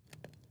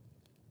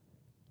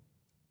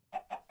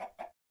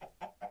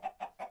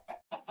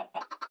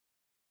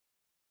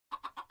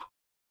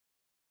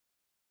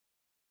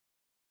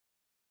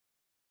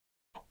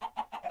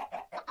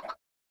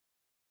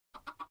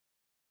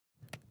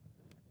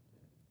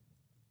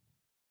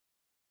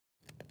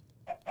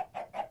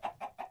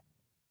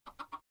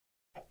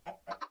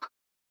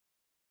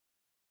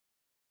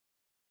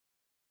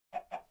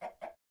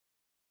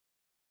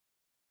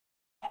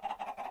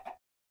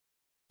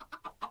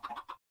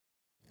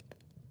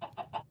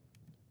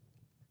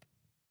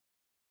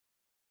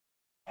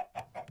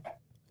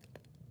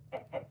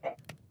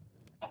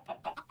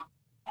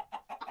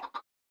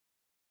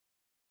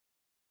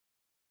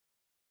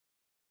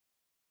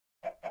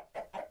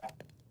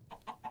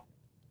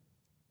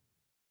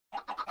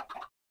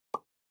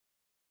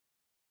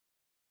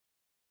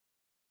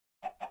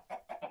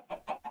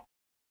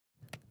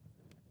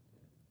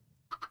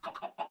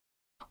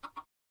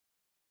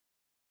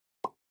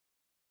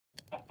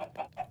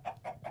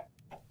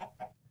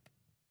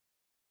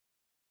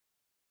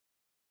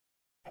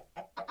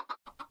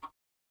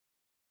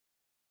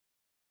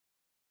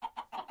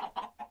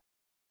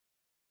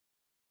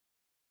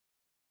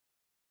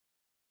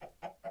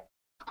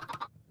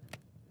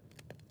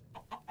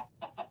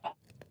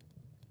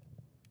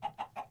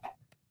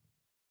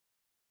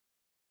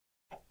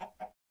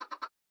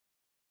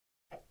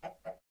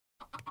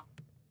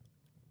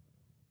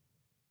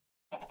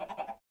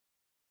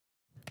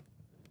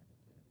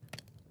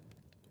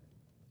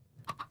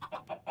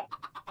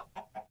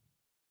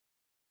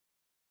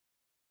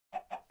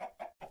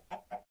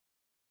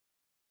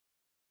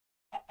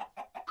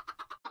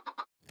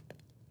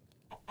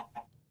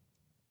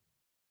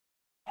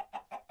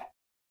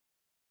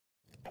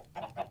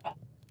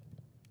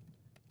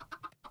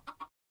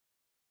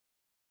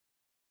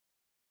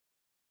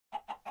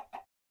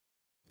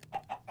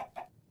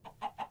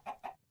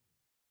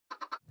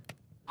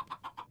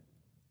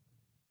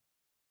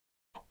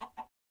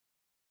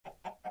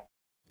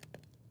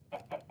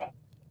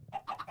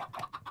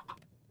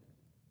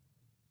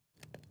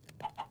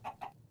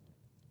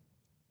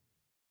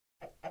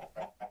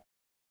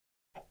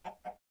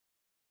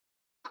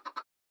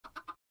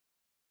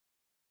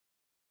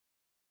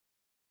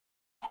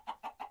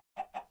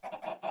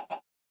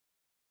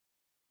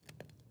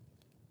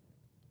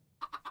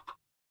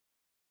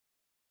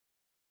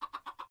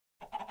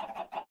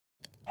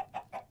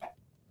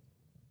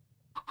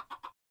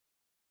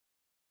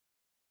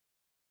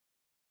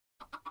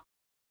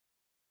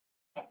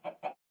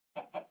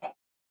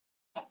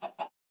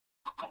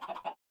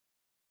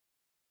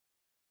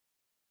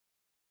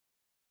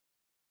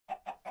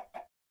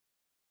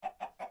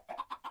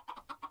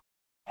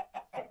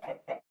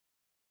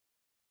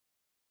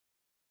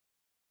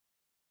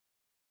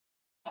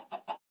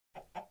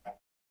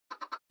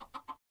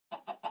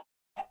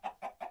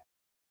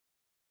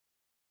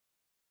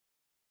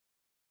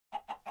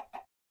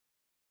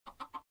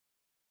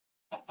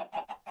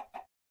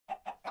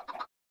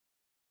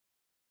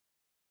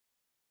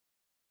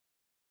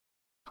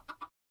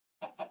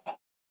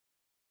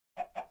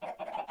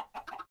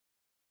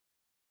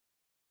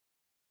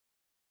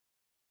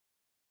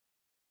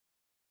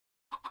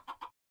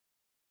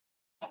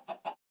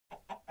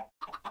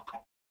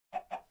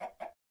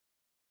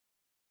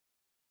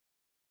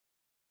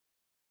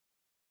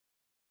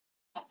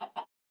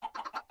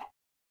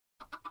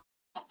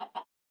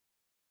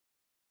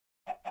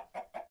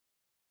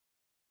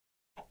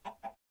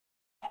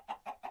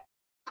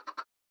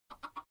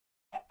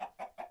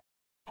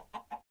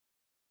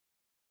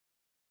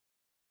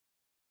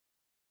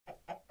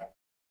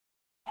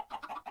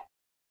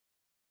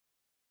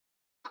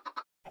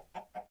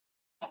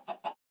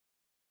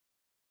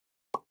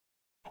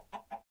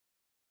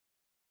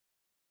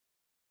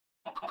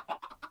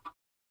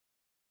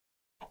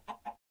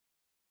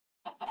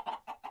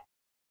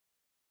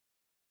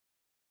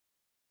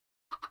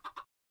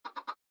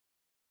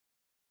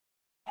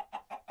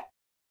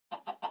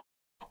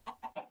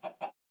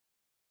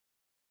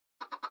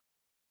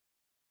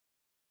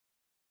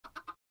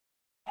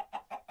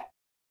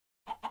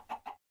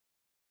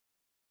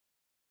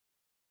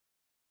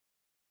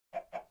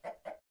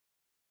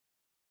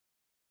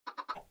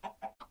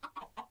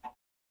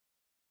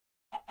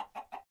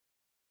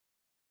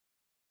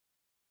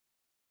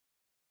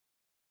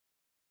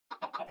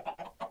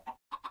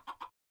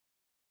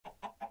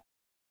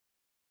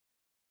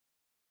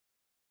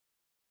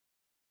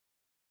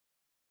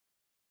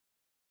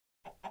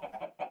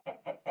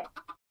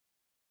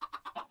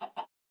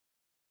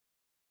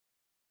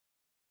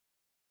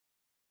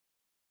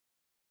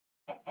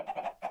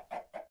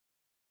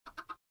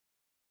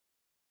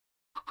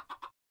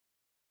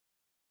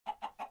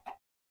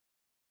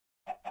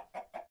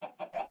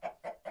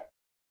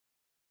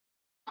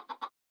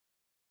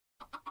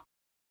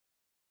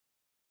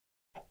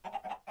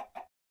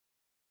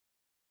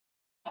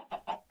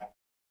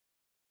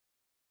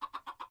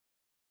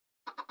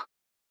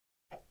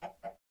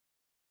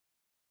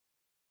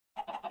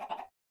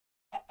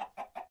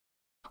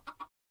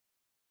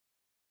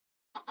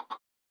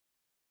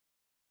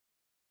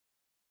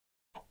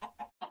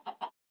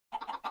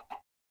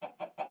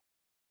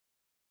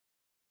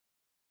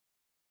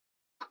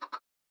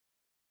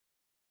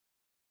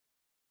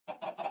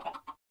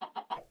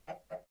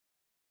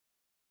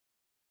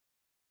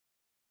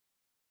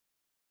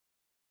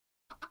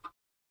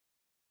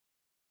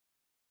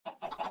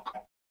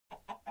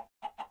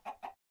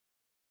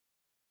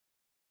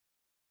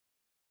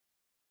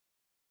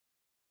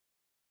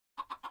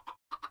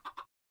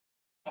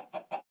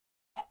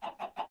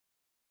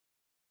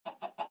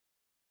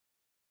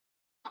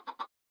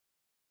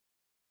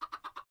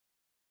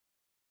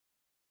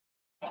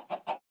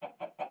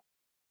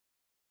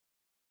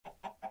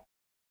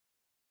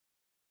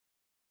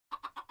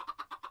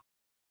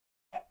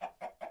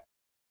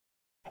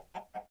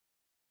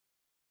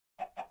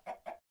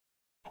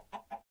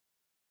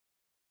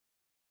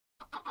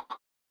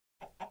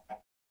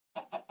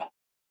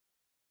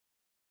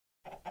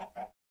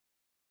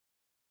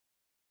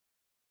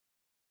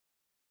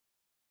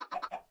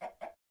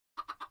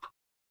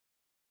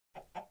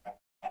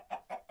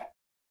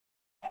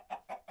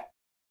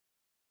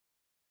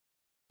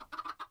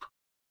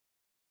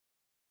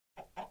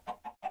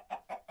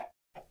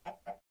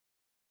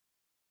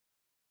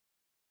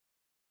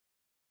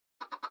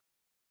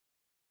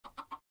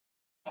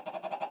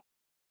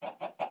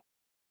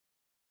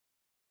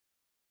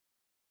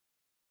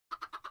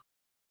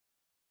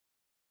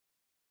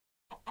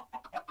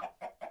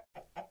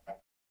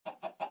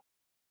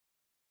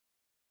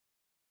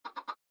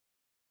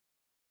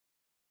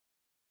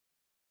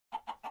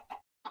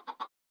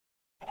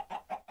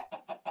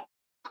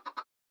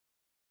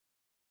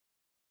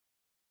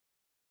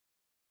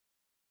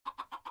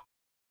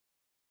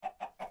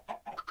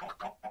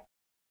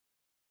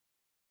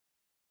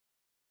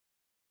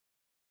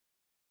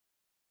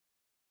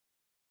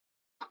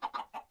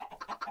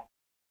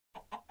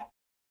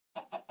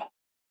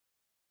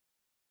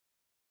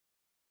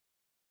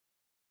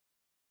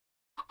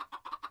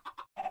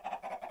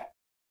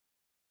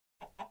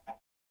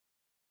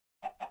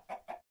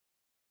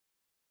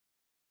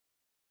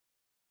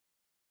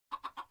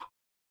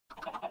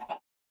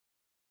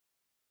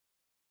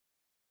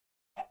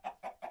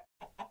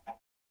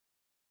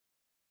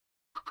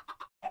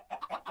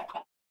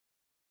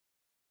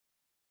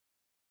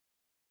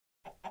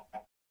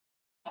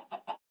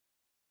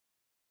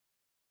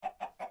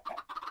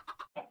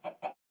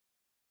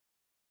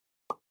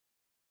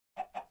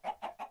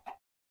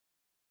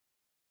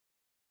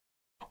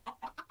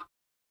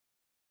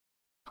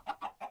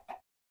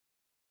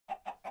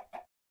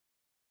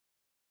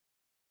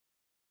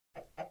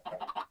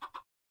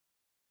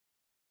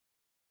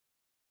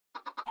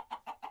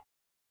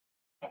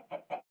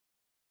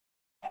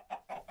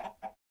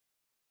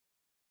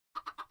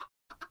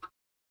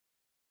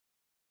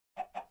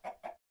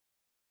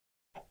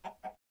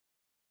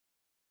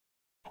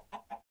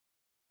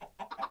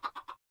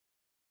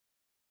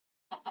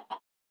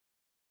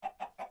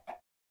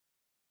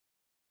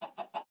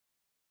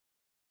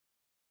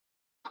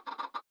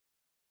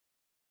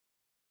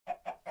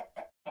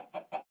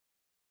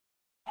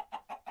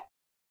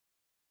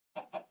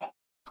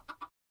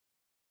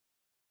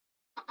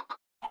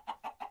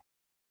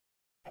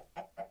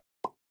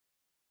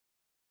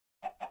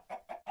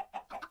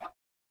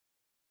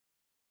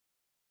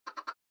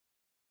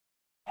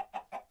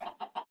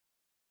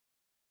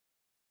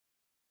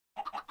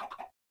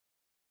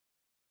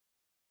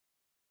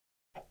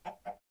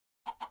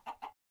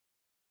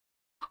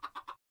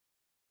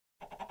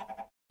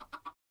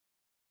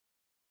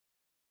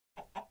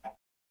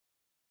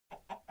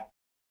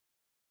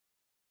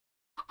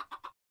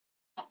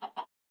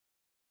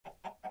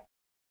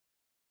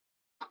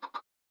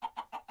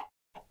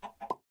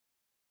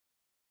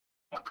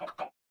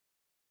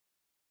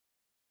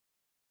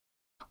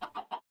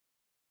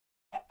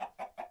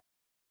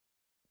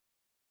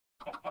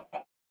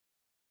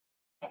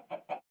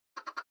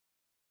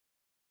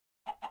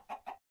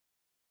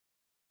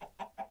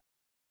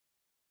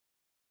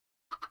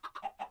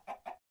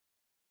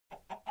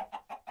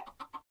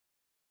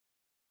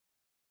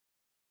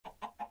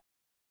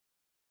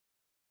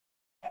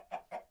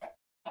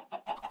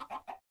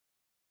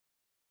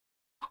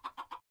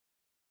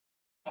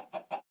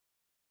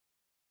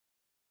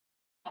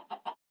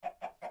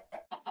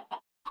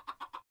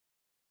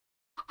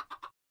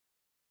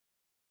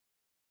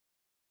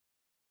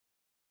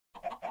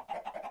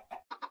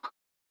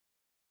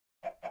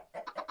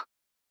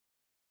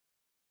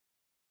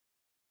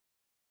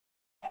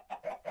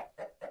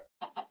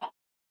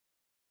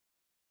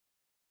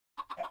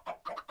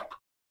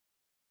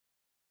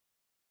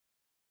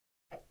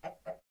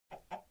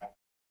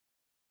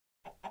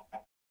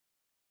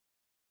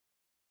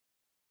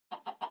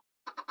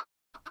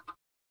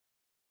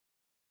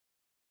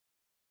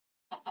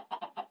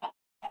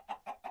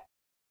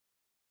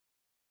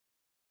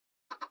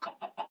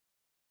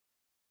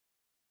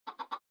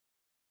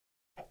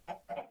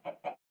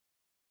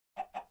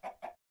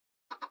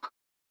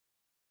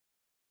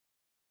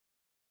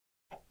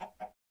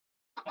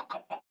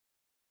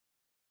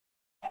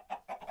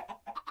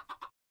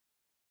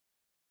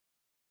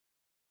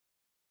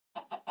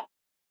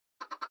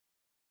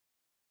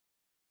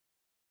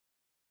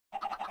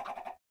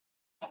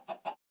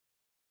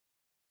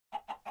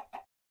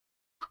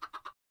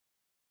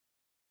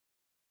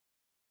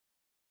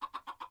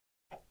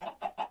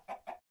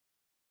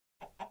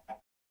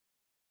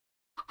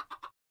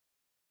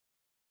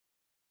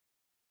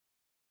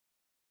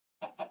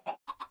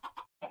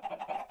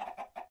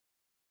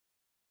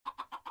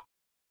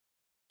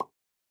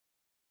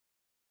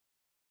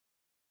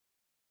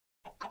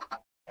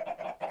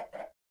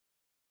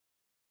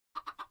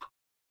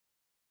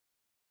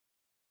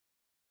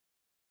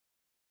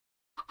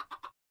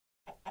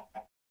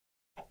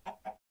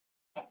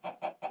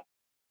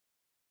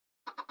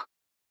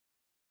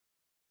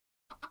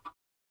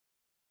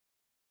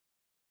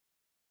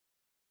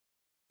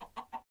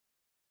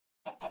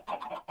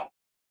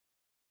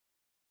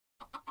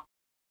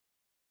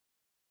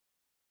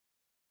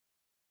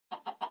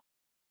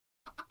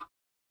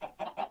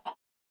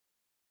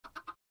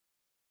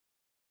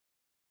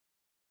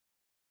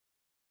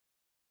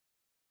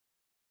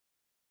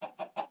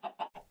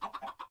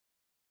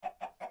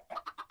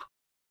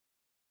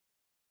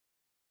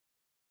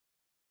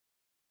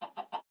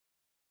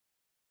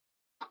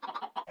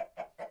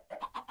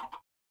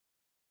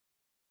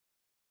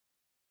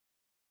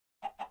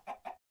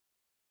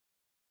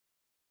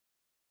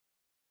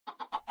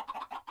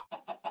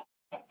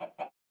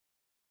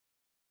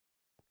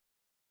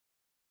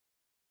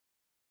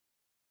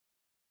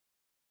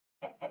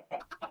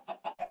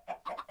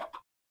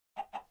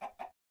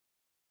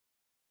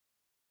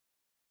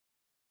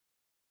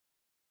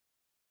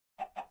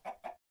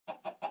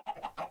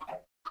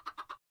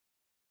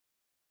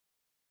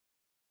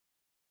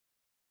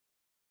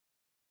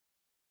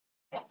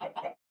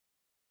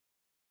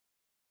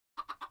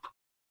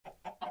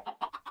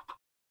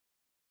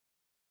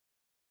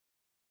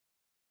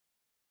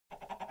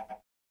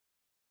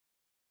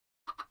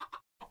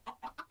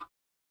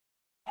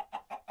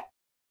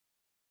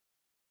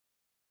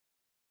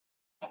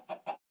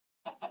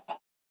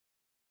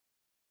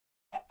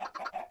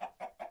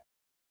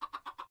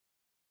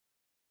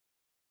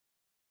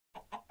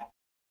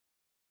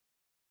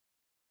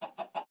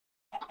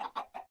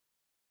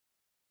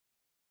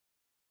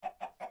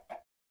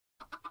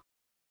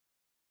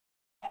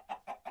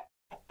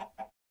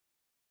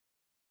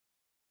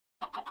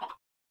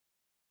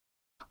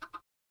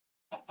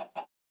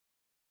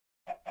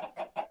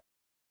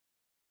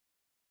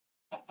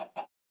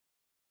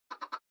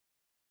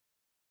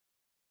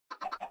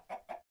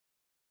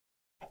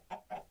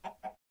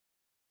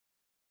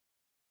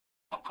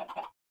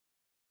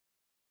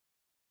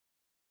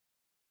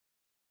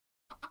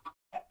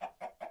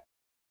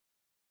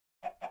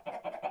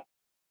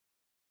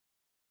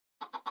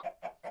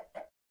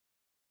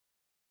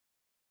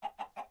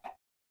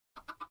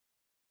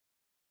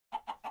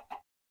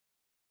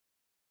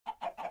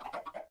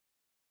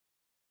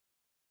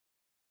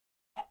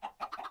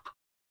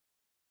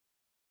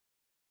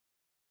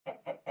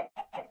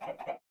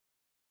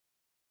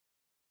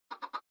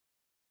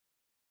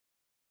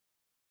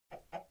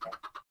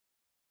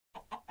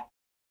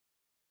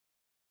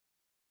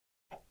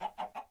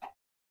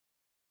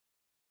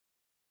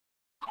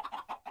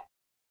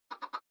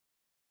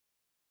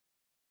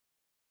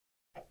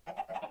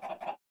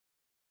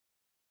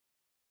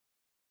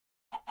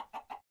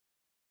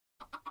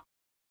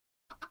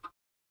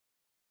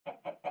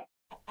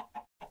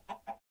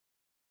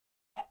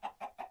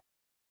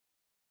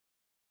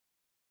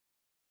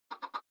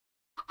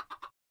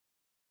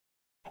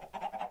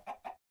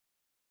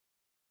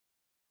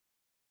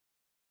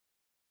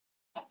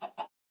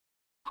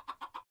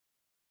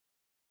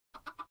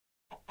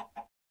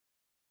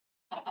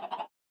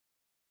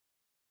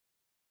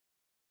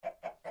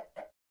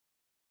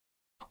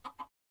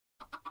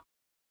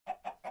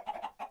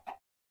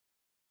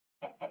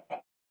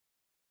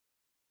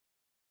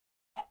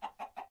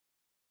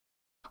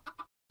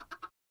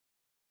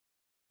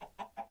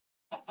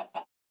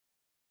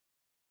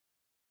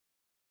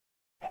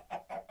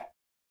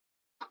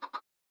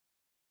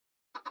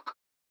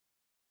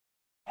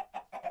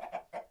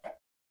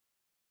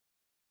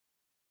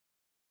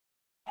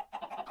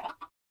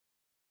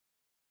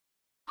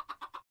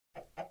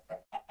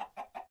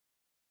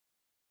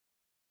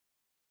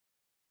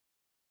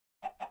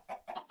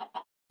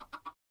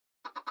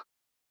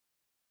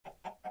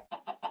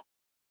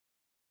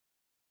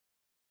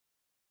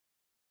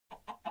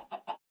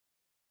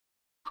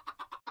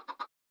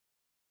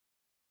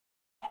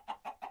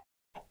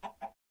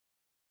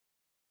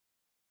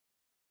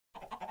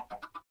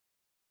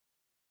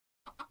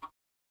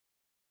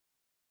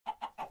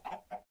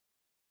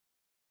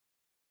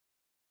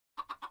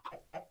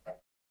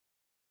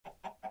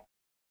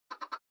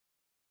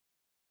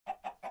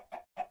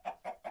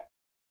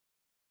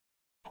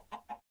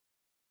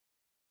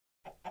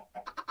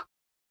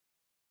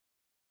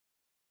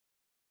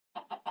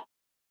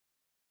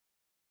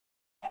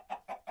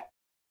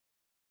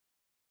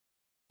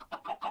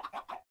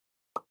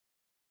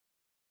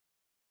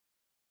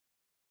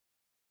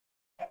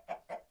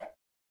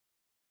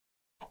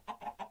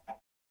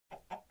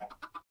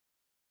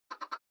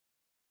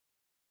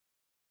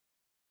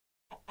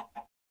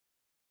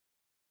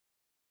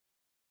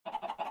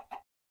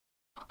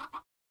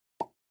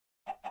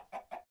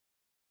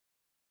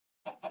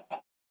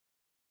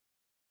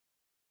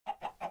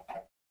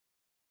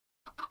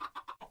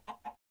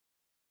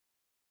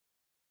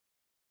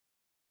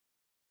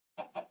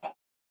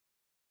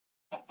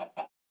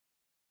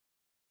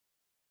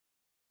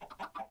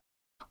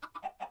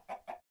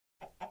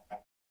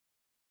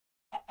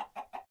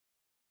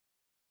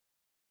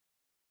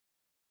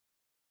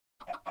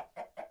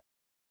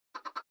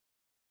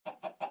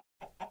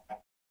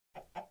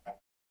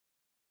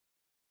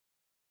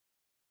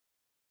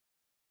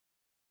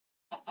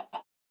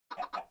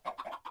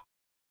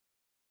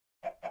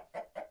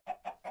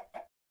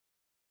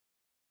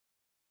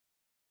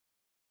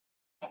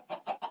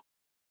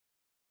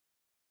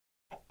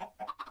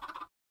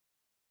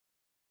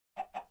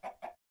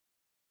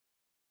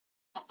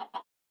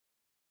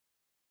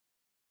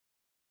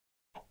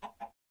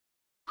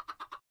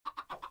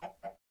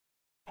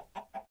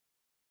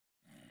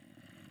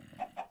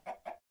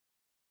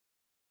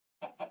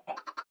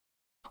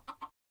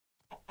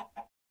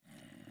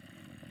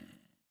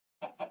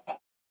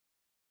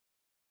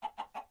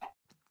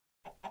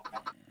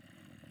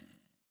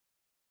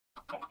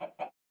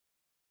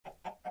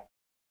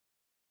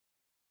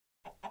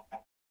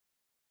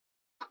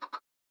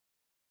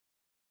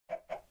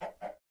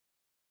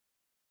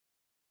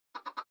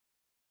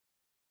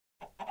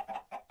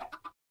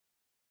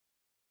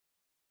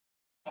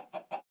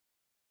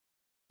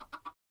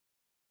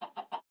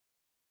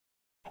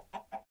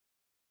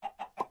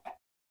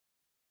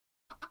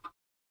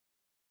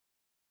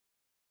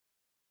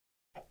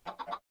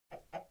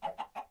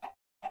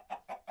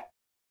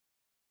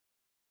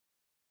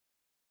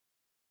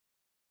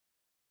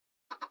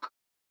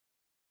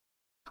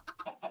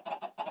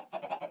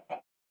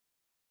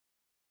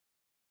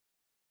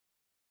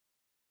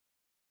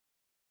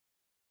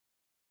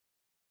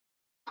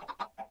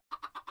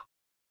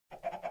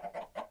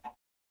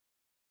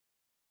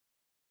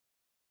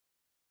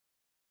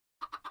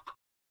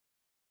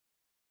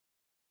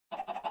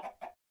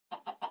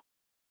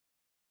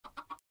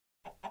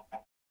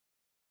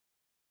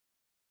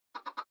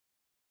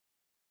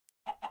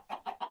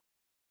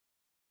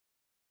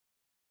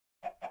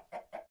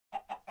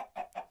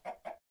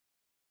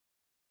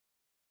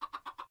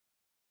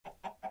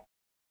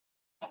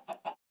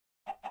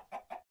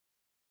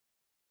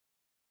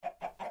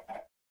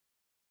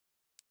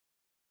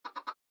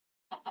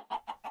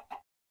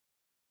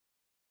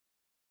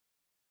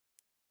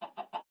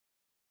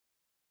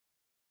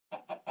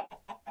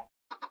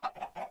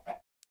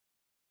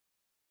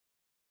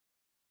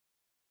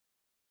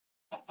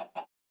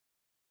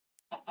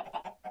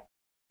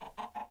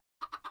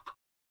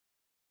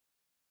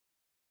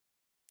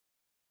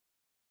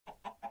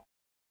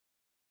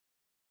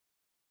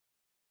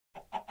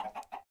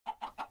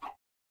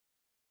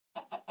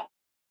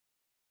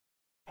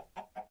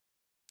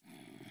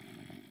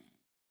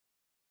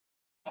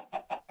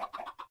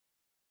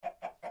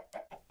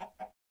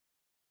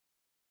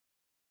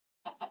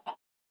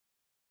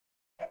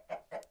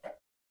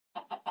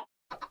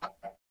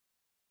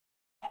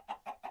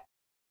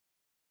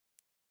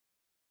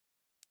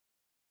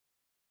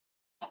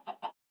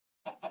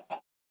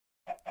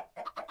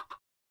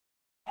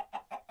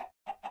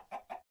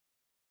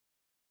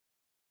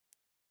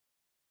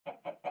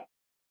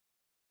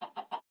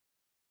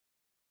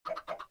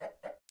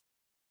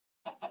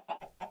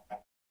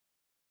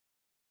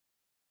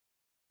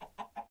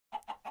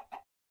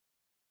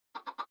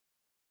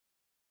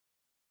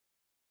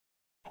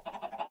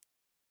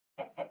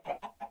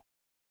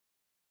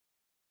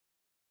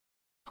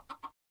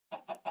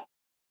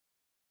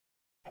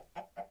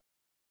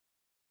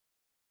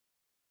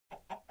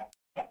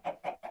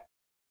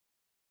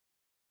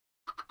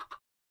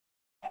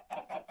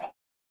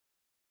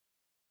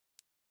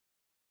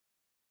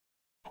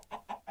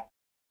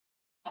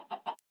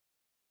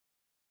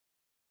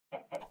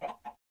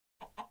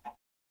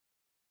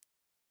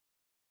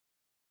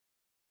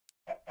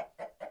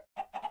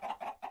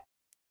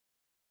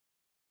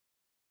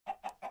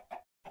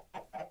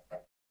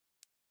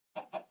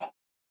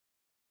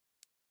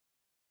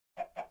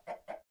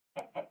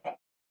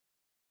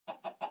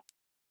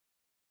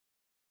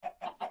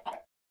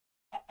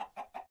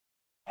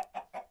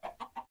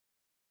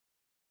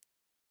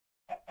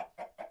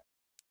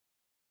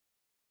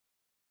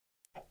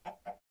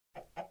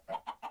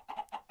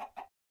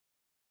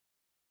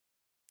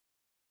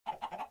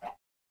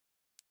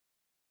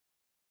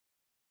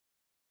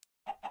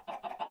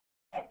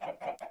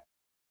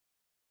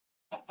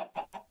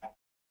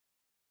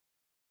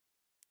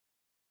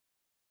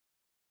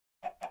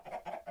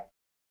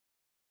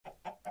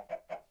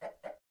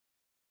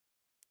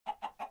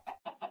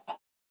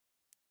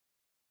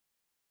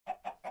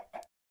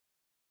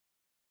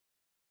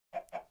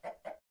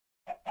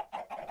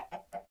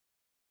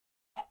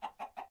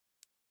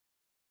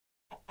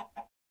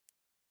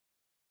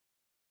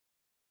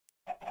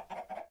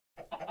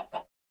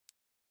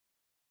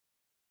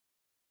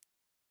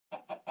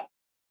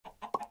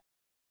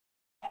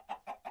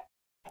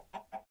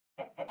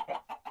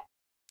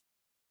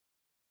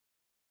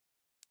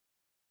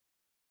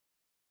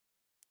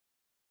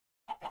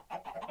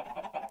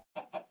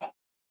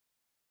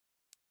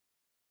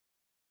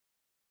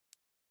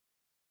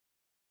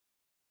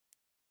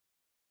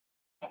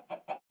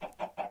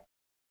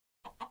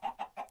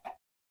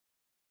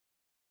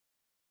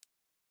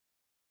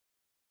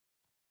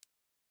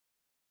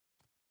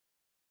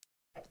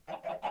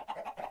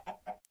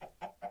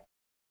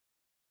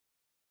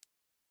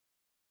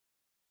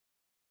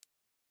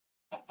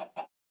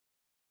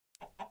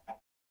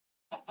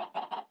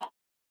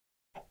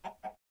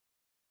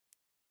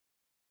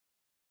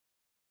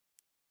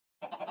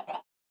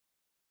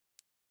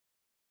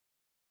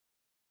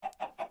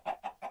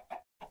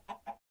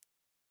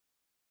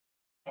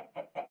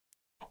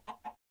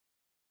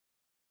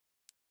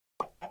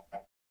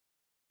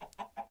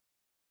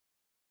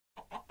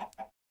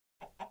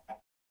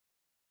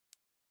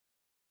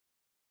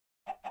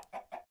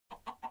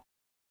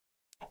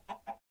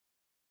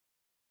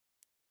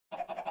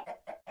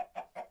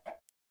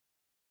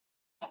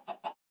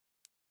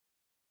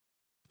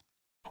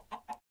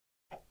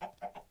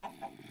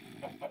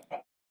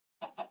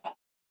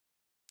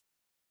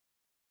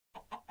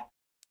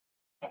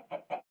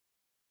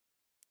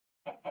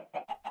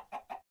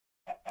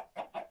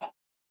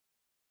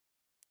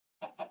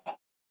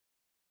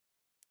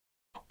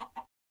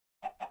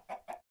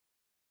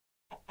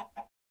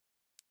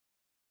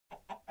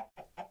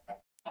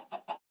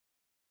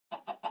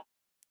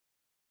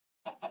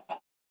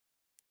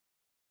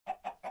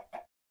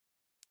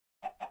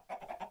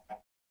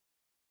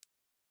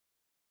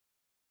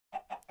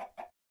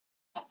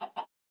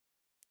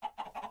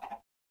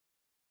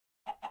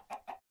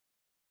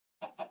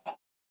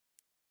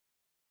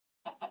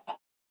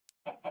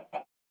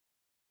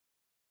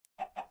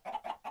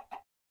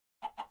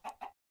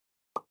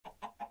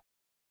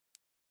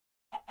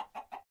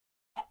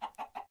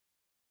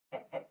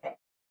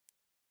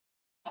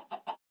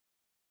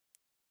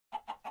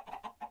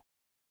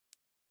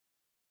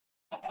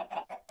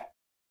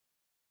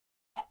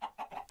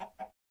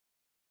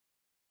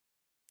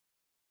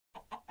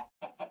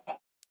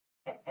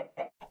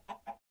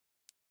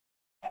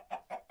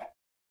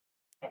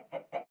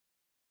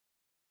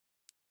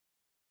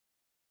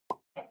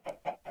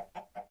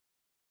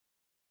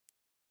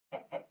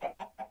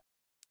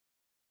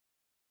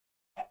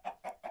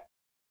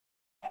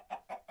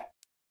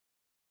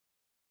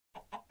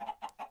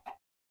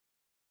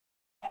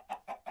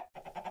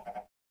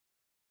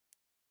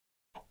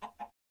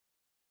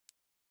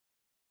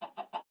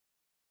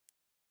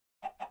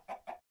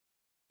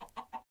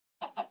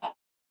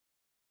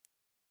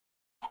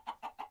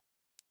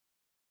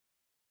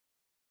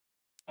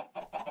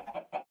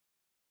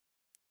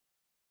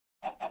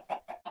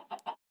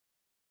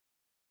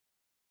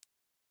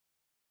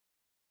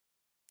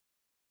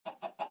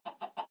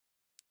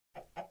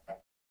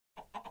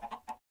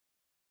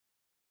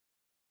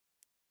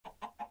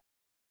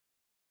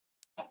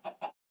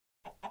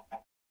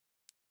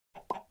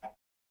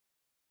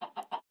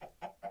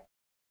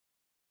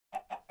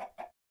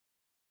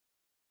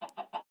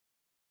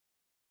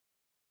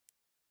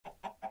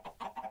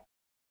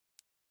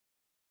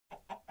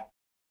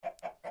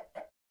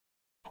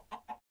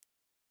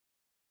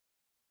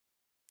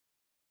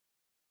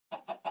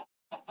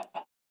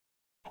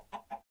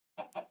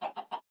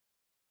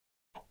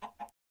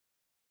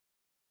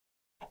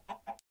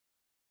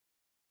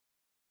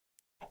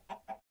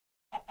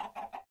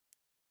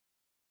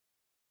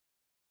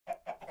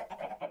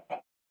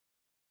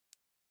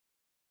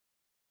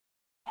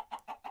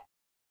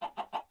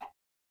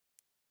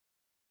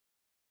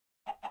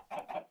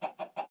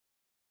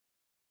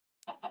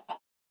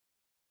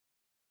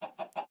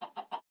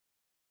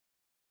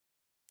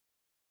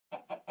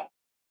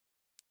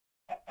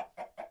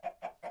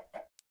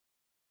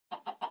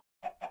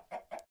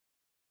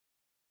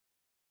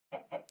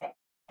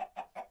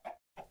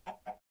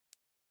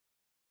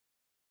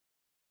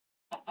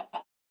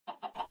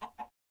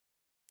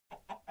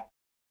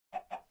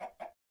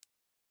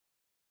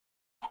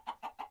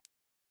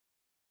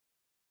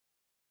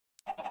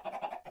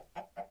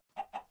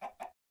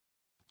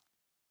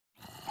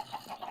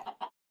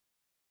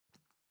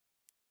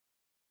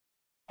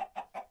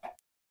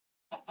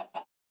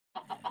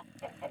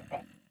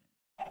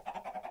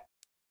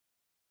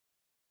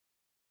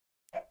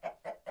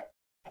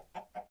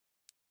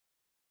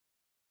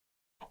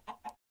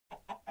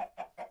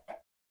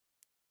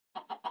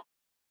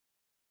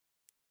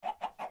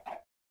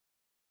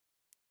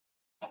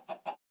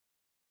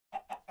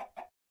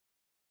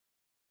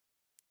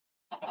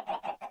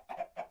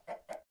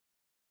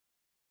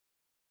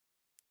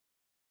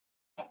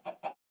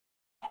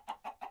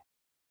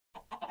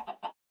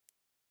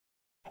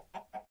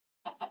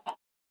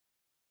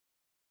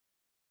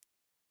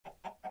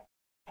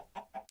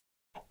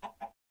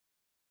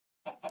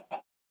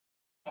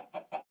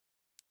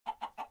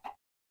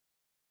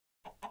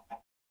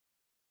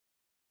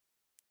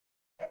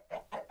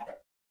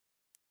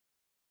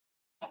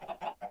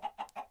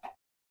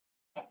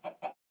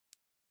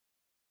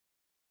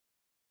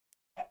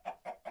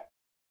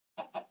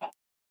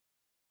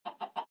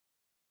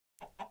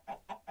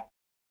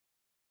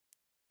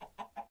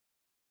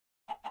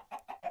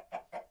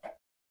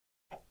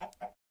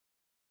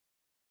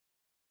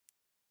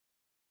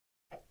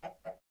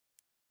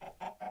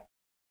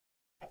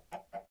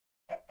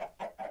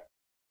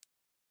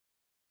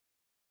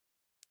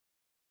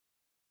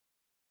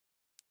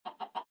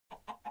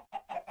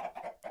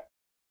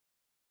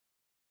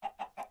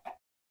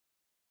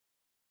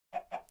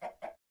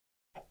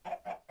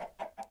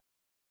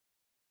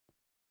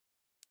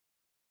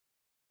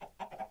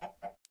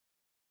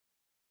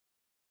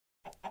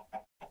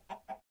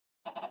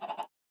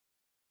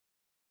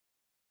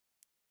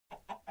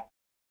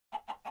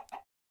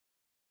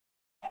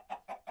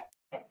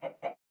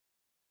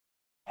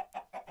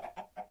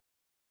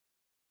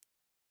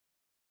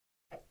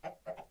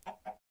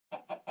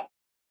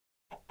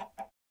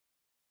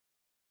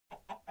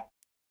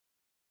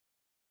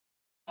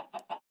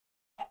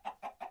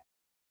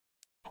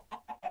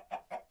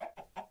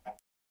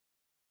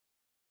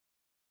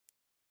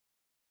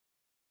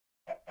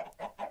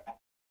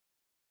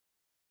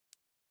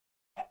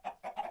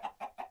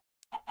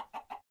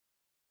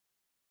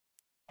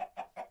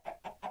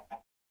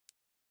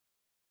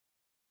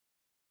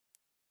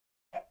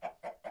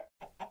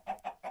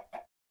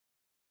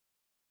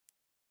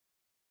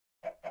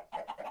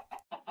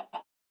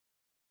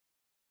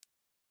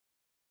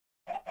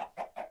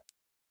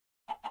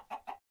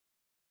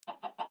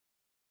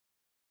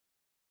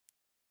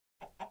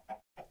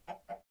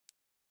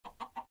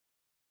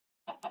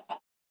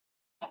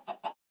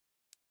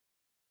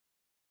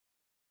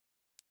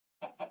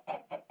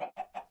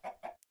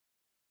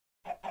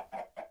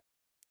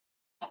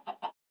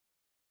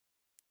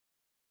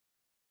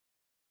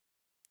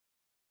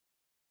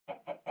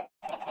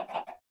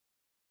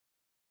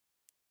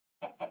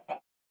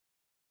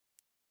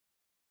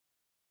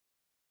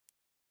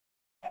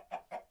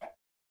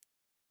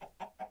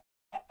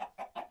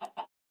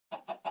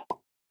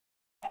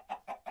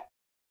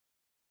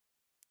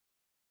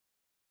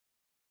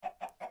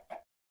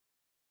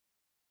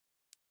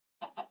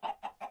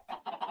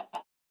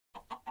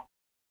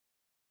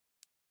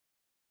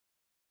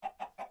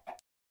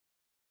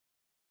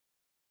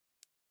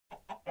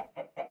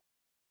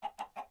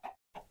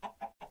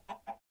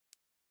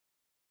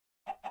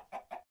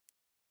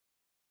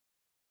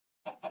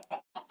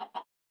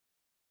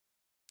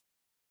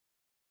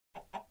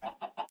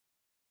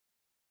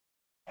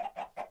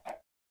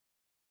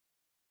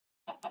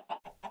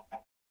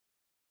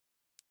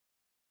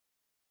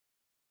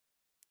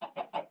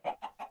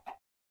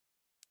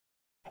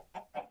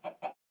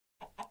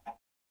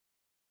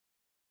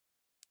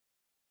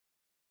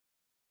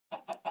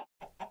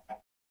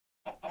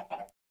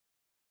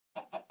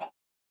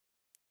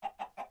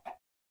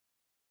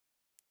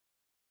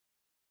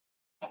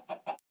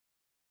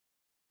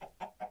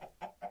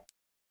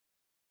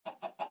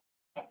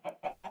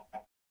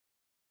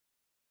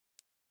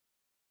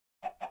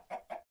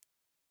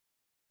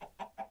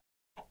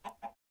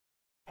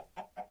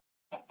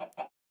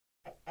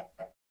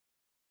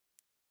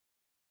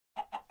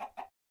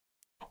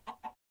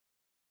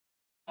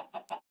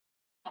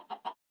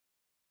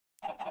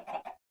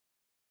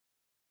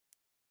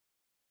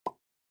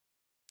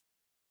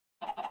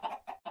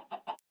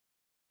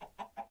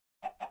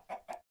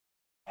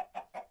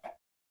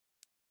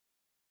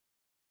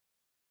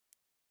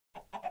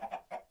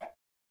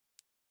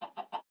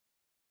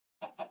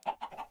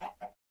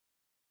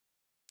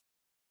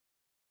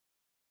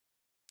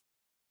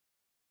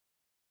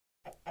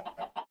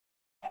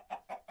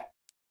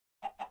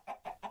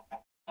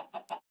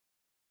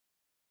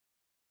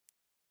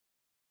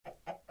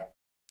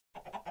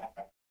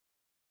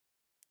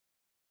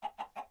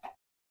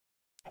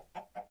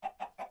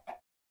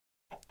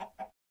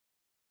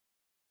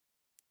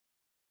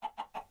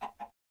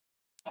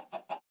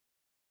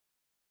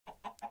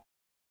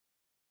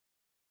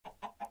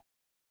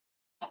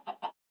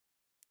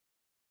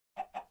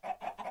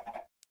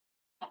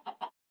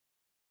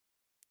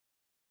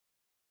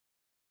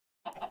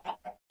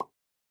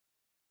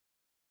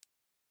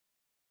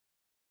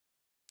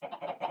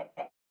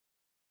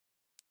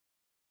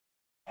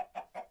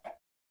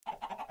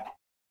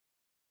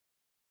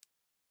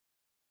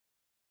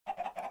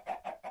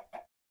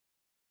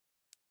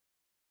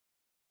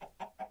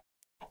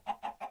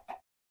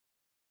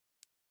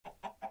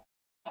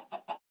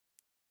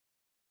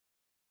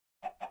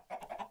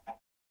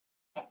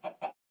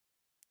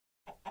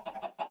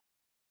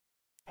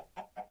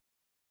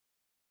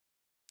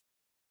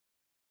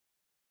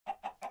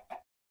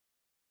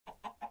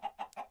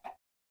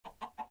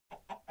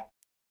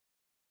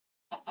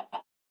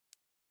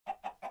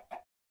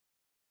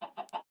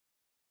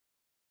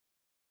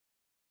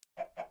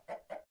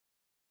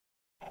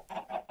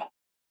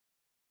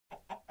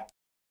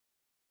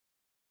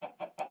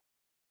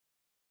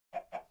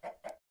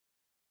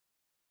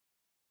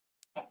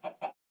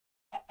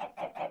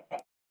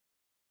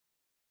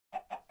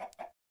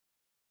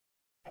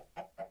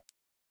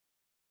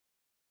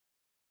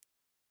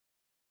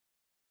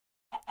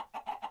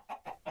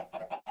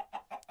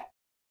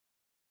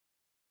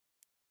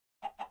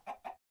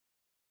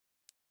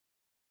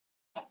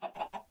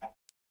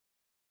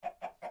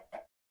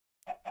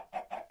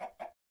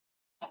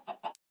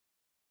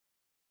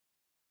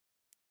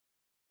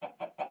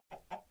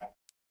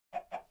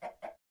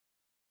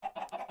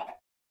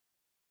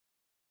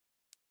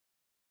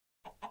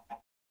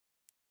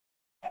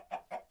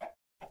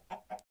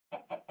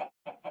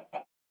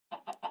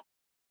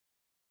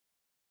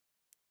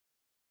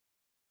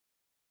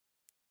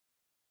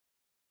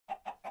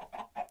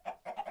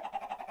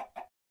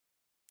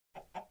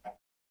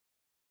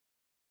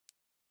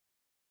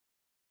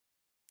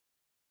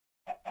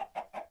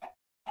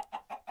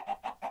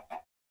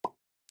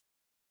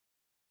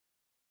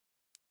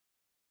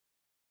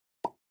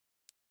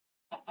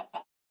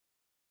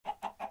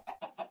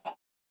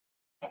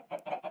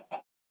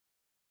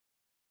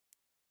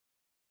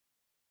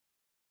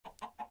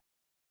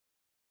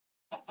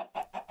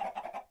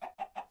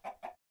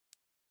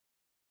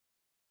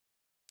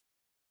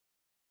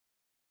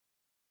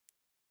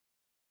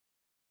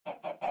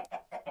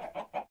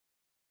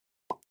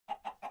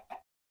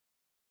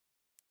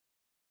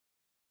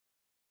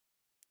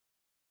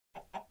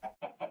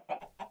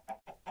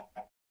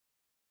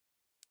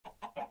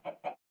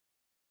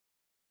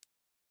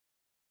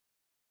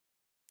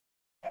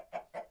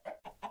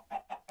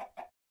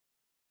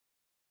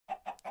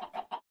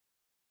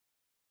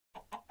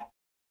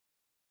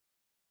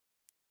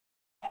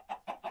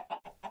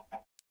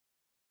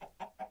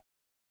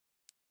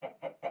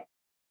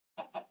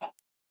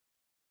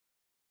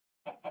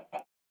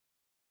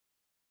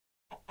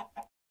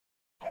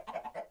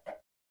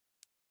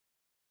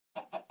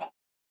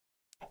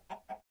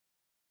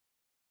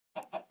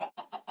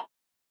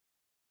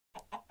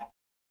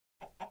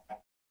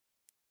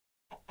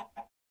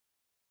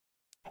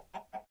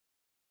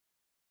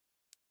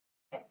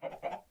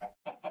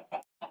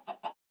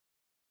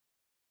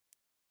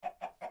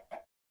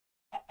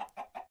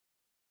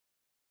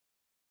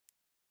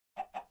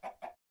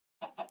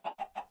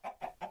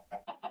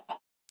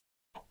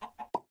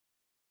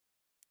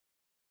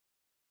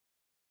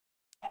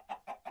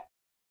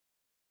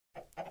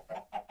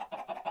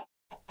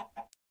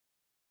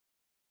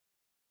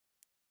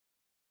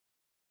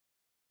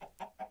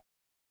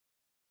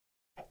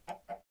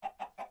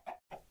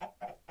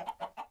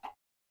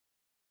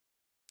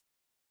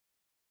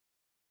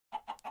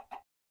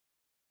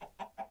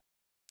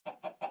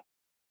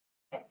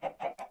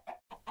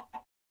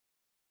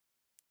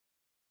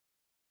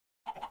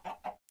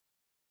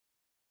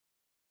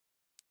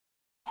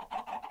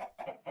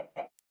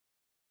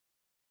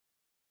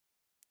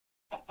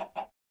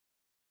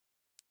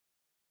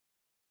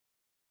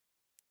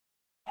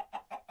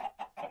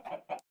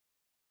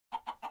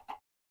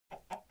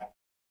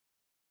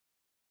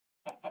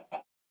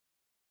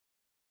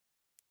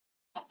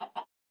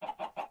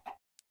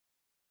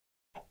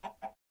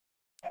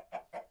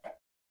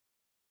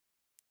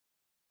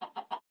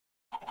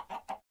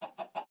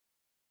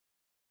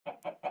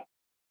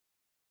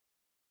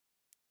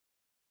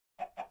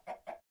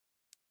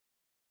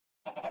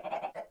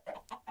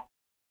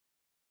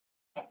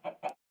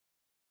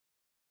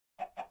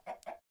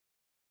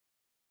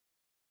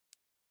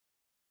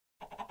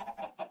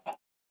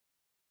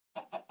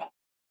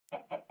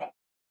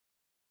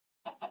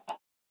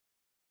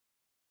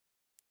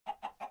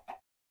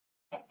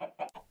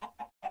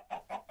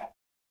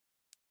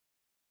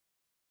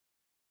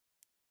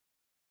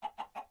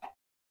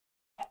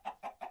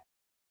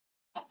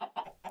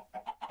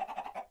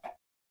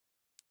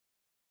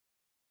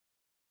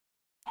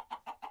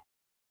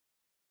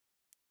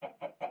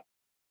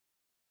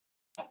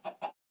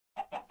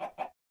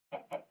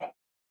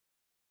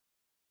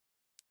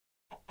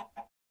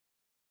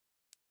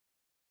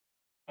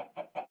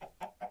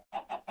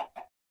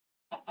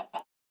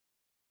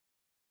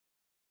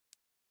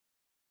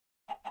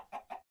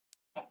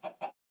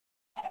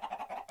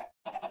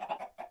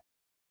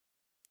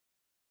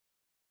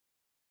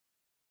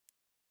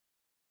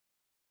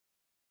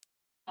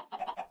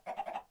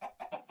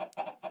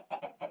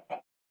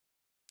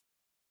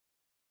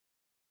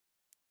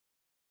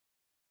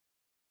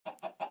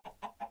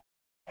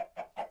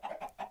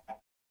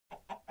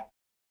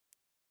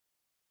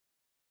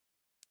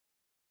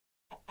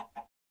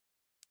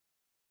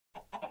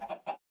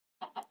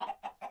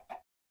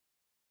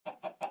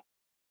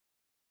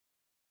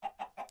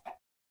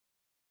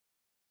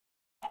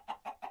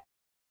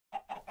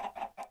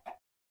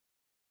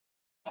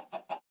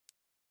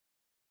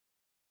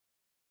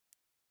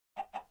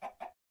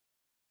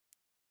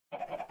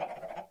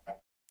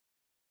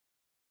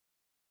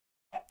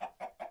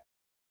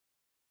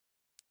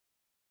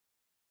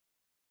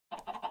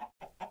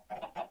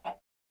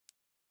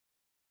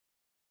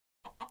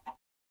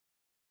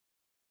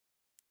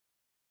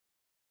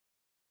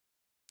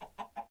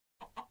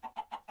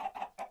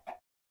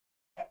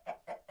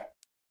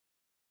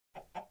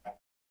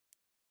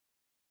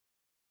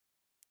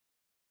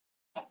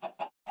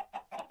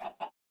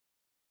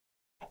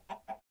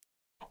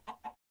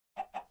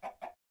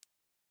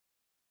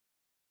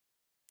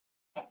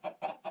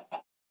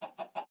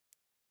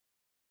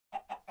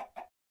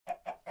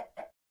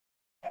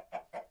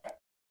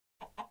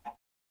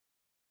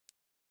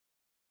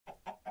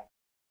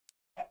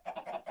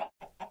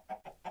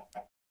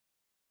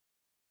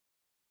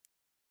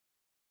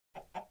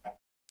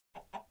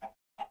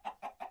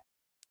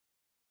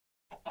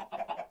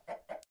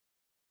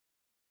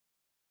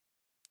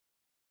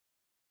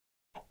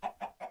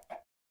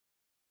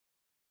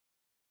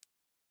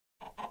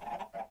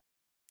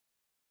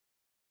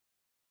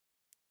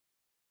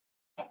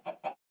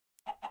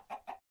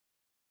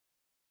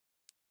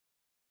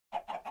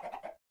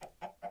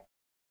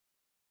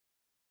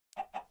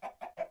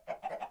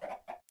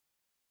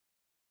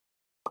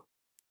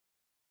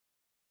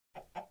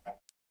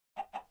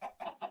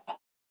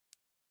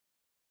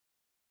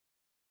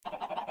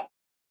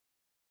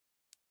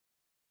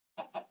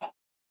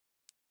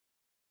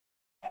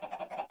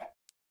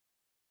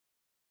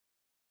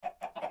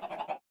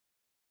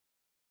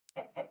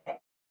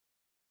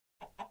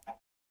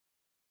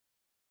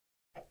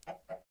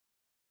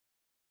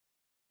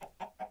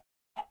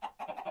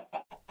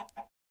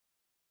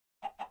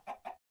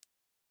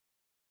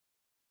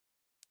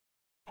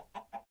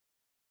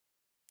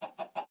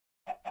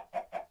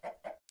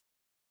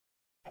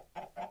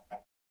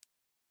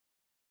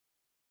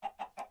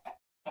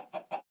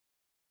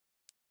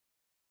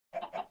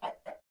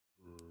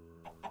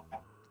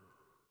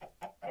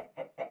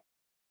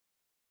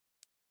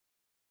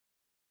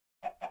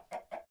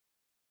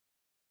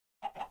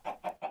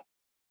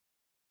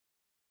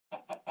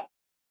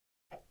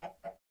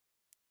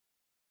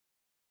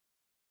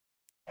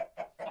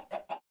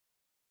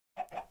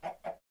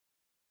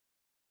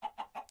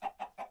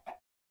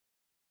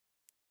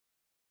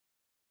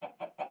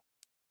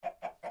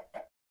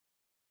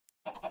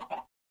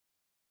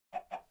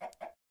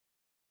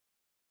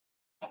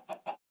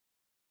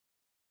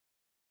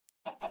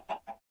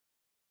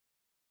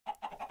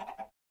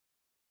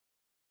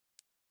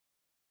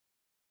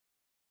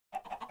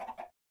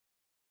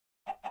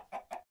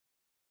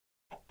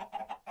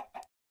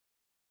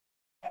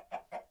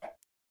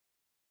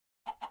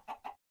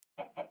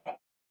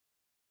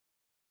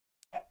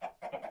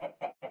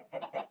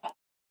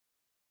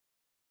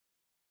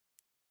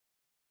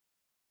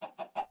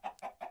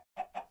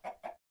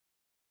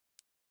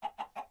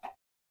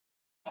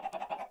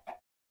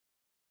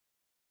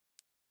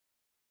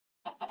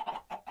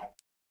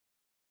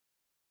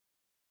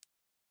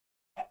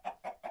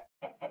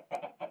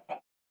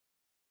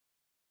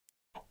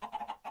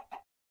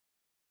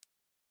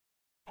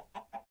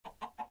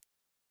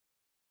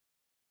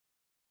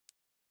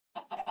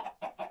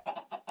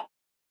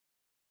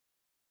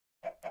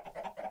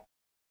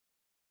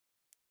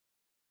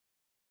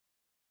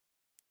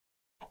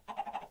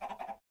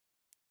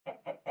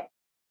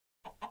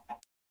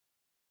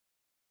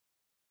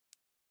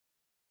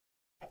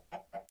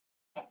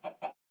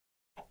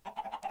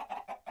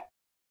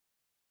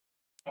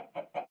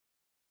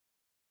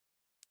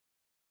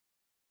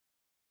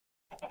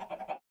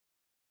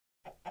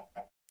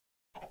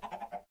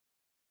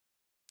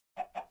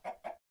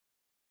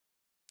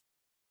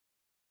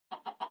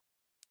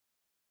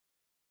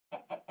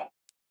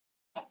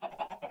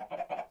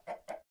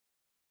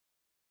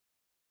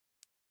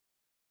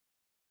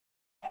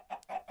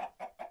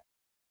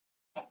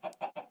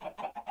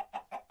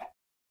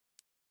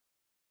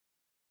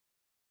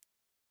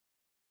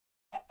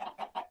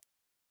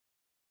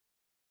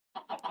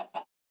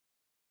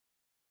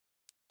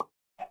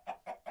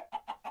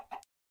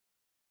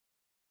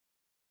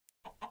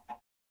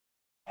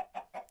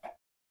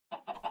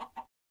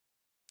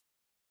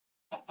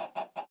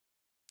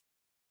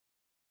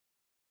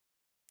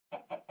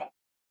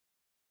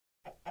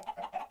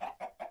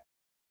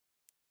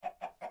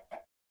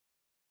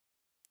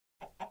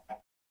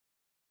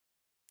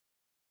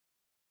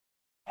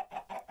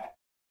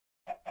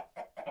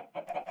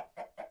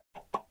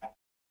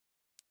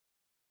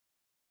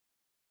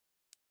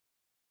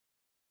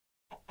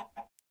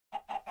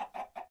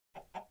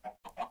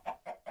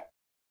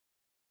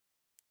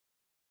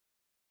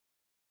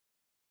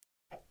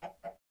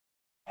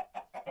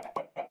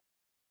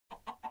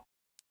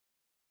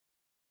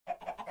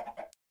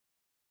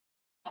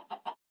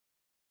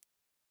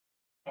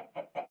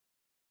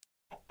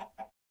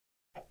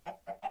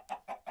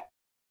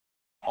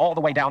 All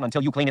the way down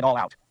until you clean it all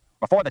out.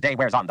 Before the day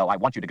wears on, though, I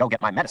want you to go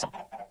get my medicine.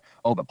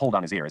 Oba pulled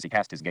on his ear as he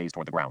cast his gaze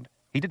toward the ground.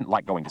 He didn't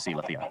like going to see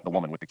Lethea, the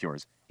woman with the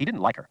cures. He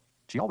didn't like her.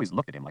 She always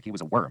looked at him like he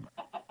was a worm.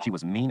 She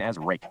was mean as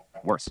rake.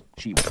 Worse,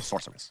 she was a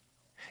sorceress.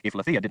 If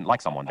Lethea didn't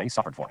like someone, they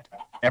suffered for it.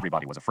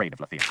 Everybody was afraid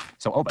of Lethea,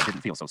 so Oba didn't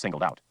feel so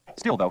singled out.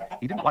 Still, though,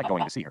 he didn't like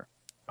going to see her.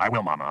 I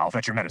will, Mama. I'll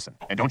fetch your medicine.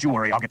 And don't you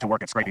worry, I'll get to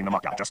work at scraping the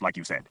muck out, just like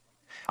you said.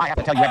 I have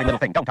to tell you every little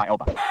thing, don't I,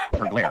 Oba?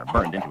 Her glare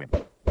burned into him.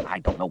 I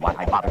don't know why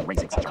I bothered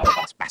raising such a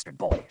worthless bastard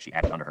boy, she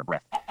added under her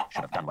breath.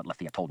 Should have done what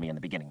Lethea told me in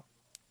the beginning.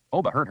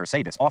 Oba heard her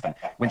say this often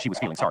when she was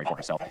feeling sorry for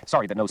herself,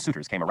 sorry that no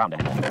suitors came around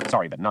anymore,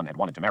 sorry that none had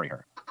wanted to marry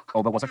her.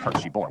 Oba was a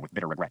curse she bore with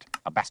bitter regret,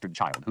 a bastard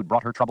child who'd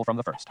brought her trouble from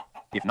the first.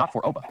 If not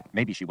for Oba,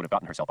 maybe she would have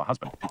gotten herself a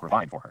husband to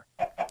provide for her.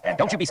 And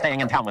don't you be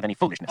staying in town with any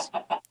foolishness.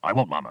 I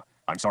won't, Mama.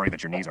 I'm sorry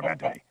that your knees are bad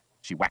today.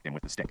 She whacked him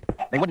with the stick.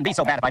 They wouldn't be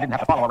so bad if I didn't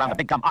have to follow around a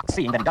big dumb ox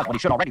seeing that he does what he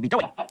should already be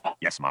doing.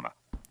 Yes, Mama.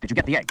 Did you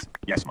get the eggs?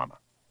 Yes, Mama.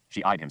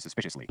 She eyed him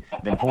suspiciously,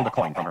 then pulled a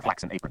coin from her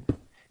flaxen apron.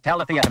 Tell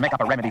Lethea to make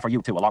up a remedy for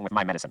you two along with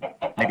my medicine.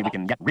 Maybe we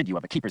can get rid you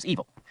of the keeper's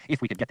evil.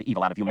 If we could get the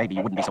evil out of you, maybe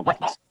you wouldn't be so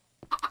worthless.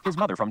 His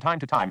mother from time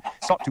to time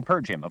sought to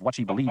purge him of what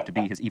she believed to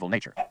be his evil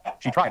nature.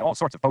 She tried all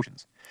sorts of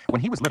potions. When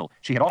he was little,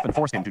 she had often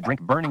forced him to drink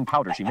burning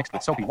powder she mixed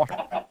with soapy water.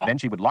 Then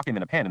she would lock him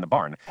in a pen in the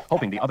barn,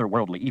 hoping the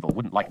otherworldly evil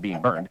wouldn't like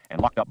being burned,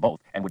 and locked up both,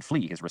 and would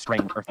flee his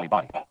restrained earthly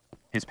body.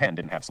 His pen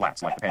didn't have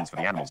slats like the pens for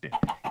the animals did.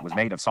 It was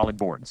made of solid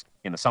boards.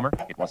 In the summer,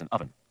 it was an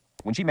oven.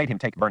 When she made him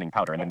take burning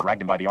powder and then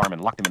dragged him by the arm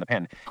and locked him in the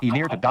pen, he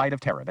near to died of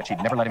terror that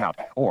she'd never let him out,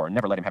 or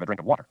never let him have a drink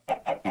of water.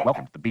 He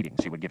welcomed the beatings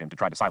she would give him to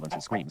try to silence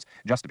his screams,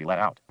 just to be let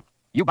out.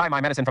 "You buy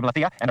my medicine from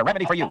Lethea, and a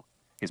remedy for you."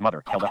 His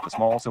mother held up the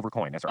small silver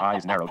coin as her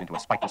eyes narrowed into a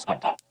spiteful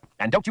squint.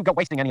 "And don't you go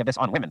wasting any of this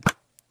on women."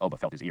 Oba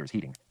felt his ears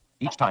heating.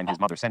 Each time his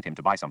mother sent him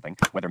to buy something,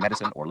 whether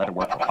medicine or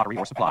leatherwork or pottery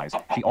or supplies,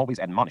 she always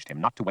admonished him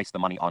not to waste the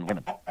money on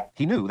women.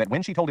 He knew that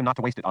when she told him not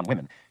to waste it on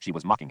women, she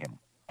was mocking him.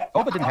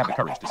 Oba didn't have the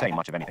courage to say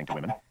much of anything to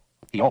women.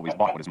 He always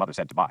bought what his mother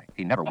said to buy.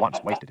 He never once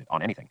wasted it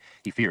on anything.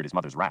 He feared his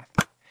mother's wrath.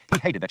 He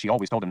hated that she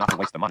always told him not to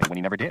waste the money when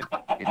he never did.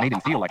 It made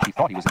him feel like she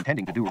thought he was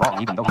intending to do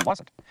wrong even though he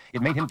wasn't.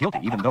 It made him guilty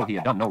even though he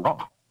had done no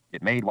wrong.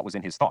 It made what was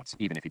in his thoughts,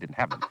 even if he didn't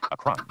have them, a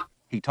crime.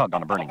 He tugged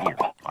on a burning ear.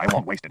 "I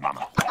won't waste it,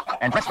 Mama.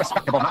 And dress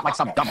respectable, not like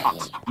some dumb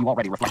ox. You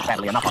already reflect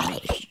badly enough on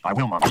me." "I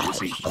will, Mama, you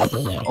see."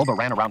 Oba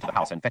ran around to the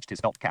house and fetched his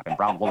felt cap and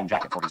brown woolen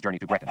jacket for his journey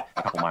to Gretton,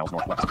 a couple miles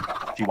northwest.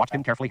 She watched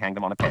him carefully hang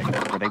them on a peg,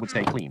 where they would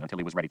stay clean until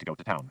he was ready to go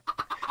to town.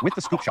 With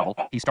the scoop shovel,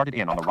 he started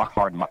in on the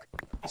rock-hard muck.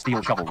 The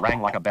steel shovel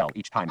rang like a bell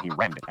each time he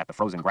rammed it at the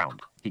frozen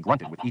ground. He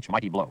grunted with each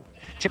mighty blow.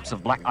 Chips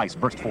of black ice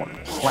burst forth,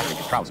 splattering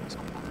his trousers.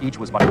 Each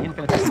was but an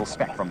infinitesimal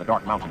speck from the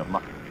dark mountain of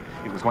muck.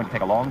 It was going to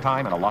take a long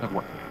time and a lot of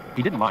work.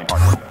 He didn't mind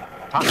hard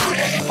work. Time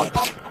was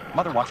fun.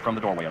 Mother watched from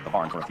the doorway of the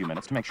barn for a few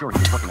minutes to make sure he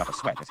was working up a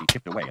sweat as he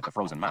chipped away at the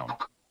frozen mound.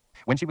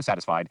 When she was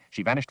satisfied,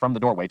 she vanished from the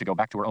doorway to go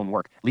back to her own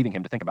work, leaving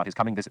him to think about his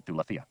coming visit to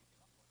Lethea.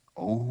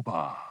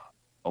 "Oba."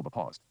 Oba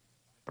paused.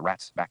 The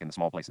rats back in the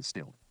small places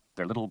stilled.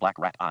 Their little black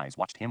rat eyes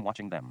watched him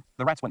watching them.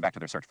 The rats went back to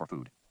their search for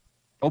food.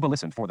 Oba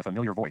listened for the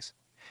familiar voice.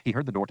 He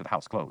heard the door to the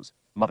house close.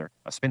 Mother,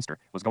 a spinster,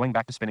 was going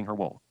back to spinning her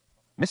wool.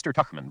 Mr.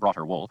 Tuchman brought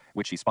her wool,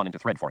 which she spun into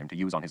thread for him to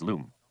use on his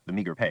loom. The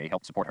meager pay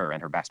helped support her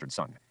and her bastard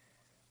son.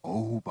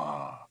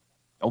 "Oba."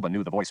 Oba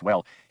knew the voice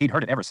well. He'd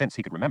heard it ever since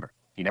he could remember.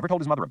 He never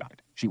told his mother about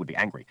it. She would be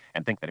angry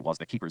and think that it was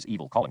the keeper's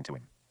evil calling to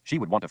him. She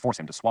would want to force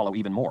him to swallow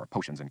even more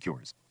potions and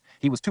cures.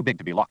 He was too big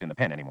to be locked in the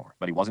pen anymore,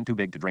 but he wasn't too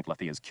big to drink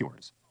Lethea's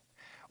cures.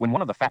 When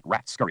one of the fat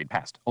rats scurried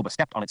past, Oba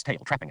stepped on its tail,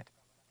 trapping it.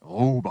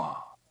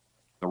 "Oba."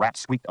 The rat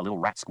squeaked a little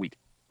rat squeak.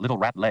 Little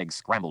rat legs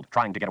scrambled,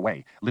 trying to get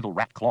away. Little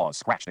rat claws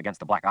scratched against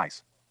the black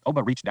ice.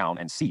 Oba reached down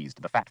and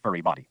seized the fat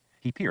furry body.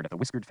 He peered at the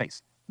whiskered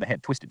face. The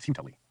head twisted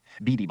futilely.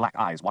 Beady black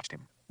eyes watched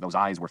him. Those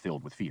eyes were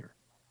filled with fear.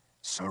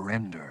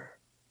 "Surrender."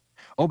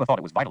 Oba thought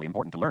it was vitally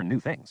important to learn new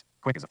things.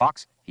 Quick as a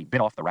fox, he bit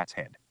off the rat's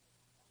head.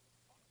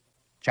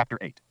 Chapter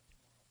 8.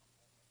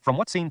 From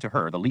what seemed to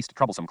her the least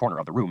troublesome corner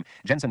of the room,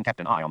 Jensen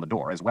kept an eye on the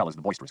door as well as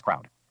the boisterous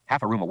crowd.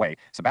 Half a room away,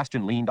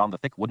 Sebastian leaned on the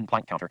thick wooden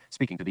plank counter,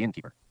 speaking to the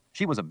innkeeper.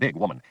 She was a big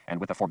woman,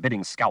 and with a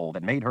forbidding scowl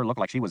that made her look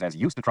like she was as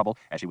used to trouble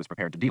as she was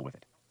prepared to deal with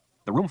it.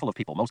 The room full of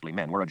people, mostly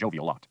men, were a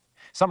jovial lot.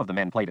 Some of the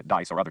men played at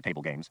dice or other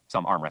table games,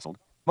 some arm wrestled.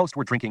 Most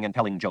were drinking and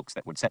telling jokes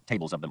that would set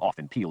tables of them off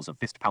in peals of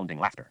fist-pounding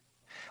laughter.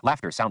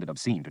 Laughter sounded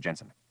obscene to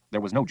Jensen. There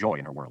was no joy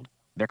in her world.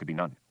 There could be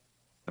none.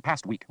 The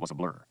past week was a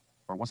blur.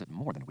 Or was it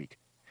more than a week?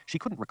 She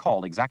couldn't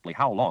recall exactly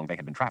how long they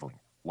had been traveling.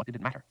 What did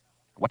it matter?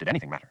 What did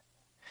anything matter?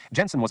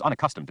 Jensen was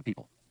unaccustomed to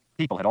people.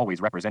 People had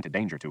always represented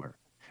danger to her.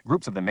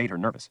 Groups of them made her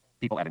nervous.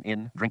 People at an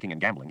inn, drinking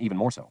and gambling, even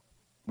more so.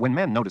 When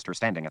men noticed her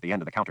standing at the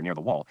end of the counter near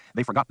the wall,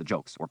 they forgot the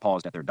jokes or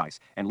paused at their dice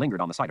and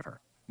lingered on the sight of her.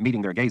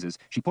 Meeting their gazes,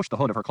 she pushed the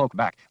hood of her cloak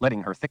back,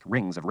 letting her thick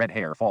rings of red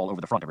hair fall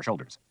over the front of her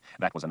shoulders.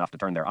 That was enough to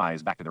turn their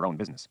eyes back to their own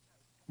business.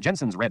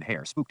 Jensen's red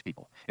hair spooked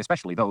people,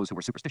 especially those who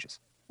were superstitious.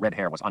 Red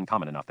hair was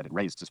uncommon enough that it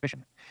raised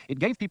suspicion. It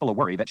gave people a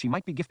worry that she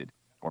might be gifted,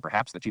 or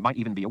perhaps that she might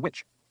even be a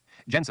witch.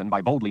 Jensen,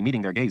 by boldly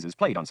meeting their gazes,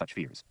 played on such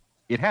fears.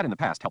 It had in the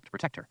past helped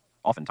protect her,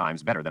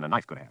 oftentimes better than a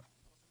knife could have.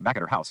 Back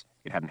at her house,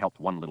 it hadn't helped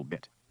one little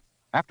bit.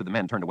 After the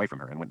men turned away from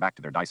her and went back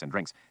to their dice and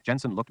drinks,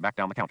 Jensen looked back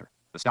down the counter.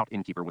 The stout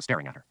innkeeper was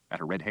staring at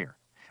her red hair.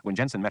 When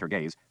Jensen met her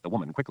gaze, the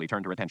woman quickly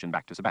turned her attention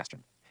back to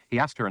Sebastian. He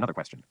asked her another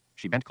question.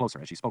 She bent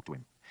closer as she spoke to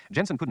him.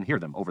 Jensen couldn't hear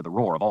them over the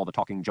roar of all the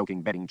talking,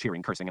 joking, betting,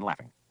 cheering, cursing, and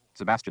laughing.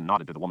 Sebastian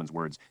nodded to the woman's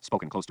words,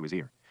 spoken close to his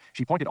ear.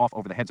 She pointed off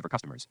over the heads of her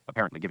customers,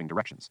 apparently giving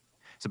directions.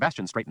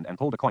 Sebastian straightened and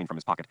pulled a coin from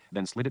his pocket,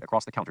 then slid it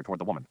across the counter toward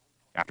the woman.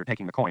 After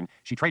taking the coin,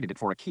 she traded it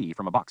for a key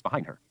from a box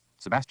behind her.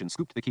 Sebastian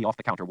scooped the key off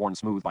the counter, worn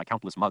smooth by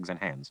countless mugs and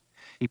hands.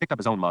 He picked up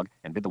his own mug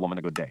and bid the woman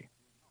a good day.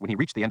 When he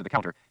reached the end of the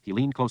counter, he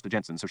leaned close to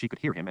Jensen so she could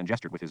hear him and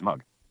gestured with his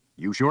mug.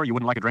 "You sure you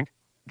wouldn't like a drink?"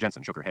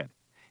 Jensen shook her head.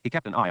 He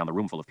kept an eye on the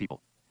room full of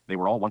people. They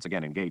were all once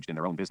again engaged in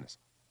their own business.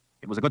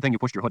 "It was a good thing you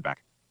pushed your hood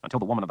back. Until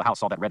the woman of the house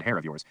saw that red hair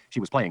of yours, she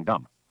was playing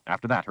dumb.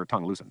 After that, her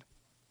tongue loosened."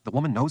 "The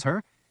woman knows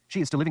her?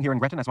 She is still living here in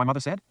Gretton, as my mother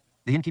said?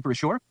 The innkeeper is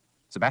sure?"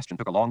 Sebastian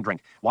took a long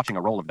drink, watching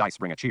a roll of dice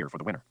bring a cheer for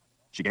the winner.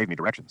 "She gave me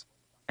directions."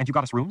 "And you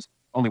got us rooms?"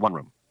 "Only one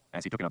room."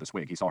 As he took another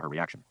swig, he saw her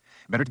reaction.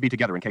 "Better to be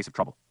together in case of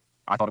trouble.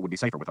 I thought it would be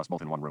safer with us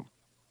both in one room."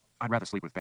 "I'd rather sleep with